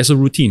you come back. There's a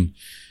routine.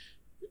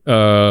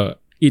 I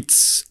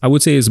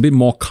would say it's a bit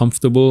more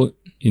comfortable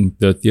in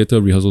the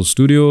theatre rehearsal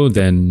studio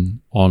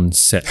than on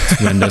set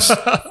when there's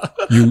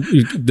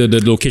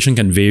the location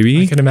can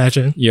vary. I can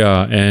imagine.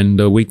 Yeah, and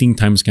the waiting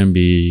times can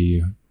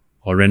be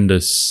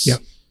horrendous. Yeah.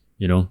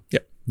 You know? Yeah.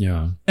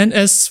 Yeah. And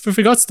as with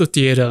regards to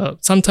theatre,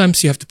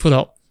 sometimes you have to put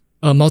out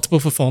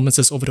multiple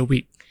performances over the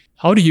week.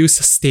 How do you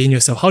sustain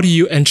yourself? How do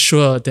you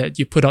ensure that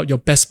you put out your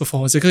best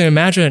performance? Because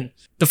imagine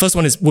the first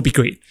one would be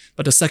great,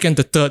 but the second,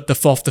 the third, the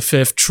fourth, the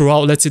fifth,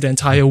 throughout, let's say, the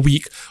entire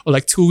week or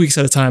like 2 weeks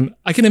at a time,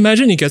 I can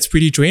imagine it gets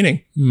pretty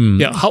draining.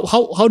 Yeah.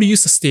 How do you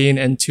sustain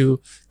and to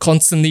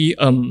constantly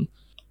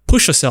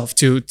push yourself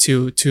to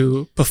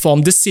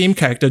perform the same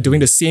character,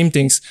 doing the same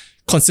things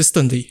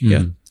consistently?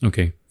 Yeah.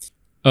 Okay.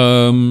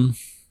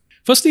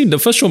 Firstly, the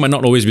first show might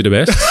not always be the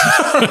best.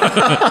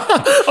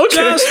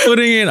 Okay. Just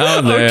putting it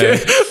out there.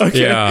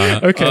 Okay. Yeah.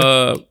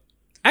 Okay.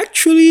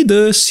 Actually,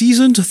 the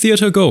seasoned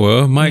theatre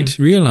goer might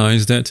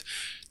realize that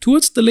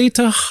towards the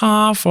later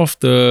half of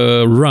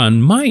the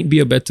run might be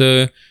a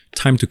better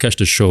time to catch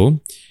the show.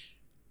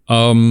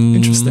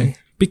 Interesting.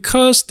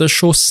 Because the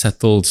show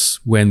settles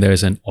when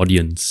there's an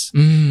audience.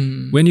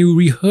 When you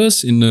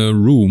rehearse in a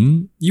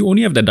room, you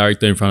only have the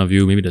director in front of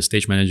you, maybe the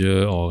stage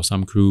manager or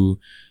some crew.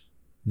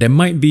 There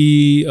might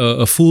be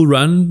a full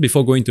run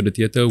before going to the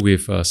theatre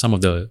with some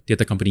of the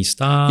theatre company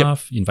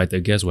staff,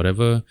 invited guests,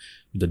 whatever,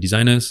 the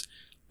designers.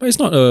 But it's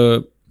not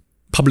a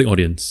public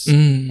audience.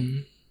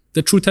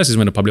 The true test is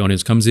when the public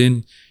audience comes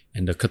in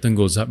and the curtain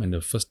goes up and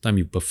the first time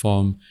you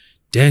perform,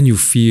 then you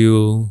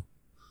feel,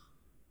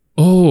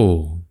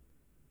 oh,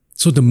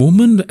 so the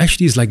moment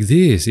actually is like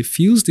this. It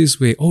feels this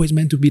way. Oh, it's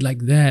meant to be like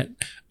that.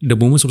 The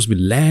moment's supposed to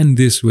be land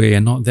this way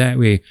and not that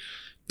way.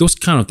 Those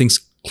kind of things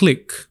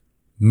click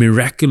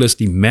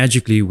miraculously,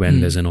 magically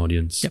when there's an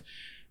audience.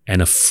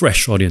 And a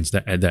fresh audience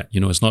at that.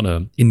 It's not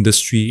an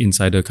industry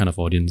insider kind of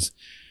audience.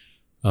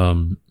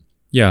 So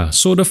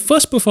the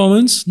first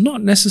performance,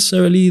 not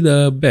necessarily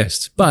the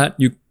best, but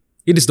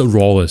it is the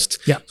rawest.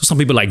 So some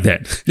people like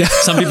that.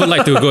 Some people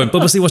like to go and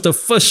purposely watch the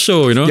first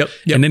show, and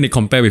then they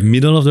compare with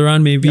middle of the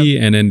run maybe,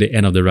 and then the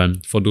end of the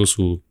run for those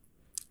who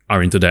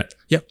are into that.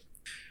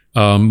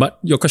 But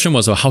your question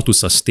was how to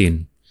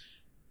sustain,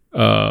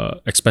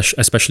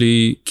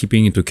 especially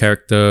keeping into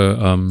character.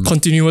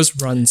 Continuous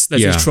runs,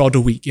 let's say throughout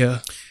the week,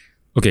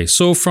 Okay,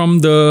 so from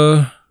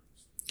the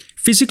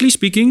physically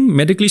speaking,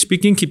 medically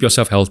speaking, keep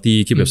yourself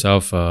healthy, keep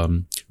yourself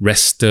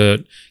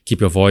rested,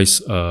 keep your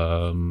voice,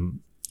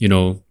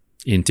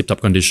 in tip-top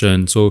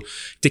condition. So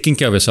taking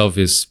care of yourself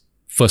is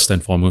first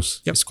and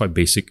foremost. It's quite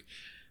basic.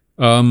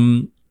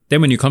 Then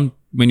when you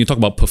talk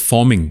about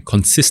performing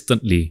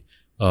consistently,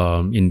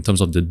 in terms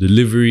of the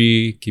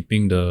delivery,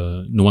 keeping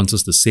the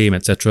nuances the same,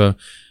 etc.,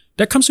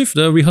 that comes with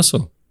the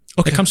rehearsal.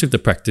 That comes with the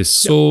practice.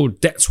 So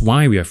that's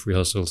why we have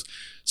rehearsals.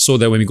 So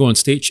that when we go on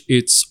stage,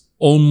 it's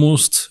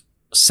almost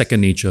second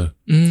nature.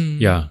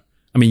 I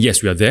mean,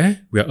 yes, we are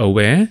there, we are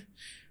aware,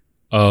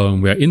 we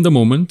are in the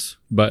moment,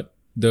 but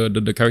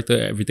the character,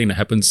 everything that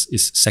happens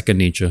is second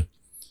nature.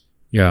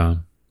 I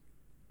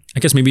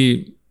guess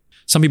maybe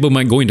some people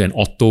might go into an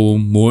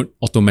autopilot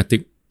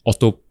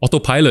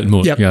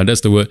mode.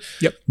 That's the word.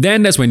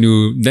 Then that's when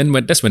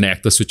the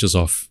actor switches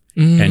off.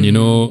 And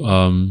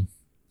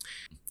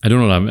I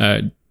don't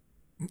know,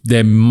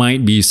 there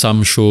might be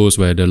some shows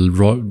where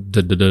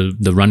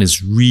the run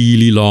is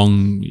really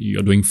long.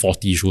 You're doing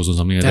 40 shows or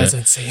something like that.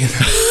 That's insane.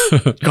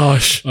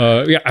 Gosh.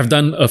 I've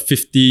done a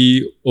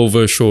 50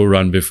 over show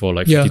run before,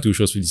 like 52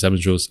 shows, 57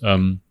 shows.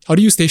 How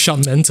do you stay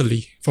sharp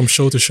mentally from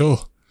show to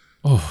show?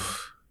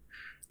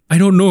 I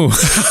don't know.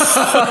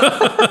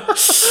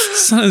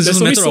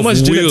 There's only so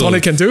much gin and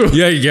tonic can do.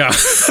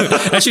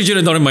 Actually, gin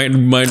and tonic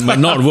might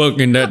not work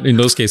in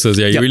those cases.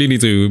 You really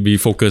need to be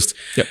focused.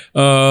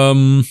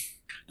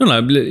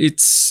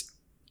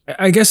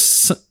 I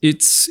guess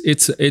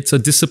it's a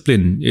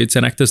discipline. It's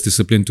an actor's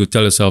discipline to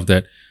tell yourself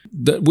that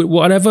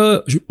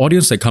whatever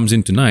audience that comes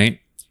in tonight,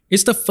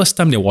 it's the first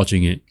time they're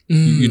watching it.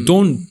 You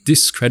don't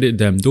discredit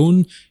them.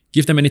 Don't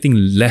give them anything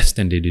less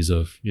than they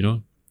deserve.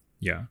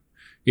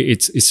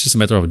 It's just a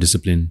matter of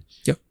discipline.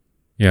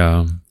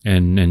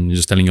 And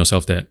just telling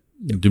yourself that,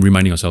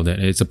 reminding yourself that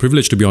it's a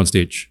privilege to be on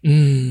stage.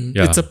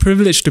 It's a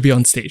privilege to be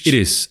on stage. It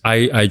is.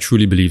 I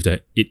truly believe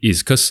that it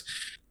is, because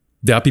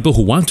there are people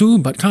who want to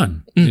but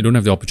can't. They don't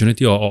have the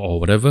opportunity or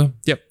whatever.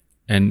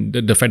 And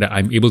the fact that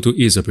I'm able to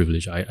is a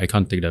privilege. I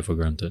can't take that for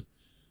granted.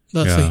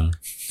 Lovely.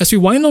 As we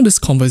wind on this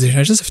conversation,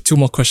 I just have 2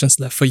 more questions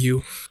left for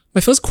you.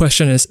 My first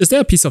question is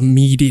there a piece of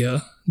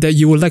media that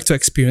you would like to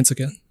experience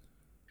again?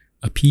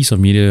 A piece of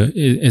media,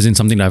 as in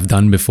something that I've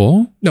done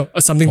before? No,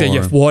 something that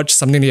you have watched,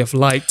 something that you have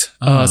liked,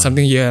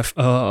 something you have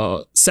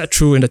sat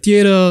through in the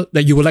theatre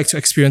that you would like to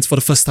experience for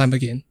the first time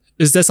again.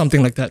 Is there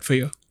something like that for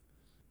you?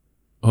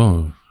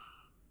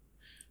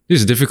 This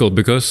is difficult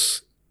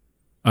because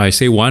I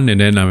say one and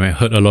then I might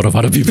hurt a lot of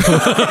other people.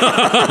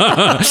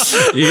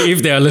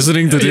 If they are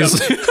listening to this.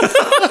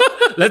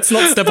 Let's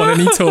not step on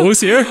any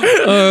toes here.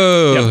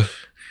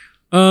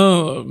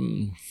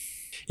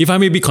 If I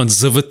may be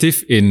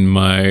conservative in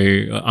my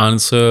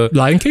answer.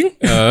 Lion King?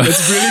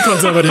 It's really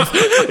conservative.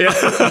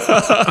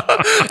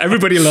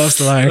 Everybody loves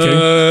the Lion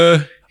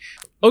King.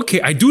 Okay,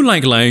 I do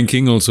like Lion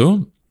King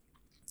also.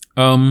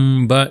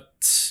 But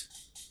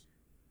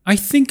I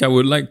think I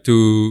would like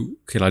to,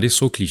 this is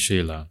so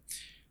cliche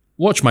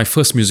watch my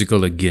first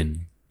musical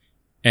again.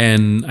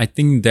 And I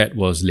think that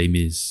was Les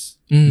Mis.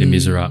 Les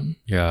Miserables.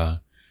 I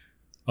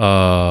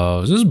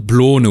was just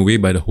blown away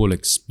by the whole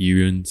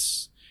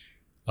experience.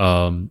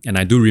 And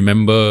I do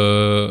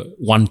remember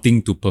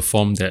wanting to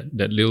perform that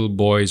little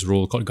boy's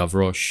role called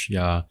Gavroche.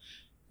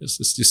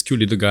 It's this cute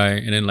little guy.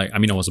 And then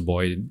I was a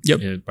boy in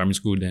primary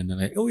school then.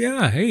 And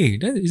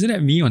isn't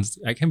that me?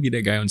 I can be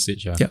that guy on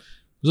stage. I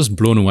was just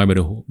blown away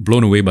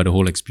by the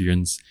whole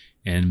experience.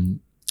 And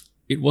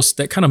it was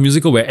that kind of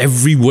musical where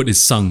every word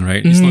is sung,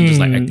 right? It's not just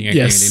like acting, and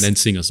then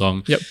sing a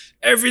song.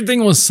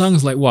 Everything was sung.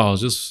 It's like, wow,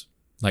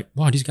 like,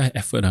 wow, this guy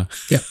effort.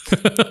 Yeah.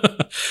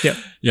 Yeah.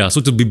 Yeah,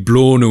 so to be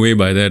blown away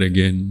by that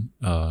again,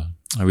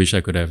 I wish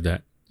I could have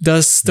that.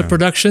 Does the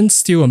production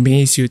still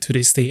amaze you to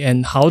this day?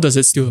 And how does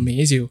it still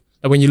amaze you?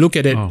 Like when you look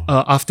at it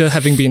after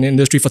having been in the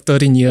industry for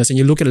 13 years and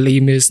you look at Les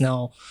Mis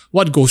now,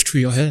 what goes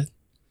through your head?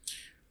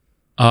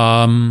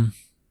 A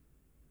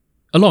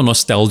lot of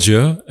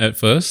nostalgia at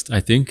first,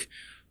 I think.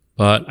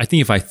 But I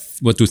think if I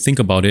were to think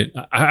about it,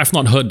 I've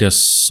not heard their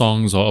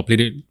songs or played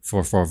it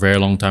for a very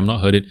long time,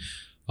 not heard it.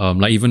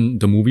 Like even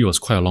the movie was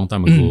quite a long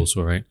time ago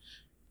also, right?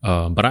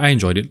 But I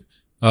enjoyed it.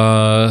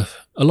 A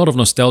lot of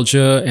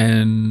nostalgia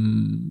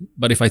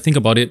but if I think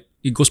about it,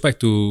 it goes back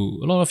to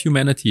a lot of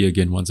humanity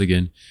again, once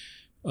again.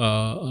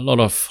 A lot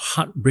of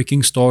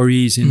heartbreaking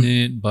stories in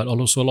it, but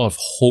also a lot of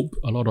hope,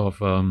 a lot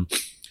of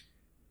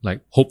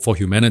like hope for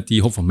humanity,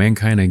 hope for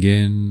mankind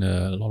again,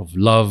 a lot of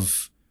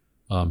love,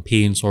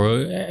 pain,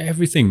 sorrow,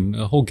 everything,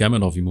 a whole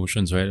gamut of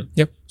emotions, right?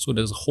 Yep. So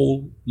there's a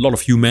whole lot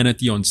of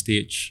humanity on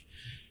stage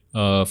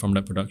from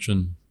that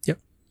production. Yep.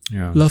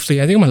 Yeah.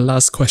 Lovely. I think my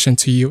last question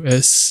to you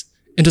is,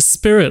 in the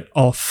spirit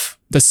of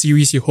the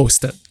series you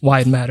hosted, Why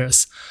It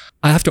Matters,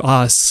 I have to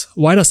ask,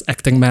 why does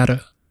acting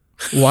matter?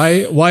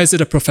 Why is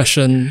it a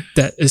profession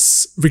that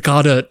is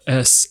regarded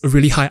as a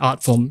really high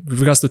art form with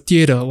regards to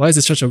theatre? Why is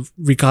it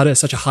regarded as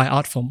such a high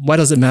art form? Why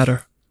does it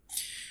matter?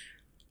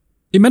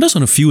 It matters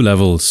on a few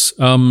levels.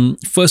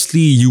 Firstly,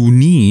 you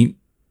need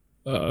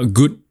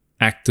good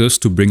actors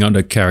to bring out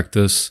the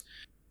characters,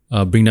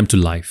 bring them to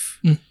life.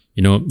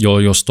 You know,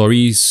 your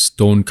stories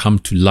don't come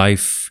to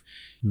life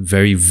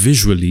very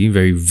visually,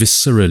 very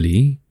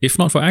viscerally, if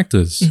not for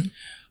actors.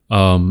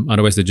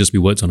 Otherwise, they'd just be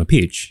words on a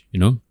page, you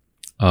know?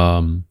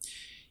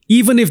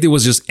 Even if there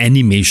was just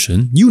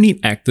animation, you need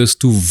actors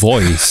to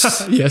voice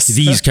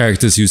these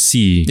characters you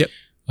see. Yep.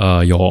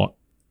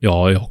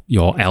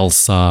 Your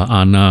Elsa,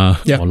 Anna,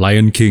 or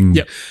Lion King.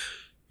 Yep.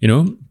 You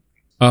know?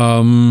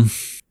 And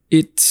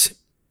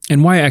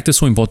why actors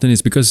so important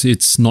is because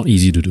it's not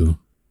easy to do.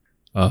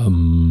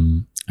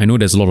 I know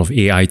there's a lot of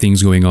AI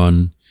things going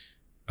on.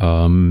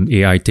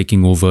 AI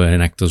taking over an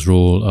actor's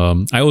role.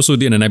 I also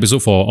did an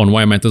episode on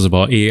Why It Matters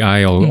about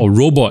AI or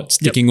robots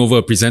taking over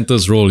a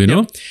presenter's role, you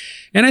know?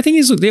 And I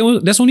think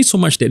there's only so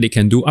much that they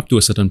can do up to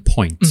a certain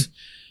point.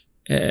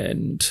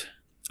 And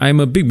I'm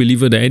a big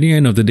believer that at the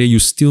end of the day, you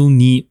still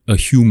need a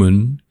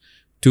human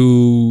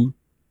to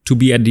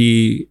be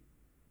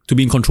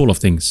in control of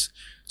things.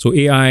 So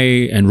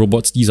AI and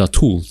robots, these are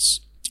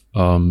tools.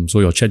 So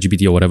your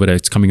ChatGPT or whatever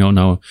that's coming out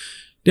now,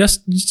 they're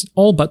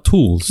all but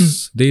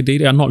tools.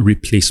 They are not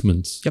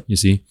replacements, you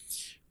see.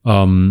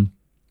 And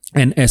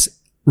as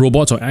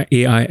robots or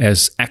AI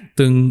as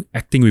acting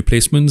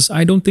replacements,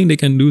 I don't think they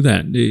can do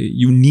that.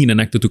 You need an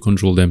actor to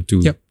control them,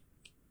 to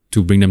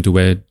bring them to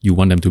where you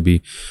want them to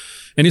be.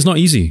 And it's not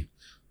easy.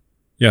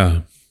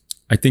 Yeah.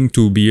 I think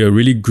to be a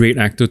really great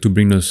actor, to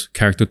bring this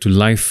character to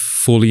life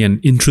fully and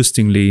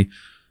interestingly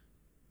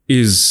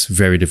is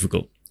very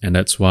difficult. And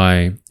that's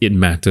why it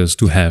matters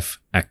to have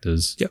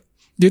actors. Yeah.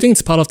 Do you think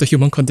it's part of the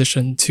human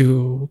condition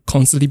to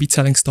constantly be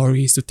telling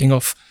stories, to think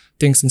of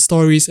things in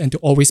stories and to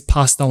always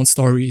pass down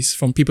stories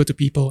from people to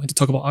people and to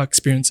talk about our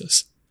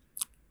experiences?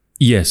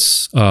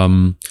 Yes.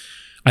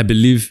 I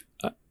believe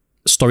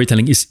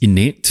storytelling is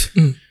innate.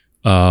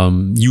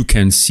 You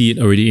can see it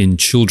already in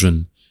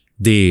children.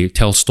 They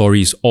tell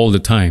stories all the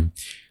time.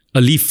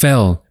 A leaf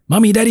fell.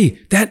 Mommy, Daddy,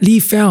 that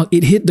leaf fell.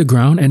 It hit the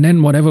ground and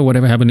then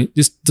whatever happened,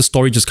 the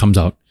story just comes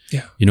out.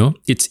 Yeah. You know,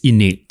 it's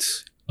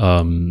innate.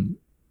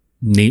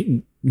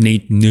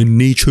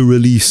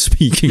 Naturally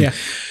speaking. Yeah.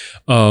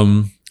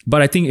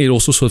 But I think it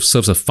also sort of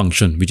serves a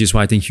function, which is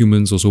why I think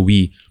humans also,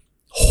 we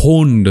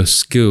hone the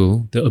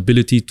skill, the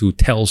ability to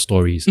tell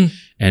stories.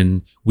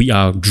 And we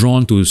are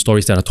drawn to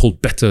stories that are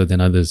told better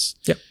than others.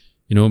 Yeah.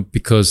 You know,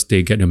 because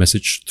they get the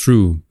message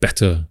through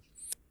better.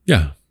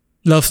 Yeah.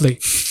 Lovely.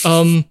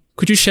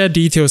 Could you share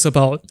details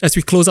about, as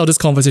we close out this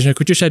conversation,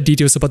 could you share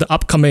details about the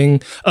upcoming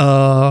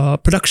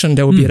production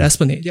that will be at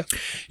Esplanade?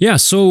 Yeah,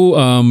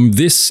 so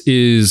this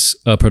is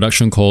a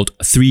production called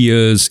 3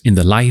 Years in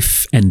the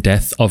Life and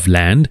Death of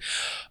Land.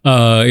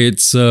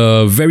 It's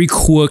a very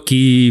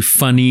quirky,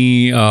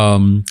 funny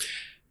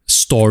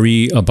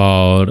story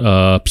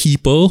about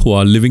people who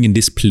are living in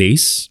this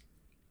place.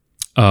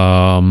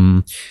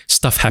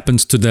 Stuff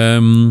happens to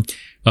them.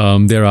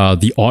 There are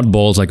the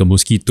oddballs like a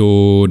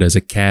mosquito, there's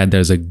a cat,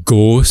 there's a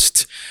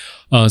ghost.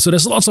 So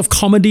there's lots of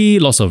comedy,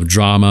 lots of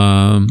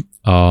drama.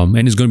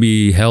 And it's going to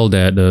be held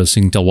at the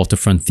Storytel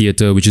Waterfront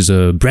Theatre, which is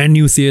a brand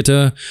new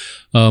theatre.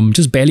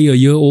 Just barely a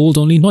year old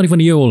only, not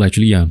even a year old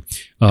actually,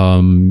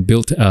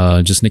 built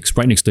just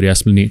right next to the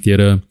Esplanade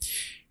Theatre.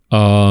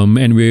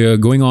 And we're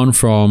going on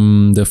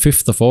from the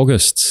 5th of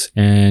August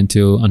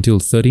until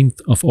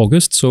 13th of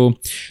August. So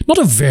not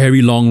a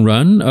very long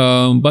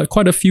run, but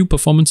quite a few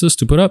performances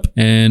to put up.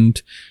 And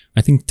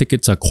I think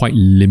tickets are quite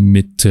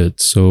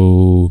limited.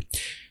 So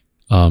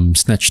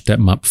snatch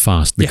them up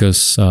fast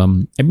because, I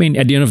mean,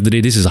 at the end of the day,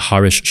 this is a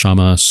Harish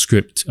Sharma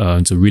script.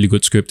 It's a really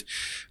good script.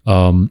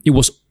 It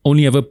was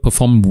only ever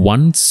performed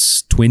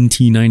once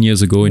 29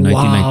 years ago in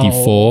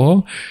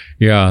 1994.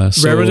 Yeah.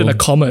 So, rarer than a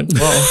comet.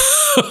 Wow.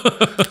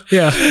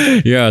 Yeah.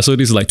 Yeah. So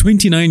this is like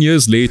 29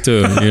 years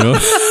later, you know.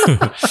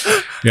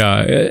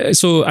 Yeah.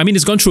 So, I mean,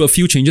 it's gone through a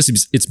few changes.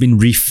 It's been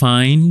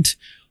refined.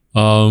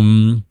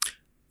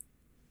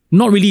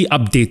 Not really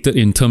updated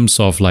in terms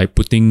of like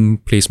putting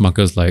place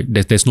markers like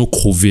there's no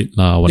COVID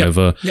or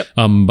whatever. Yep.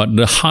 But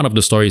the heart of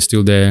the story is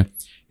still there.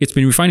 It's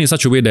been refined in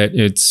such a way that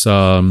it's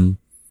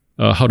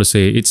how to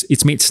say,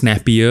 it's made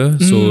snappier.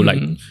 So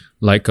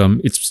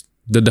it's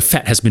the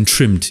fat has been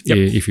trimmed,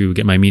 if you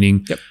get my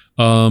meaning. Yep.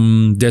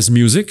 There's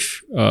music.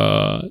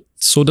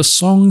 So the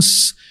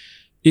songs,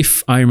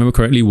 if I remember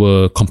correctly,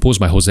 were composed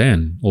by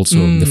Hosean also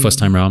the first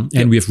time around.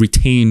 And we have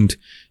retained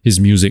his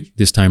music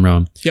this time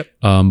around. Yep.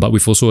 But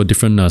with also a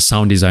different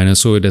sound designer,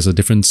 so there's a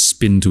different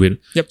spin to it.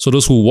 Yep. So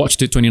those who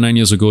watched it 29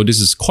 years ago, this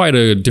is quite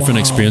a different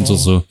experience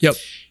also. Yep.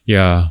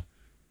 Yeah.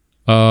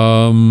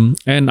 And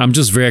I'm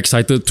just very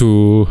excited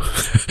for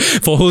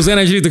Hosean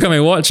actually to come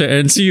and watch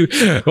and see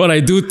what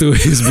I do to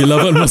his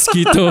beloved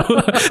mosquito.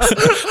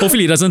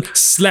 Hopefully he doesn't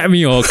slap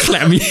me or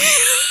clap me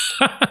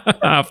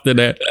after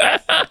that.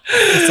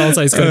 It sounds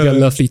like it's going to be a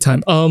lovely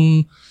time.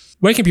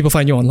 Where can people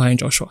find you online,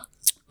 Joshua?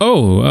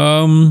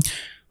 On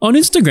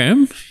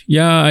Instagram.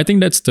 Yeah, I think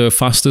that's the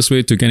fastest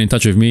way to get in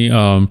touch with me.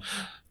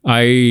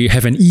 I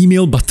have an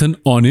email button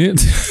on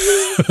it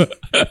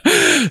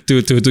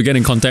to get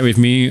in contact with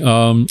me.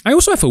 I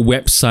also have a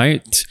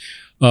website,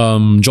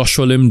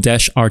 Joshua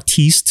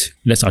Lim-artiste,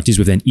 that's artiste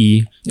with an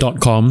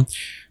e.com.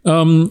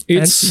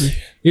 It's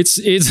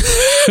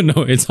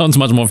no, it sounds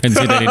much more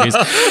fancy than it is.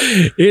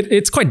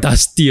 It's quite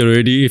dusty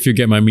already, if you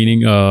get my meaning.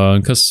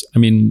 Because I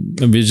mean,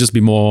 we'll just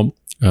be more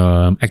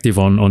active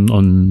on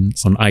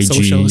IG,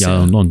 socials,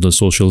 on the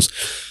socials.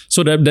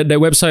 So that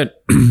website,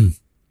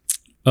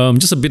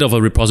 just a bit of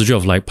a repository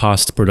of like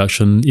past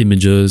production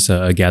images,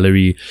 a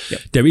gallery.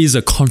 Yep. There is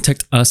a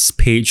contact us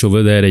page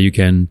over there that you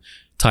can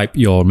type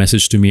your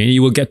message to me, and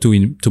you will get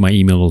to my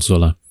email also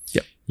lah.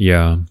 Yep.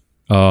 Yeah.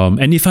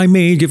 And if I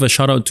may give a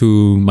shout out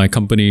to my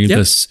company,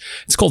 it's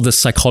called the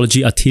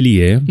Psychology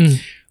Atelier.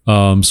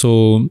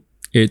 So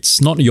it's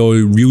not your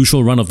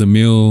usual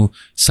run-of-the-mill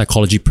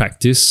psychology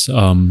practice.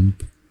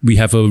 We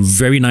have a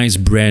very nice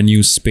brand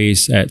new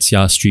space at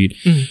Seah Street,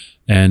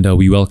 and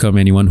we welcome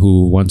anyone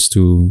who wants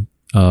to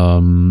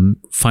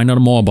find out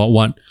more about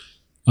what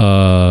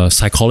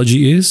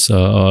psychology is,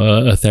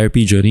 a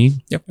therapy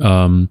journey. Yep.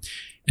 And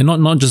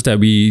not just that,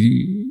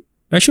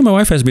 actually my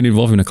wife has been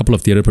involved in a couple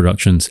of theatre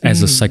productions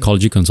as a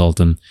psychology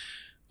consultant.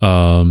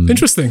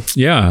 Interesting.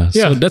 Yeah.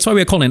 So that's why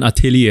we're called an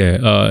atelier.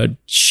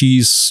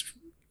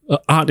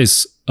 Art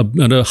is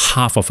another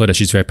half of her that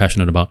she's very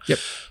passionate about. Yep.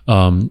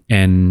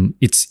 And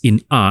it's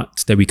in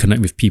art that we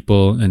connect with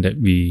people and that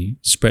we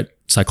spread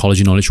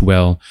psychology knowledge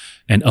well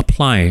and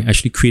apply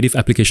actually creative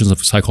applications of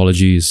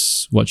psychology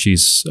is what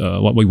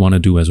we want to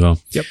do as well.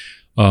 Yep.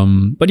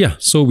 But yeah,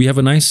 so we have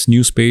a nice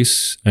new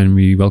space and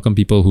we welcome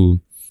people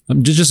who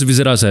just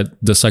visit us at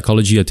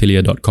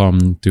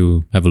thepsychologyatelier.com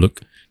to have a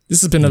look.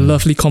 This has been a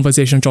lovely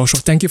conversation, Joshua.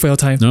 Thank you for your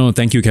time. No,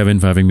 thank you, Kevin,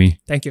 for having me.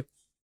 Thank you.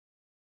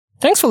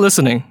 Thanks for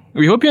listening.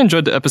 We hope you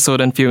enjoyed the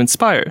episode and feel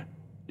inspired.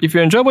 If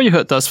you enjoyed what you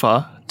heard thus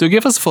far, do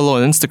give us a follow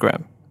on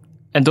Instagram.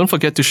 And don't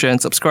forget to share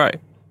and subscribe.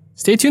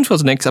 Stay tuned for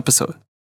the next episode.